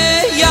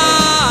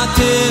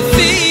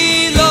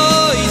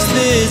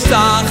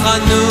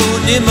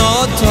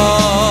Nimoto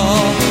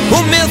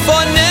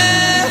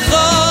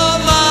umilfonecho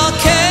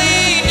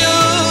malkeinu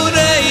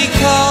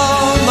reiko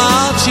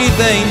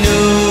malchiveinu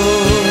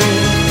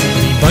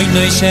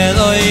Boinoi shel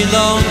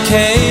oilom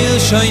keil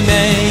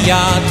shoymei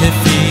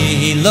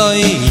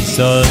yatefiloi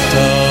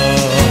soto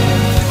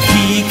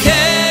Ki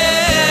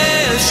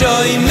keil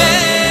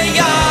shoymei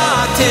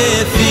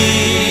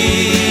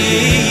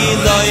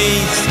yatefiloi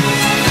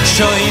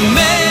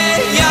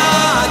shoymei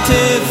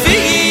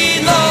yatefiloi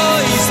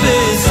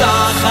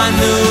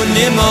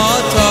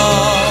Nimoto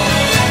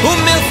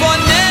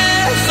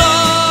umilfonecho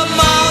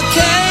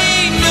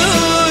malkeinu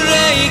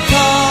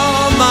reiko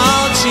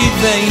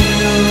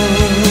malchiveinu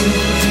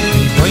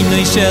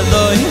Boinoi shel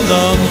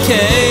oilom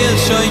keil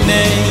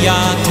shoymei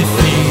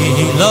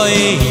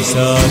yatefiloi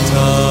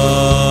soto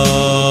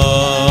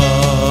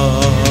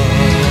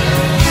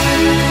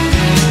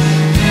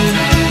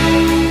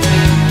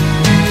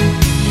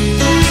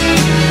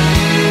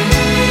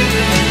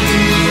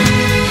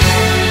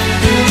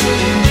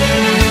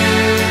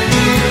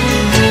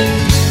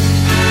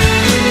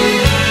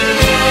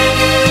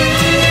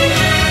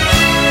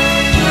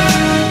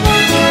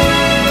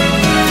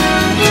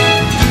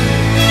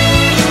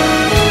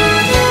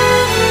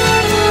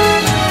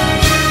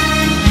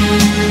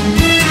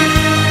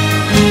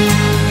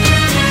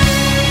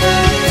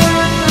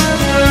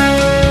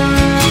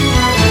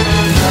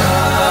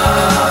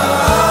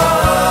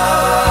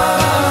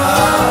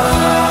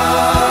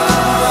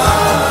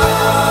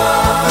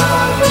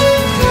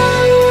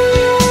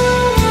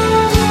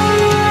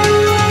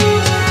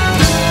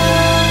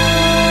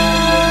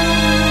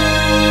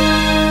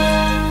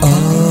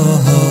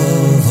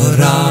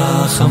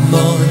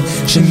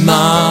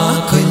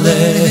Shema koi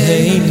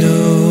leheinu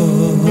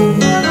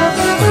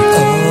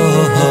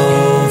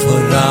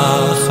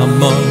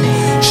Rachamon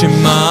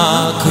Shema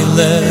koi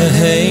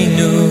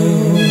leheinu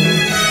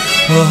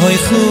Oy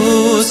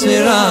chutz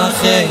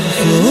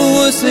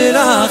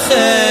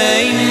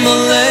v'rachem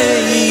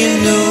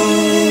Moleinu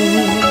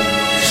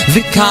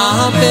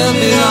V'kabel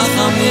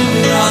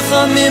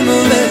b'rachamim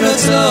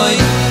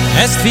u'v'rotzoin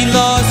Es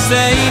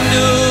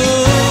filoseinu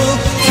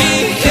Ki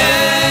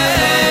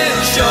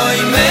keshoy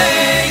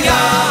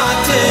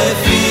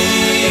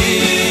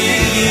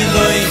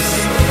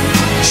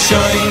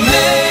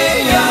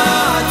shoymei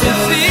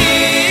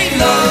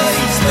yatefillos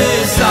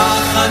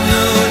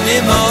v'zachanu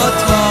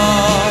nimoto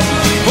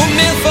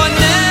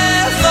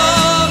umilfonecho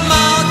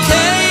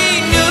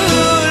malkeinu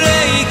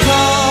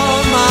reiko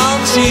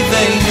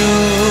malchiveinu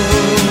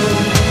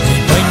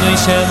Boinoi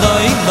shel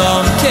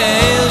oilom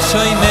keil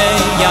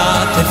shoymei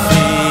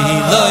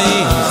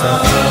yatefillos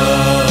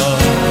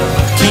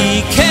Ki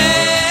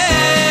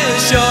keil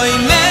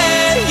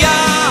shoymei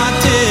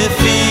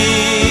yatefillos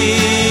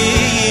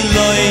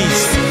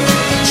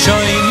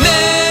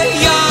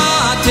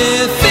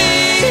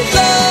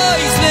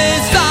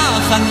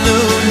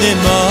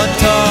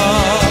Nimoto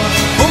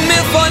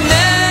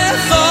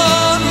umilfonecho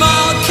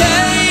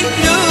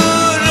malkeinu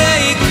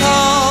reiko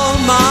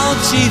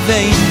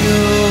malchiveinu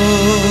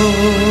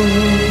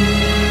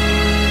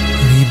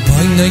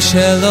Ribono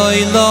shel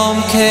oilom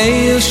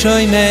keil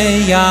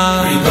shoymeya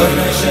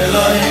Ribono shel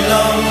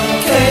oilom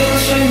keil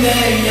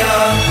shoymeya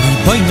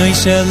Ribono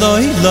shel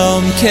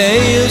oilom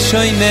keil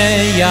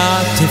shoymeya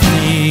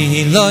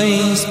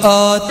Tefilois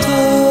oto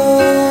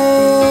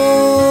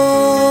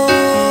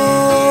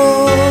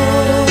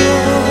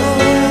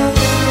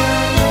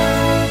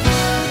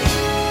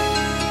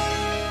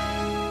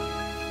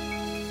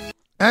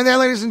And there,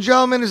 ladies and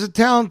gentlemen, is a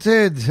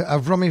talented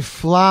Avrami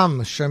Flam,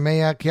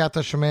 Shemeya, Ki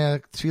Ata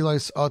Shemeya,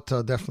 Tfilos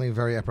Oto. Definitely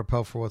very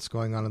apropos for what's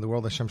going on in the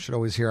world. Hashem should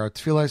always hear our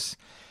Tfilos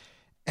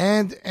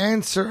and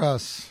answer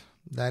us.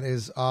 That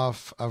is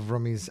off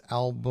Avrami's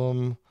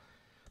album,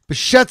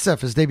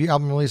 Beshetzef, his debut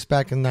album released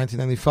back in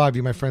 1995.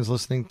 You, my friends,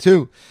 listening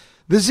to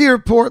the Z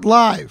Report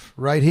live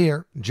right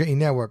here, JE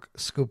Network,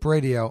 Scoop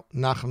Radio,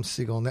 Nachum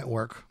Segal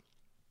Network.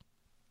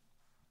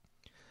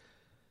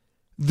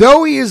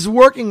 Though he is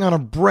working on a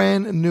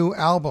brand new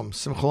album,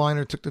 Simcha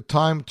Leiner took the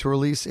time to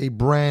release a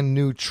brand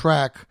new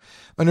track,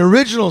 an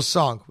original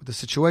song with the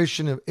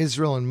situation of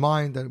Israel in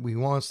mind, that we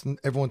want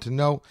everyone to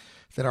know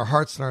that our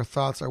hearts and our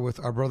thoughts are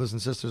with our brothers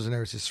and sisters in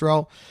Eretz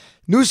Yisrael.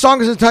 New song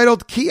is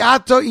entitled Ki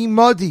Ata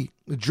Imadi.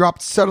 It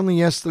dropped suddenly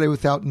yesterday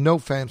without no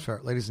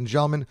fanfare. Ladies and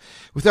gentlemen,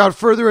 without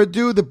further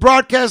ado, the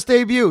broadcast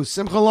debut,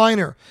 Simcha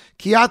Leiner,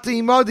 Ki Ata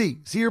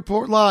Imadi, Z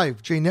Report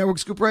Live, J Network,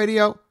 Scoop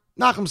Radio,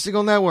 Nachum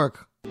Segal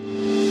Network.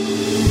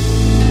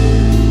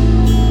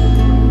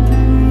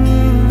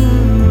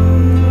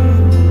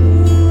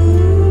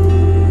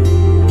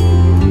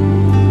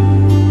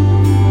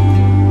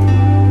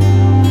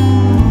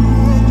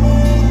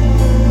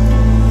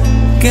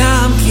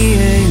 גם כי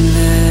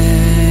אלך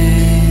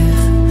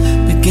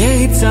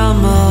בגית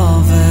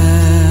המובס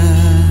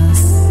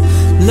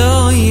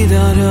לא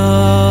ידעו,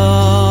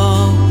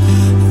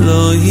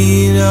 לא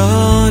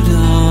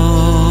ידעו.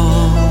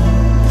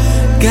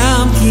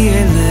 גם כי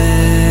אלך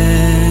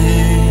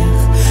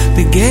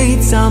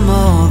בגית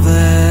המובס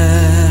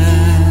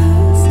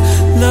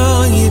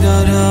לא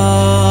ידעו,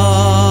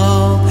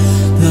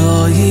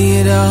 לא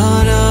ידעו.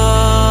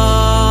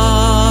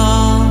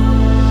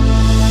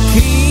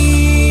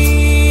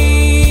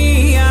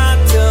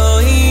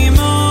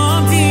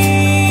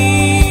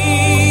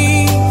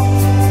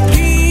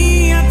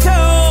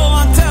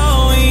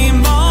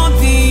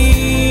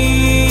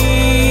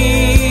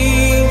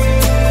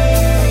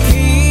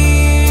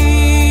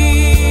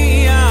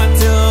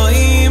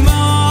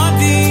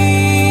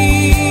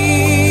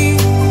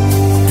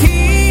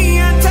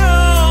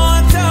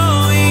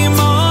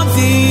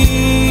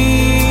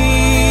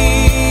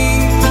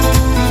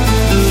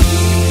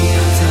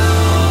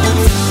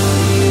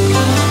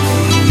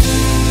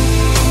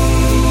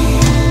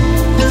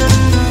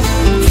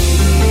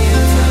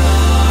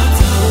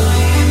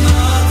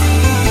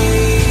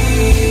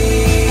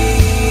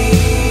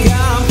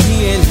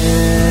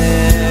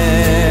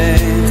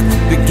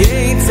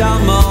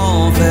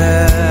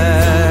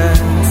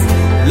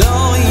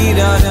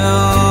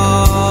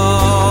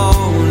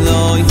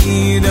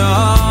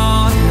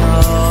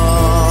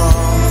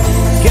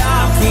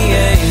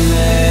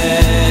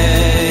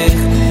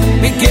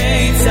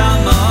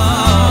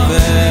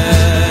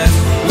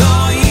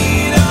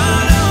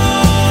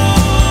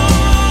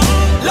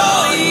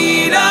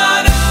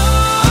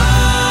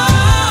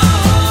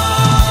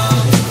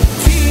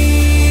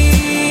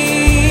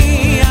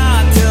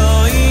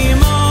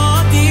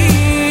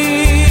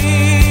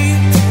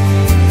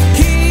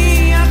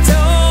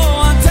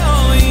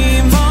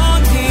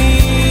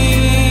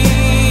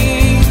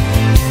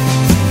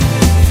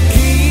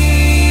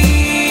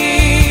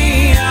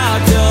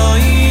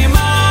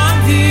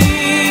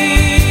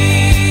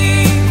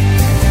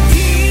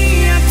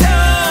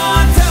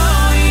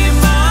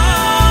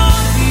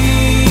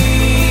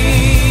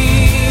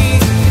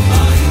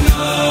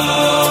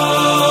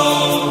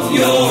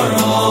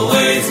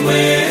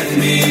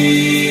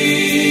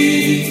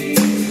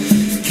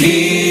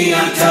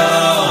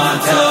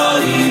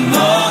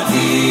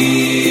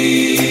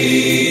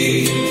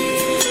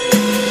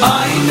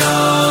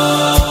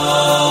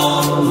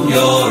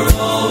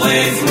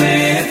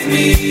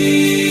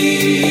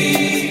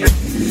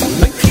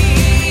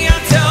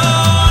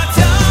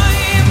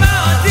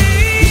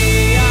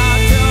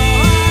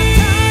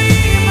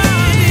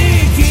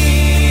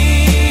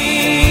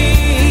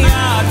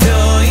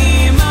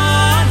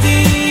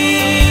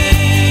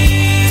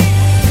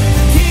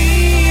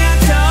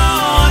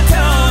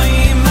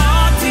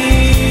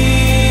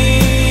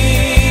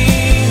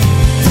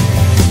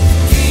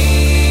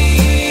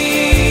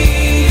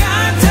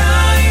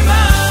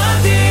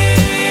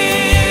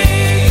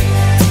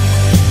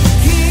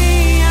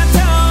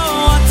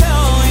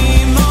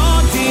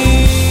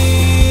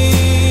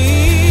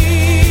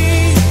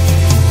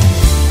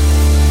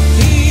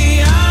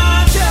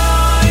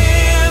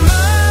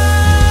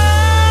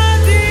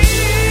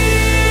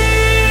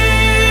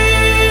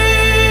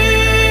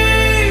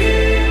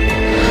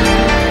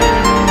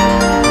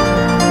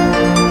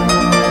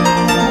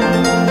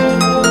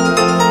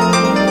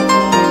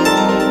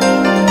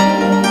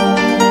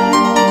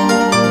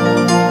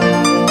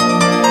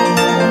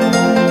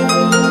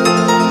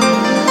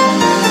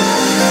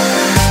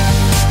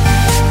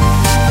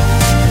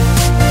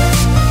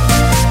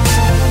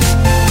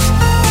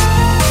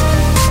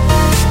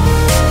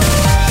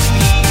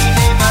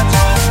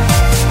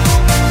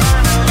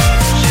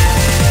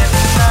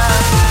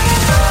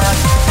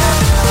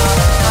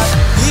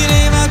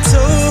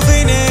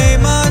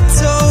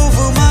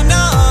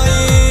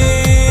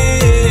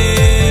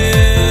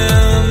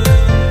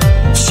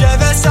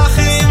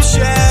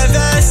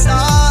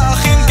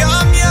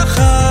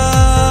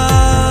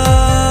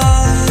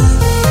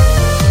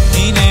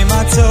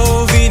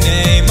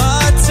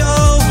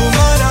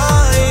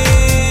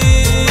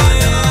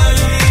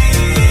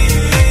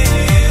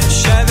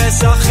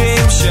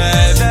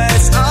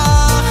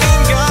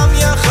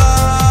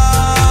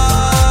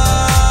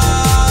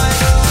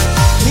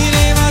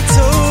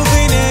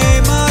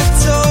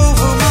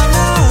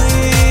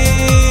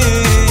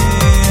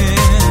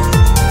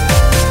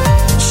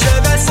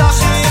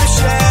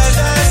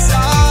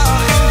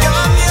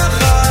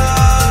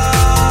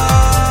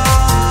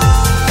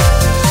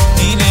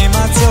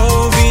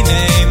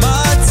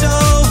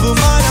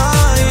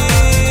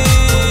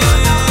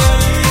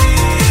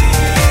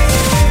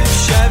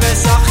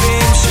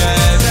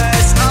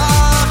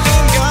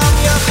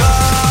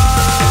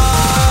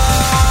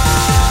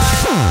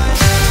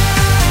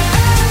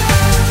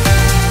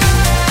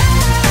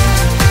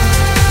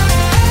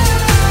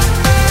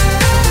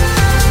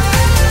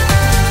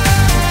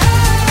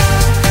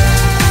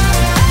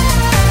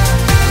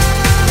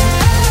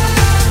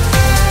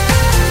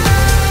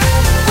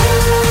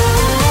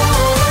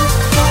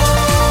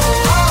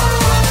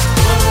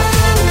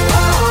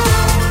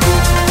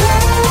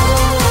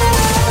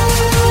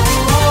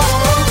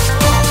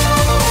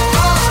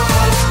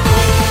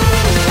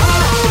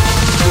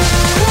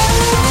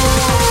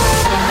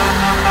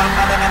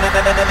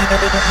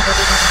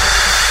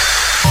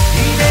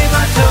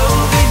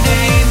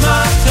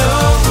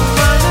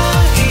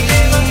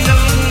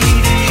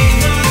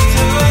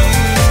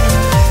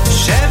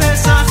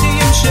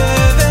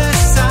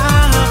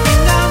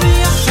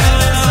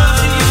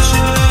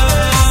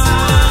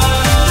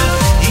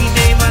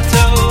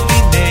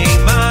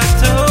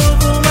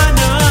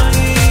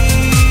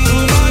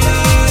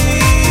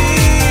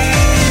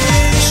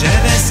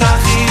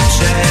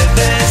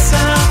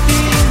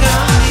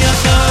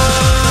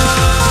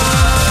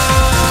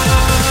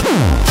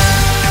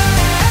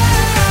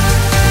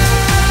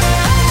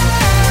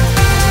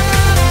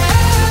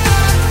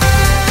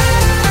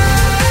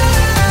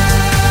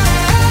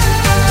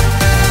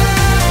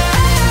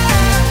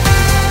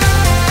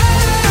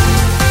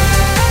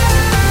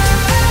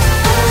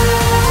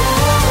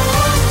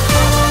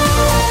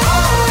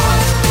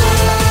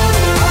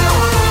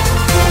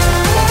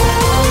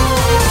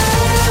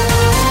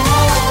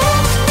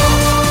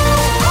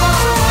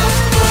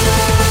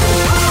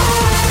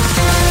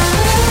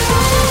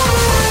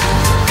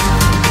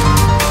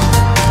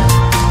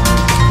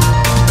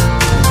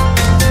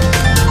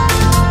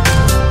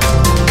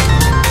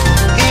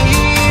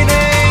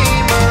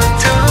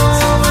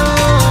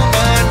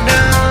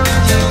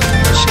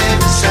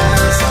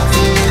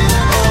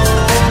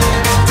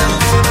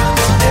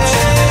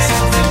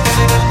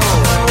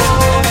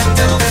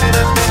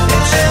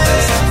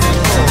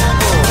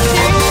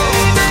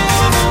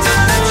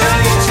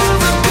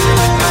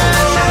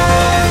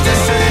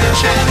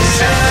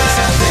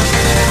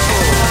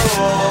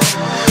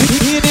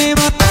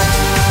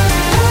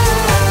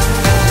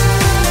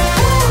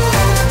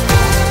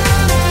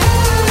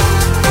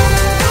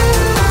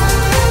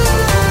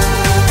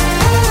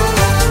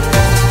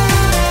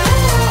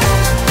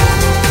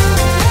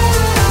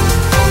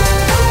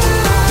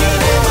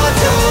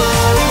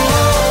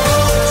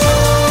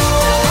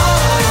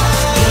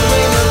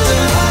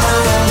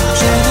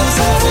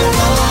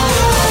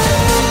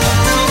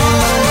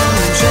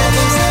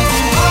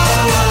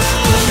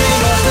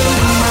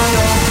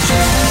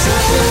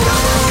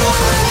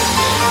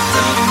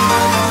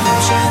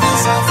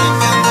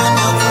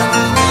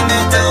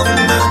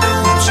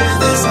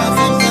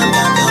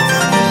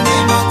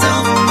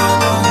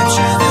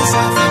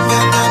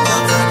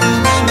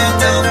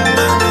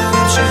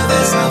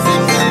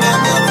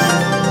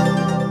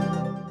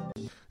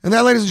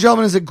 That, ladies and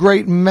gentlemen, is a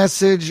great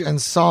message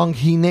and song.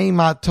 Hinei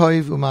ma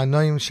toiv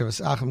u'ma'anoim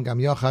shevas'achem gam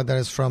yochad. That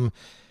is from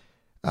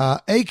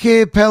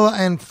A.K. Pella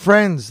and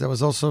Friends. That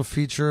was also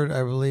featured,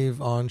 I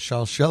believe, on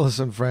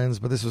Shalshelis and Friends,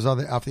 but this was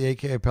off the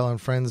A.K. Pella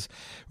and Friends,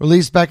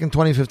 released back in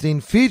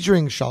 2015,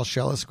 featuring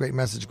Shalshelis. Great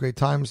message, great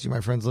times. You,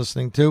 my friends,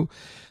 listening to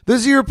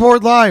this year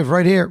report live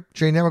right here,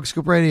 J Network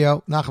Scoop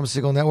Radio, Nachum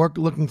Segal Network.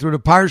 Looking through the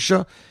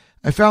Parsha,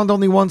 I found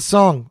only one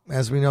song.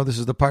 As we know, this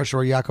is the Parsha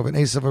where Yaakov and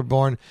Asaf are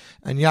born,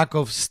 and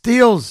Yaakov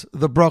steals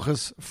the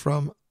brachas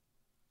from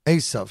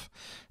Asaf.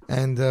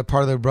 And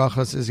part of the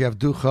brachas is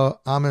Yavducha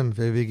Amim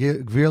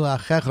Gvir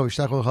Achecha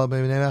V'Shtachol Chal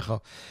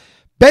B'Necha.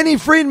 Benny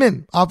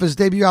Friedman, off his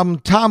debut album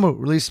Tamu,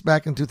 released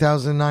back in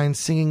 2009,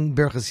 singing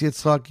Berchas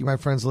Yitzchak. You, my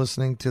friends,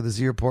 listening to the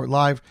Z Report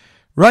live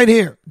right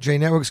here, J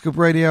Network Scoop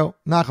Radio,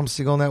 Nachum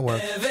Segal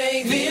Network.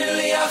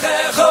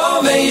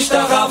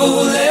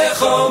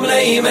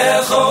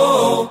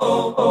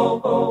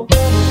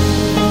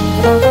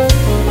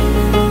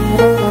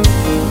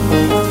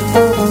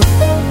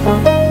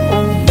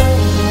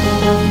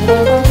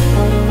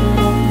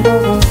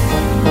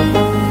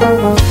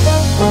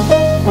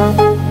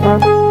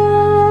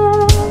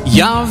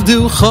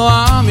 יעבדו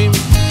חועמים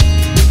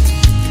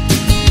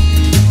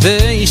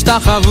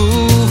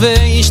וישתחוו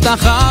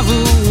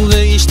וישתחוו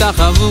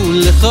וישתחוו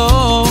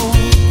לכל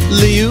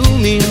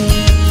ליומים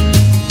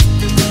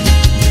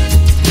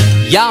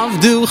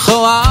יעבדו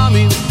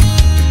חועמים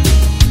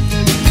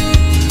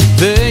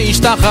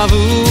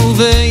וישתחוו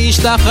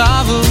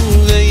וישתחוו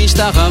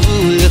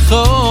וישתחוו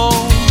לכל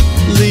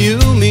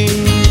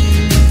ליומים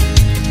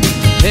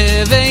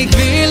הווי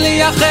גביל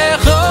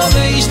יחכו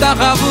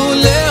וישתחוו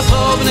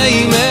לכל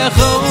בני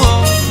אמכו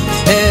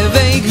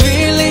הווי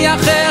גביל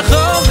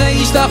יחכו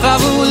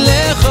וישתחוו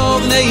לכל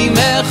בני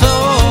אמכו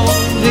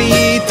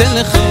וייתן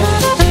לך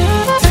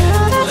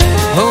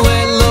הו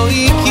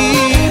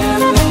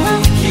אלוהיקים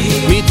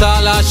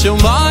מטל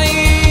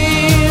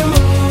השמיים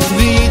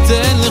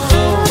וייתן לך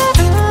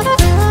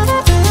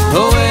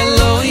הו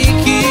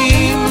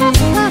אלוהיקים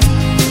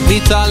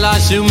מטל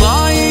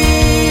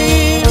השמיים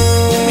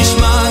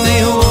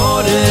משמעני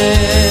הורד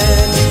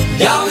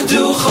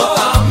יעמדו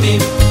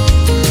חועמים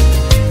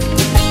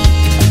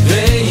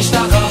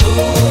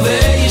וישתחוו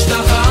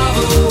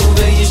וישתחוו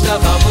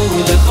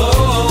וישתחוו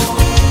לכל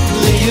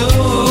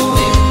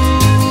ליומים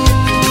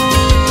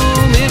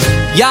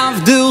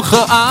יעבדו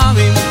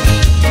חועמים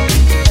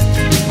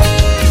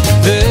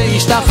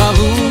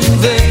וישתחוו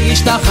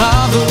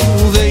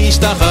וישתחוו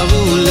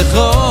וישתחוו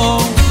לכל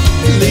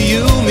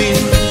ליומים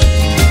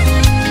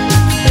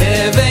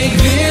הווי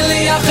גביל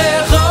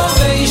יחכו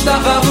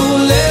וישתחוו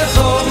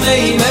לכל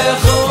בני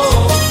אמכו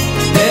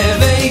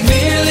הווי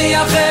גביל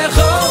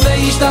יחכו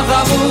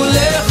וישתחוו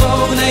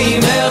לכל בני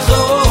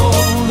אמכו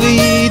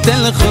וייתן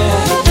לך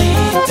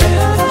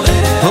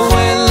הו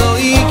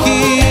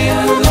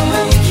אלוהיקים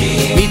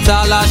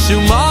מטל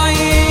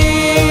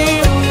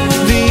השמיים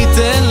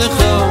וייתן לך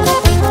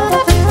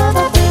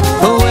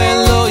הו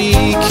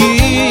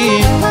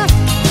אלוהיקים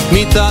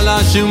מטל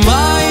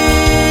השמיים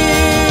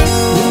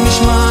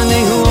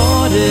ומשמעני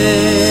הורד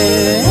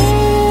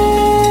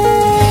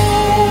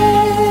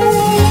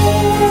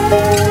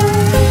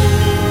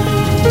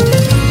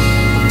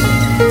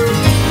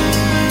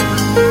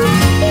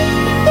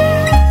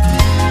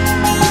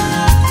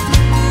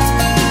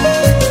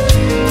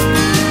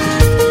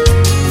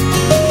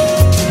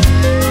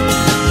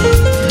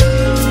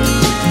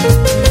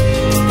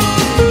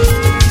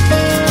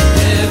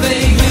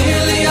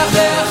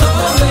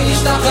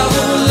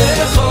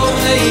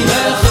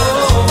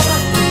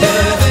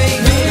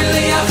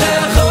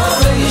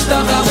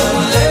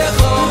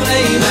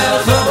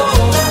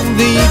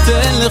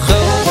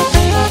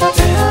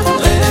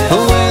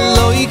הו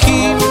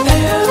אלוהיקים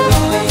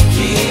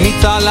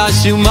מטל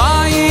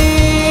השמיים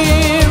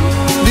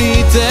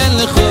וייתן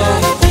לך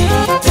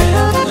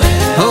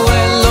הו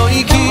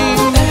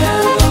אלוהיקים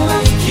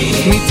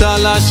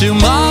מטל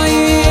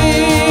השמיים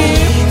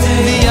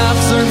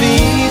ויחזור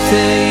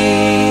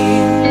וייתן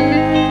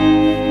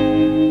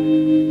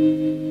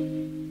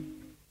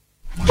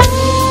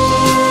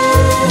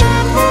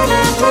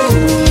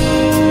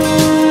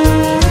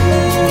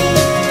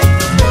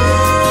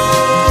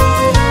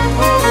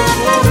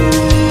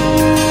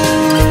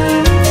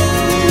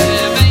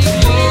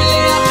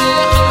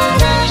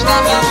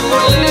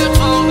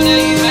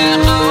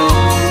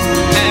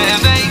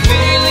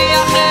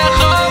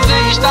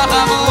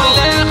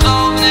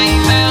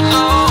Name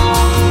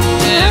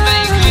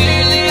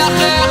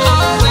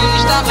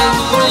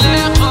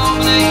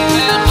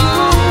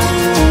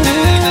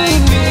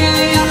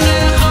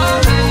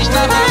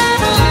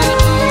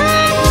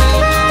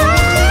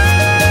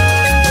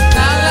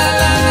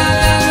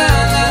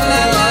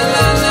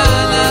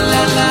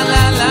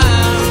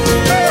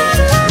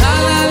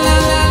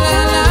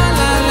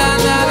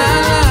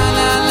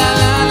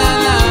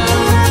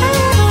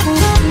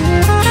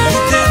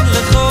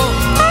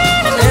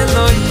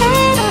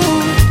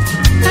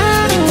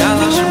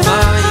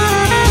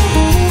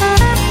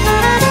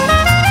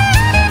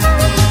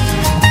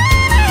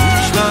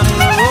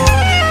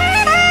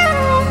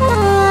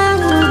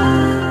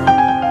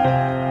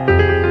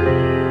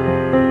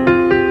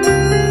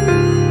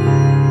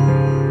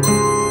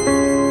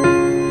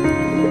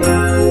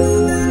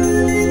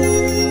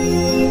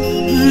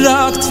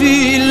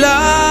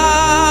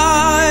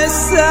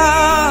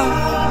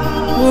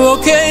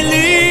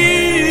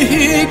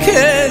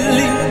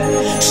כלי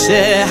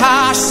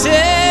שהשמש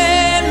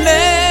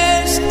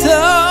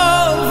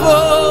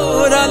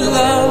תעבור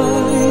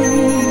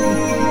עליי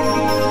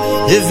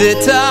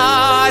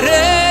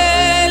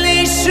ותראה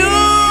לי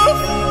שוב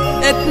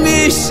את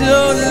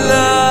משעולי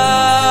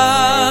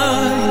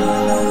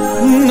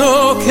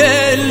נו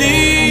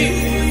כלי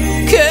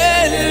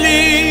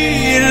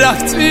רק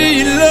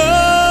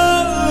תפילה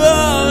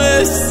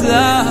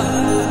אשא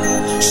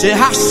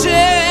שהשמש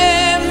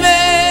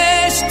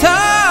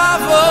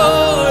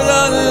תעבור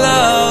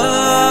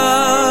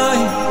עליי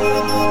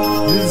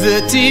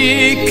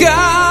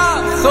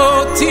ותיקח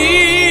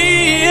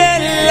אותי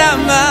אל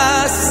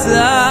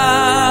המסע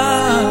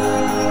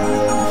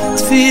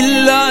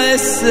תפילה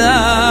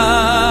אשא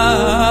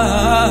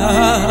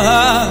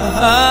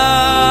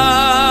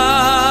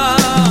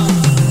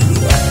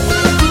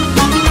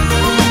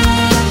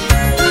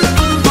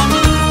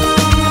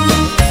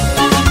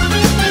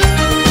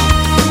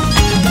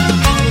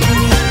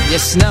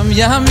ישנם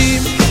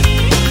ימים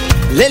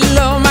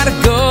ללא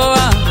מרגוע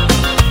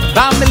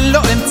בם לא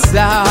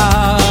אמצע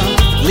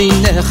לי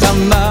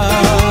נחמה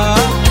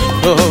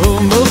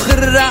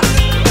מוכרח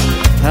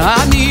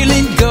אני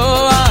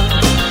לנגוע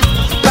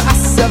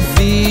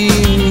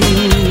בעשבים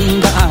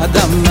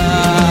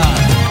באדמה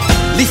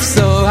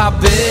לפסוע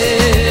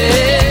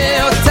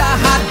באותה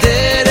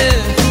הדרך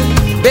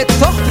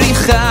בתוך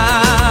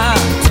פריחת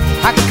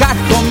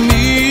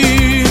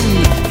הקרקומים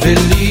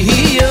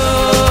ולהיות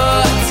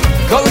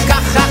כל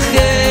כך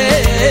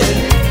אחר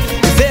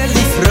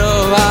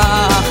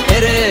ולפרוח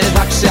ערב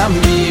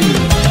הגשמים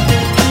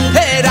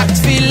רק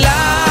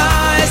תפילה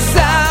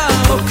אשא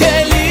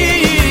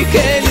כלי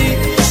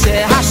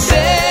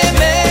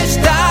שהשמש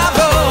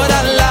תעבור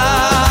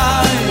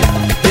עליי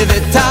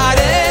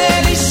ותראה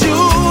לי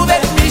שוב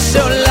את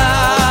משעולי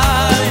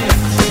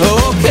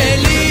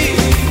כלי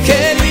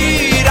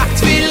רק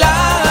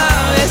תפילה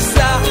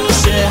אשא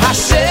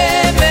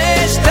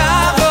שהשמש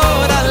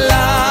תעבור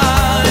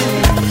עליי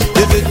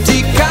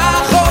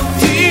ותיקח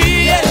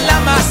אותי אל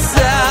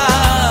המסע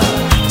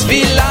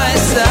תפילה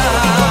אשא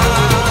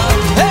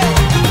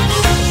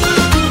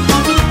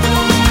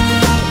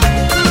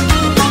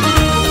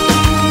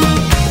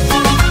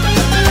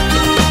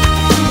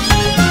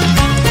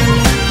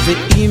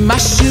ואם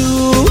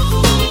משהו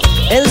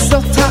אל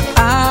זאת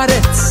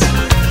הארץ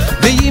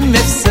ואם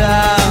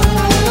אפשר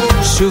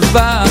שוב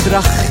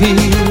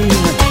בדרכים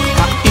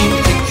האם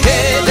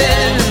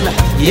כקדם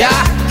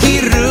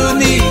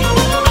יכירוני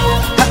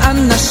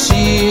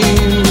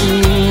האנשים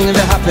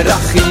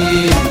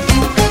והפרחים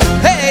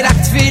רק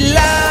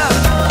תפילה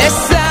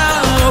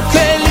אשא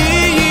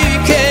כלי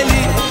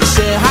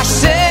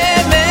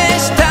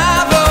שהשמש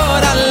תעבור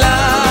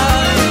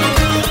עליי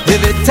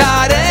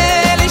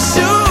ותראה לי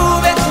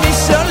שוב את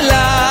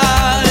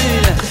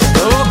משעולי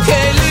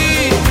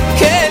כלי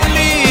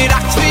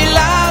רק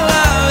תפילה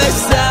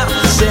אשא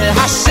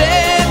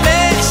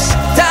שהשמש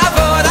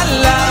תעבור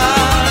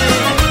עליי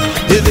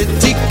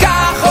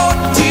ותיקח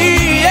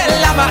אותי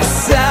אל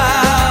המסע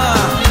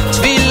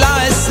תפילה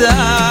אשא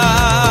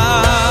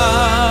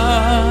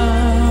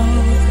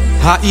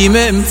האם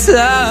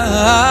אמצא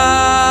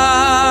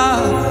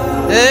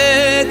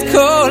את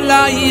כל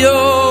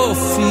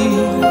היופי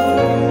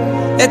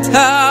את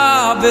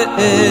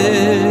הבאר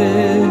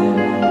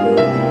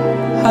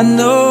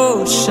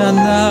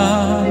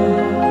הנושנה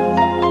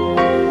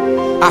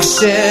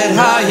אשר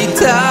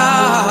הייתה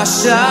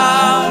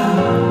שם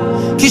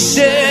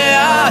כשעזבתי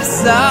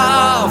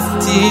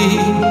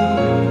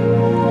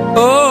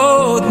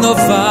עוד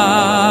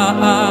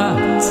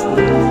נובעת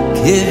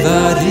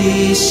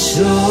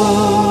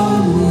כבראשונה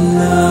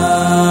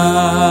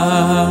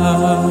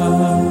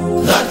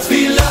רק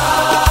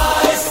תפילה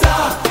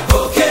אשא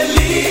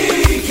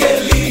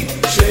כלי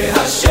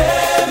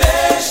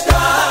שהשמש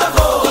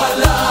תעבור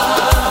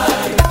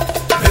עליי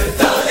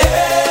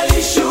ותראה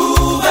לי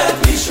שוב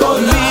את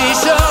משעולי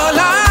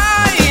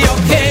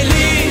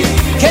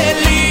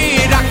כלי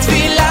רק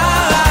תפילה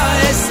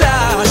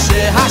אשא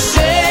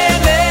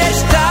שהשמש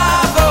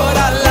תעבור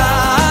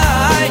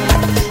עליי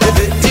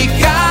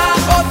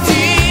ותיקח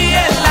אותי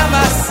אל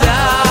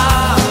המסע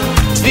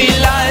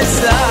תפילה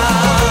אשא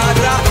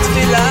רק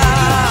תפילה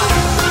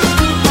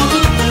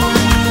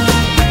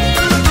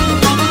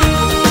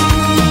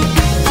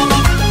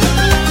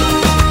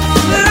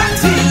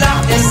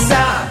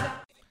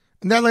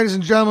And that, ladies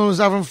and gentlemen, was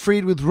Avram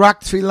Fried with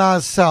Rak Tfilah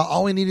Asah.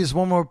 All we need is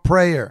one more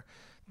prayer.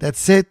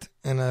 That's it,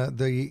 and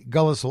the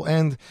Gullus will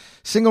end.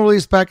 Single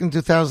released back in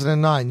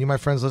 2009. You, my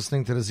friends,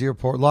 listening to the Z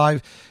Report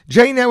Live.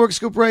 J Network,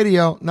 Scoop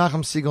Radio,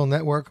 Nachum Segal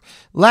Network.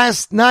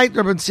 Last night,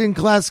 Benzion and Luzy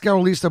Klatzko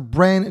released a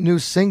brand new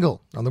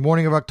single. On the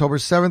morning of October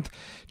 7th,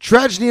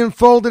 tragedy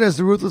unfolded as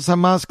the ruthless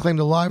Hamas claimed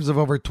the lives of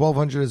over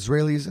 1,200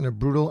 Israelis in a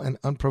brutal and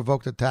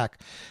unprovoked attack.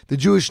 The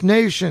Jewish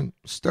nation,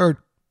 stirred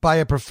by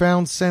a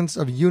profound sense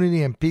of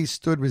unity and peace,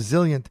 stood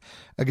resilient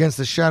against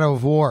the shadow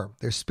of war,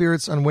 their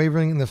spirits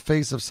unwavering in the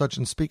face of such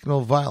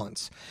unspeakable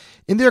violence.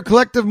 In their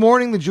collective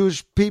mourning, the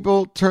Jewish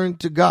people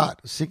turned to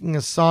God, seeking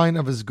a sign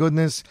of His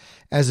goodness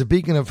as a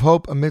beacon of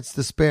hope amidst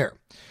despair.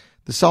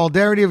 The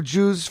solidarity of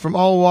Jews from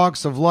all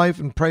walks of life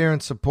in prayer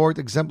and support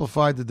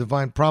exemplified the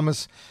divine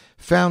promise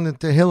found in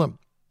Tehillim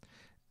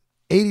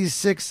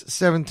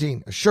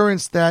 86:17.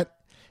 Assurance that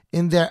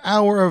in their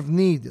hour of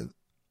need,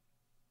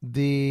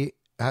 that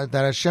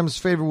Hashem's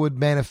favor would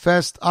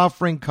manifest,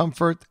 offering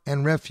comfort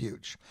and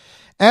refuge.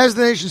 As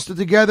the nation stood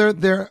together,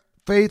 their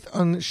faith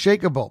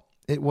unshakable,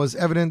 it was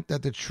evident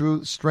that the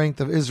true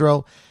strength of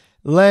Israel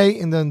lay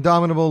in the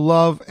indomitable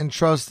love and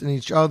trust in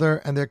each other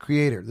and their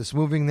Creator. This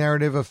moving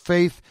narrative of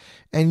faith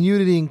and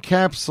unity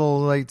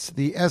encapsulates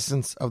the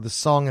essence of the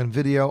song and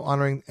video,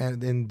 honoring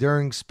and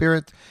enduring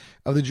spirit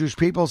of the Jewish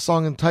people.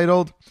 Song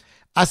entitled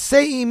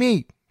Asei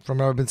Imi from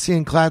Rabbi Benzion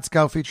and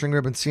Klatzko, featuring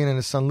Rabbi Benzion and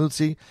his son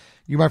Luzy.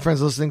 You, my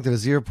friends, listening to the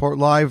Z Report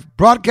Live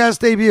broadcast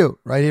debut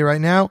right here,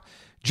 right now.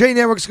 J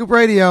Network Scoop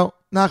Radio,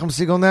 Nachum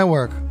Segal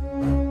Network.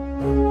 Oh,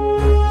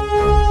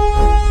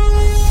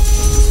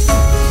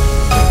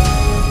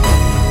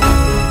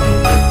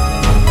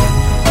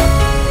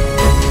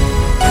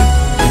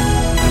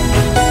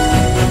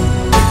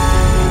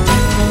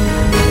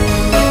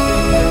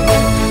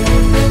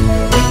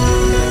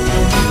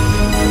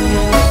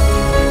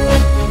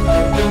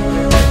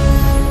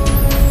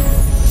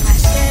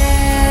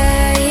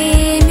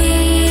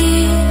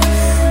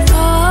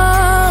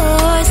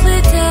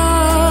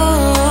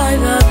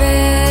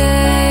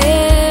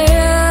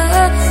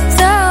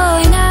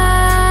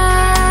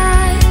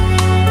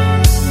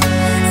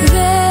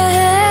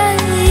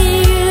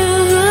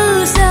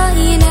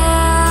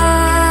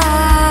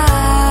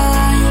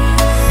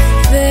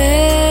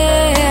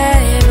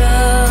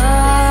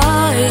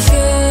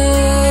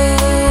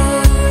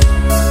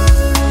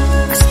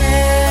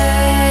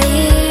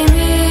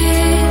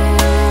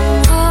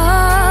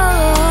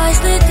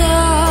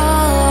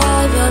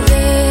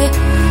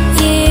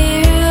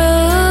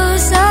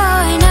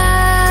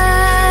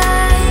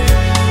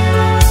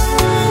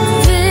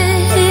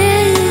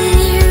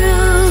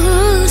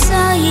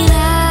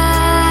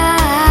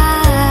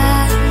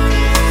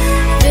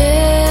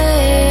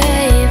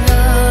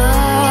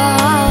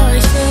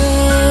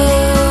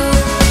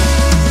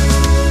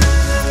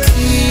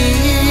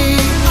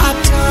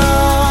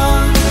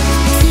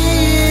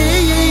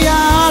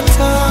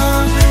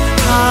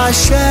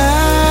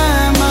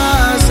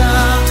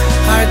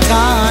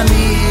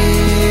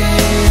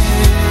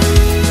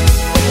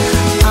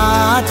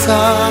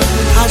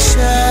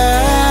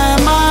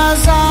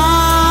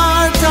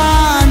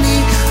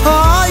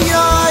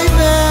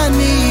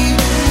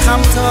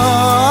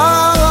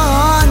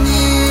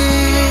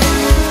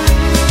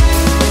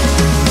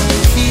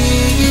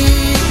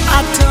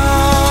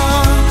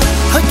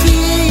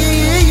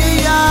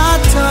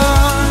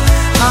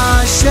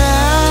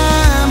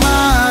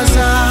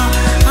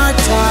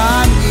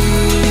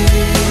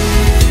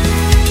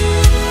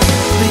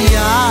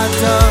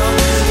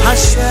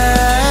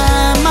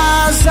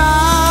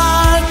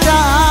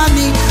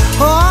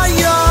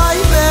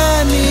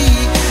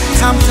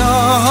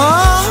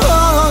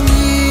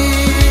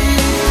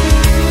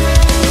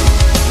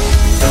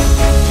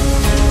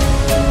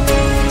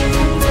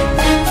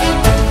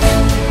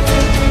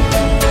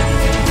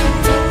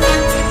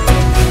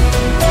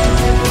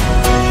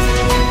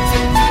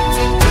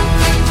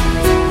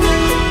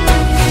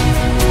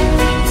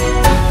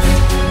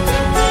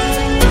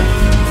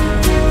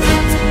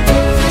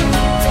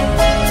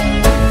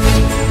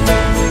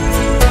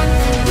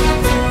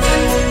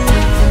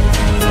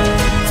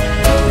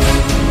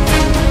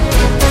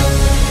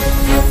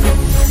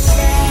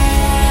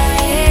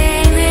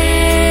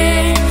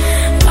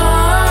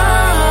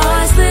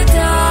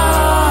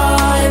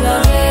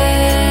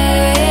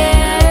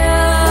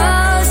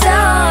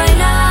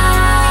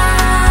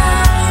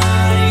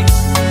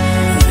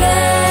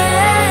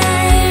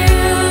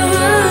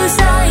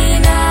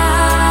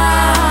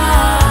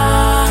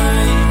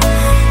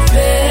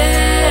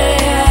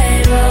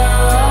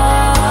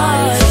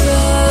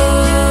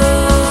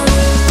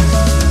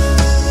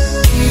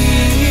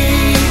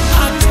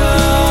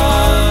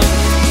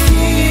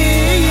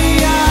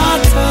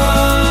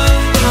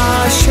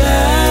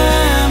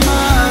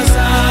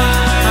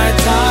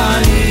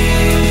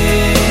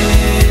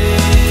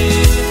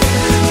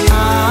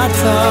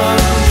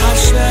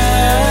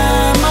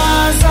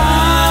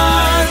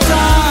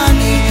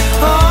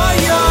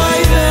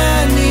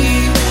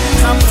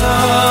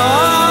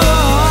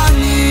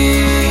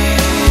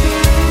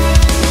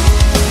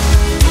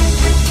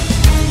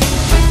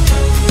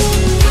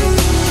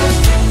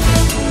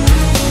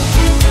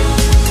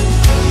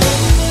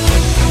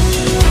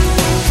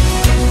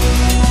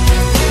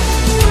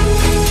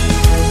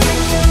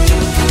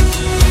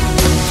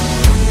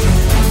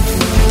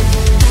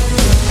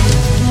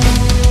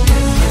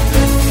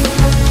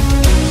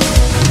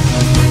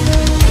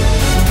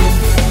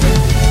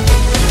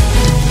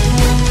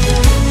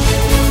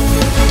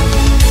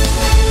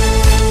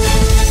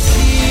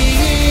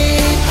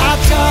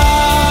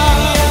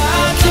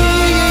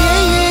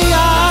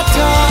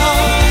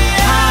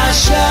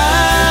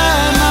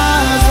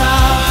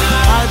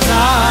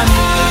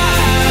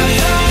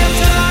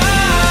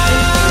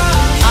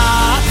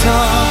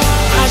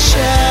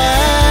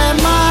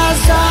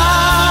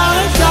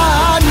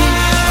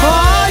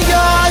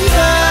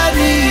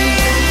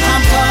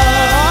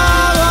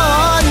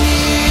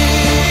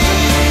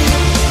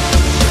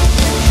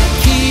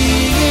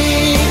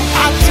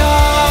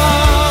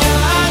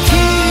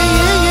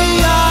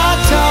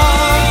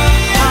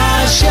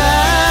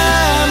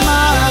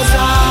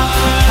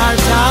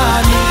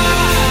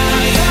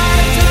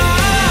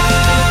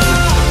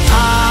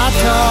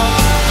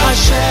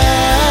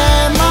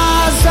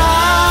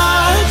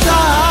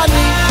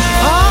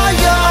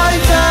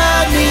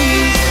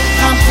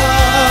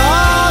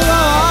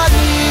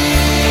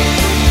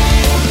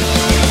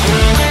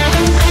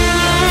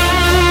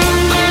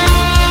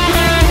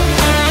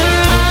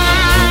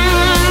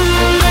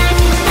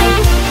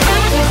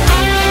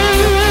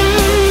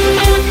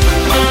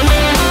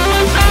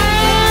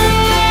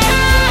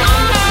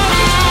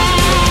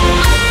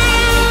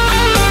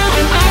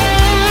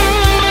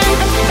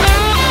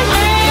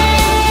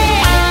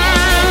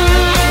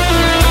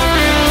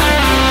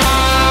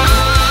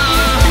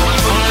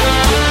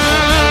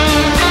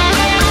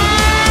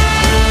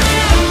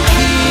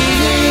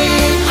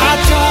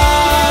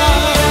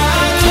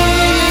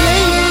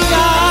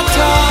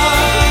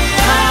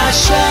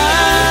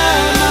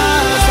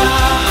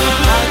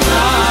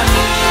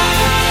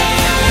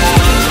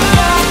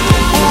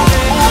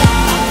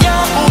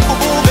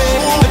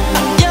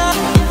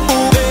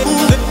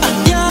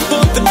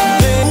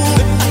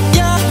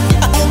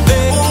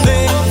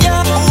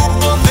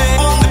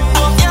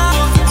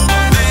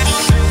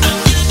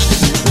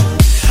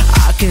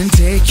 can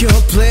take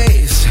your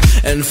place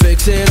and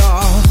fix it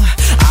all.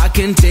 I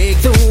can take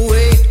the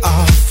weight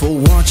off for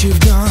what you've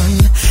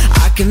done.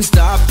 I can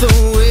stop the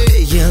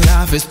way your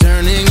life is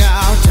turning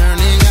out,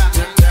 turning out,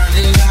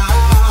 turning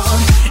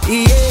out.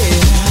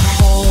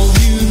 Yeah. All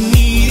you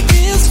need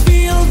is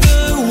feel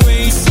the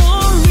way so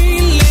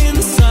real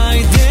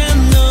inside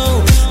and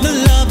know the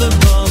love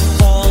above.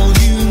 All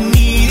you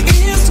need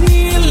is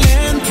kneel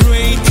and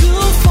pray to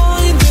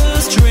find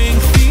the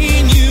strength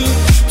in you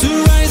to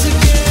rise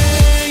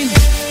again.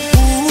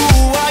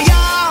 Ooh,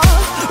 yeah,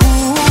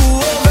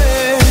 ooh,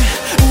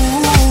 yeah,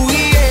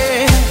 ooh,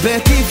 yeah,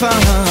 Betifa.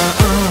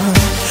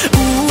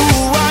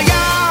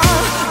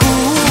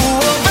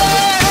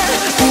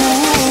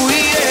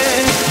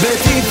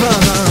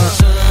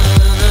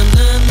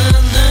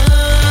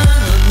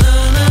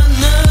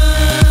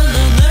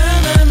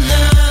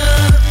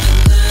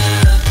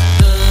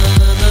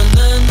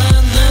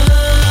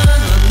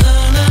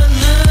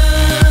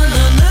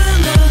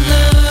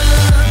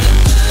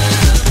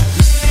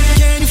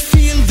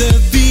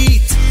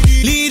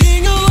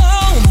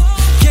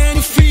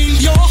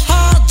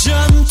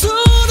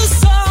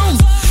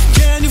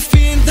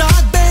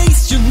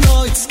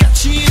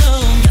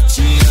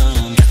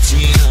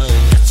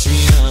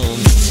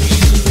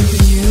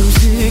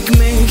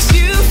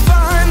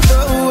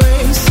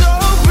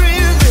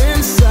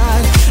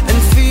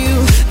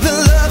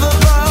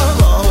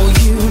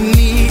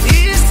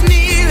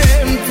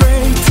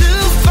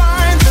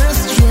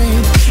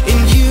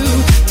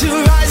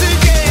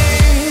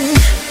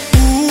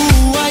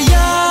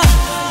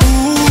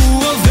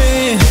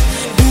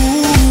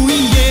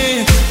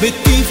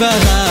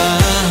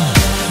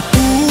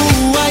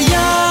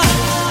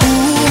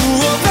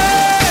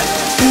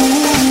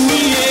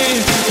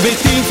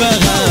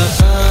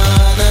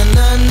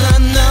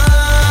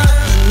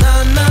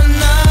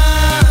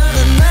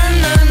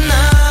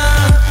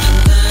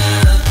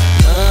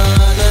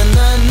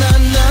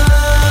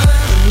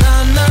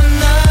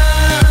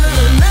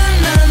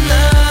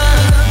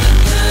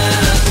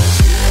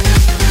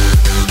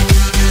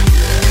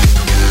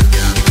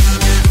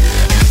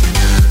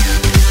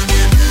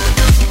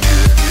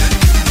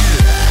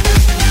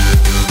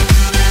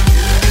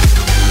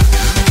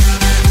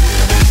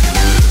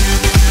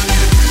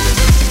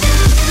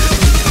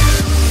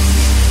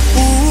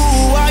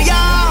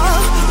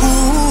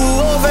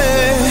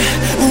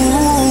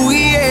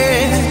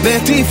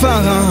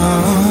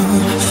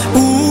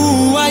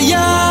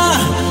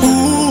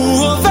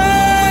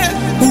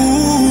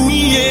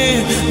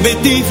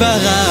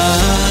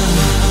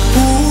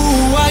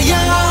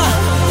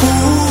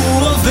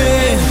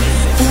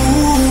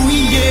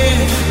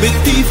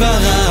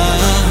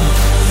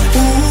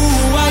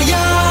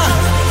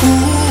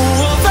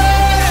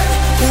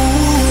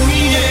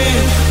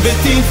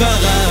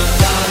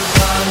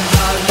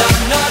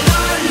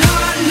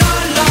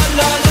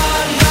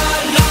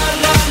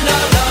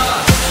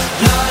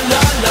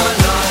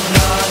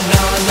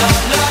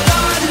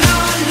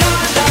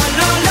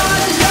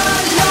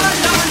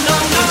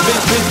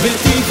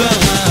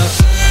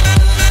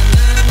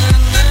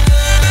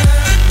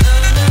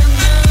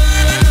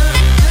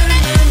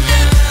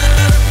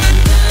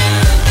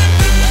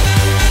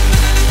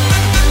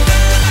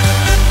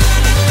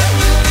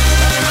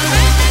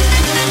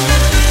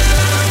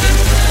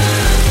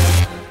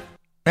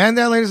 And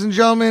that, ladies and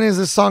gentlemen, is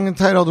a song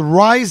entitled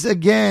Rise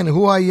Again,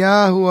 Hu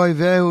Haya, Hu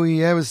Hayveh, Hu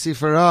Yeh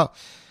V'Sifara. It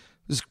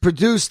was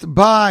produced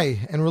by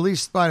and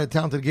released by the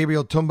talented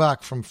Gabriel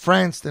Tumbach from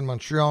France, then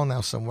Montreal,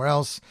 now somewhere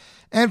else,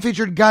 and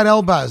featured Gad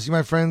Elbaz. You,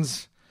 my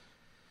friends,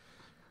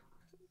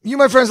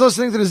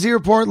 listening to the Z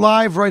Report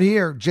live right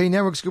here, J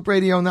Network, Scoop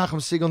Radio, Nachum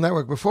Segal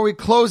Network. Before we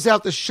close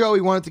out the show,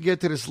 we wanted to get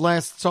to this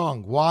last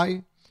song.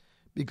 Why?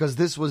 Because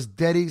this was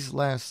Dedi's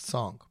last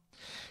song.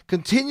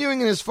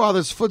 Continuing in his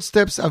father's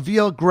footsteps,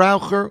 Aviel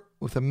Graucher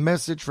with a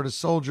message for the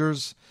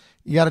soldiers.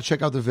 You got to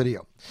check out the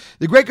video.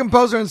 The great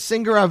composer and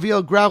singer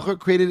Aviel Graucher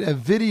created a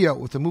video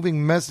with a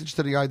moving message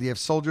to the IDF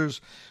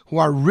soldiers who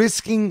are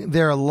risking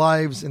their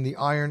lives in the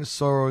Iron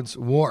Swords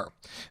War.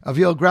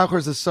 Aviel Graucher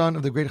is the son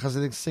of the great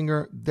Hasidic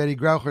singer Dedi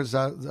Graucher,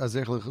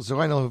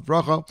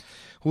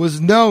 who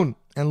was known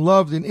and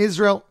loved in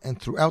Israel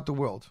and throughout the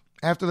world.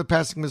 After the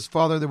passing of his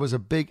father, there was a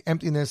big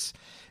emptiness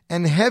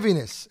and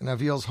heaviness in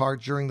Aviel's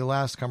heart. During the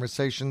last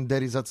conversation,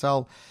 Dedi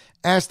Zatzal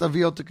asked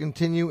Aviel to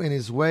continue in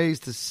his ways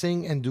to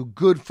sing and do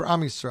good for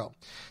Am Yisrael.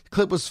 The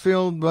clip was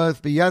filmed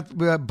with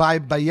by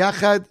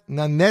Bayachad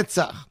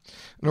Nanetzach,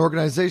 an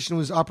organization who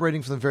was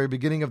operating from the very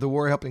beginning of the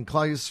war, helping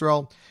Klal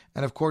Yisrael,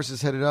 and of course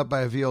is headed up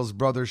by Aviel's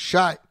brother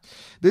Shai.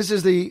 This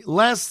is the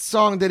last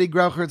song Dedi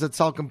Graucher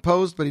Zatzal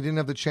composed, but he didn't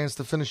have the chance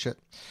to finish it.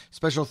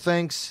 Special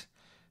thank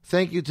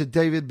you to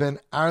David Ben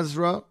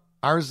Arza,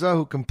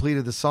 who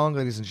completed the song.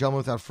 Ladies and gentlemen,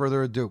 without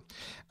further ado,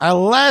 our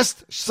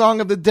last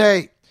song of the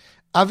day,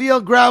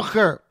 Aviel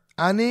Graucher,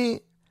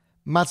 Ani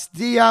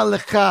Matzdia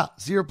Lecha,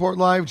 Z Report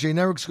Live, J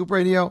Network, Scoop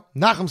Radio,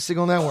 Nachum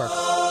Segal Network.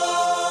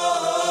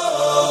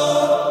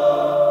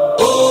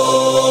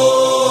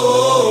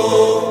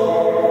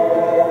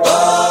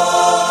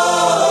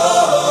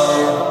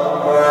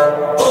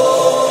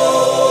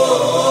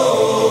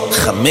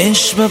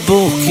 5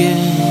 בבוקר,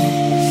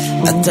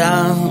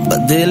 אתה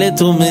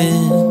בדלת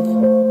עומד,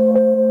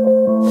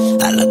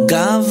 על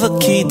הגב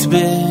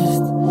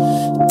הכתבת,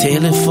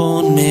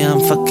 טלפון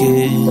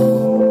מהמפקד.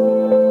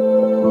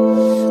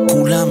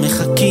 כולם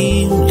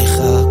מחכים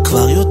לך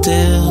כבר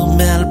יותר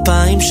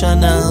מ2000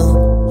 שנה,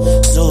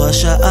 זו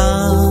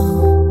השעה,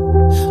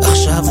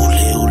 עכשיו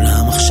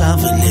ולעולם, עכשיו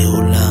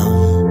ולעולם.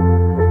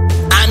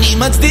 אני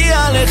מצדיע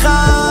לך,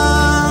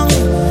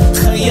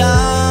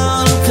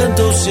 חייל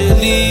קדוש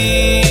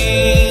שלי,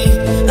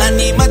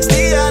 אני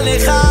מצדיע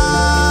לך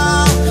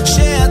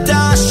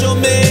שאתה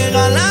שומר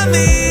על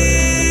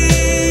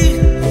עמי,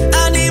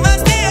 אני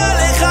מצדיע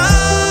לך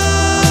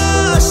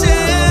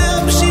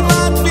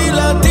שרשימת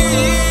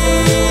תפילתי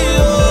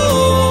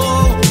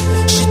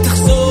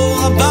שתחזור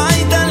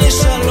הביתה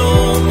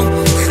לשלום,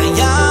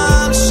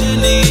 חייל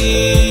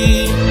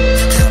שלי.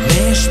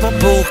 5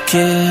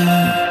 בבוקר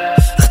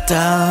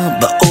אתה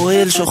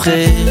באוהל שוכב,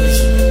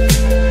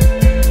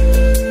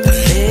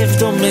 הלב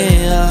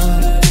דומע,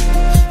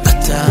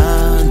 אתה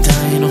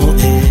עדיין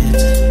רועד,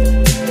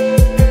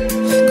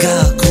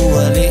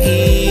 געגוע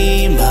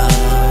לאמא,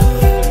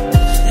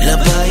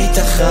 לבית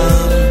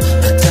החם,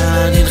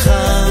 אתה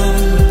נלחם,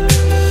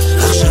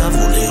 עכשיו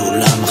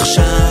ולעולם,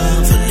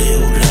 עכשיו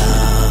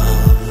ולעולם.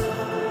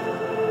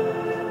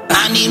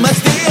 אני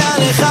מצדיע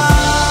לך,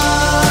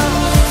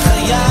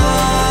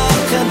 חייל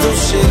קדוש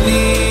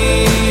שלי,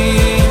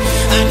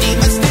 אני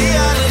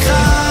מצדיע לך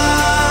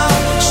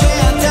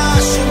שאתה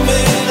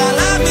שומר על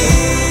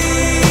עמי,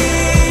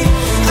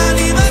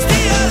 אני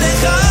מצדיע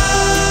לך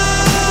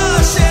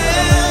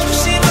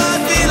שרשימת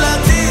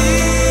תפילתי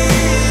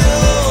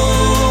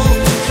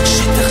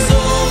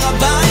שתחזור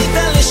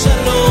הביתה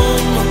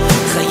לשלום,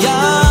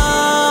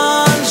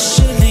 חייל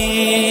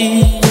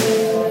שלי,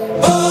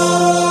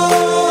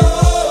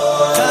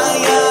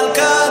 חייל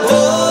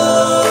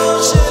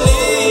קדוש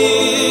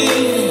שלי,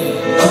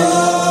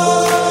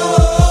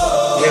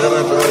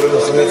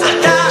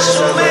 אתה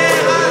שומר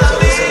על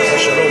עמי,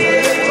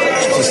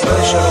 שתשנא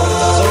שלום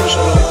ותחזור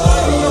לשלום,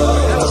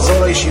 תחזור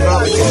לישיבה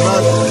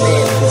ותלמד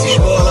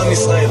ותשמור על עם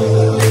ישראל.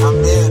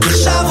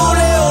 עכשיו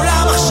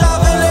ולעולם, עכשיו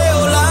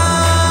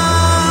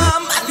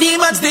ולעולם. אני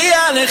מצדיע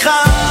לך,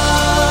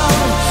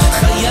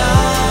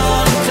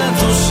 חייל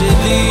קדוש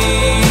שלי,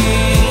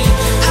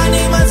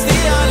 אני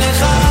מצדיע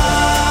לך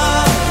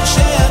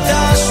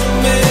שאתה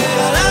שומר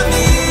על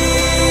עמי,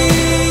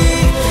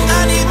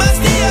 אני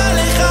מצדיע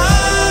לך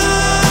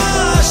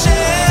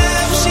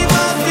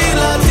שרשימת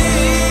תפילתי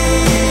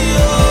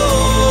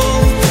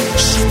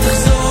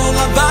שתחזור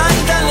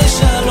הביתה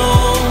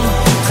לשלום,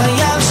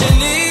 חייל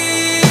שלי,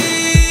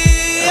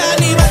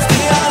 אני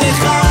מצדיע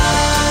לך,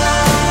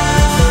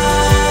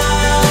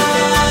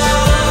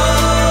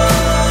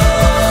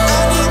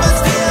 אני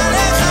מצדיע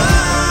לך,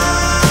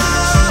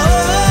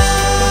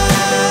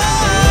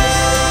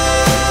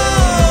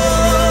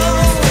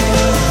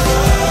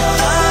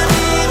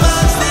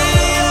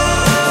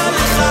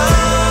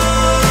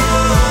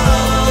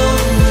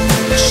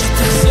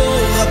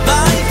 שתחזור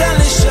הביתה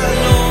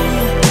לשלום,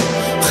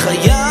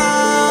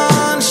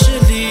 חייל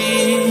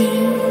שלי.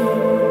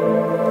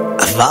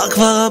 עבר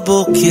כבר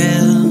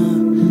הבוקר,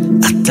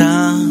 אתה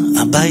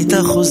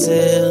הביתה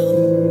חוזר,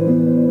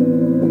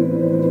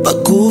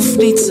 בגוף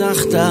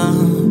ניצחת,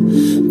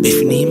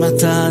 בפנים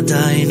אתה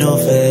עדיין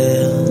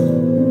עובר,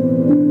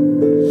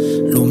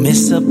 לא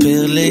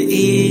מספר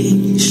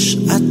לאיש,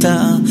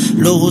 אתה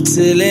לא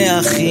רוצה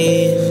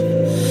להכיר,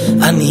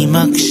 אני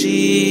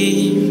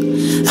מקשיב,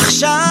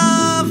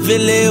 עכשיו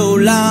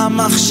ולעולם,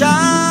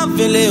 עכשיו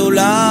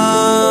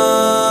ולעולם.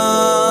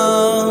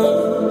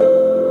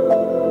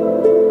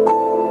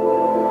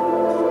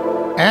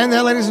 And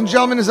that, ladies and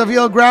gentlemen, is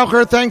Aviel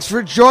Graucher. Thanks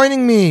for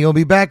joining me. You'll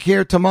be back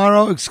here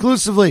tomorrow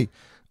exclusively,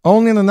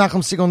 only on the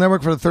Nachum Segal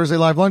Network for the Thursday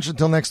Live Lunch.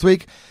 Until next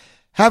week,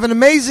 have an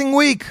amazing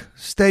week.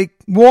 Stay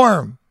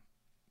warm.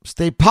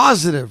 Stay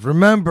positive.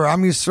 Remember,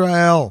 Am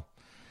Yisrael.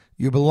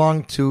 You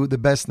belong to the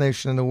best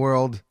nation in the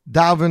world.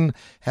 Daven,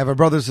 have our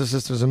brothers and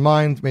sisters in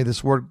mind. May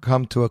this word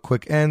come to a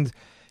quick end.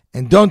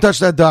 And don't touch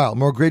that dial.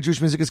 More great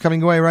Jewish music is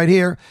coming away right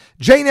here.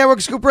 J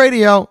Network Scoop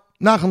Radio,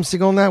 Nachum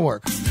Segal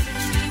Network.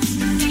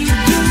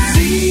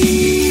 See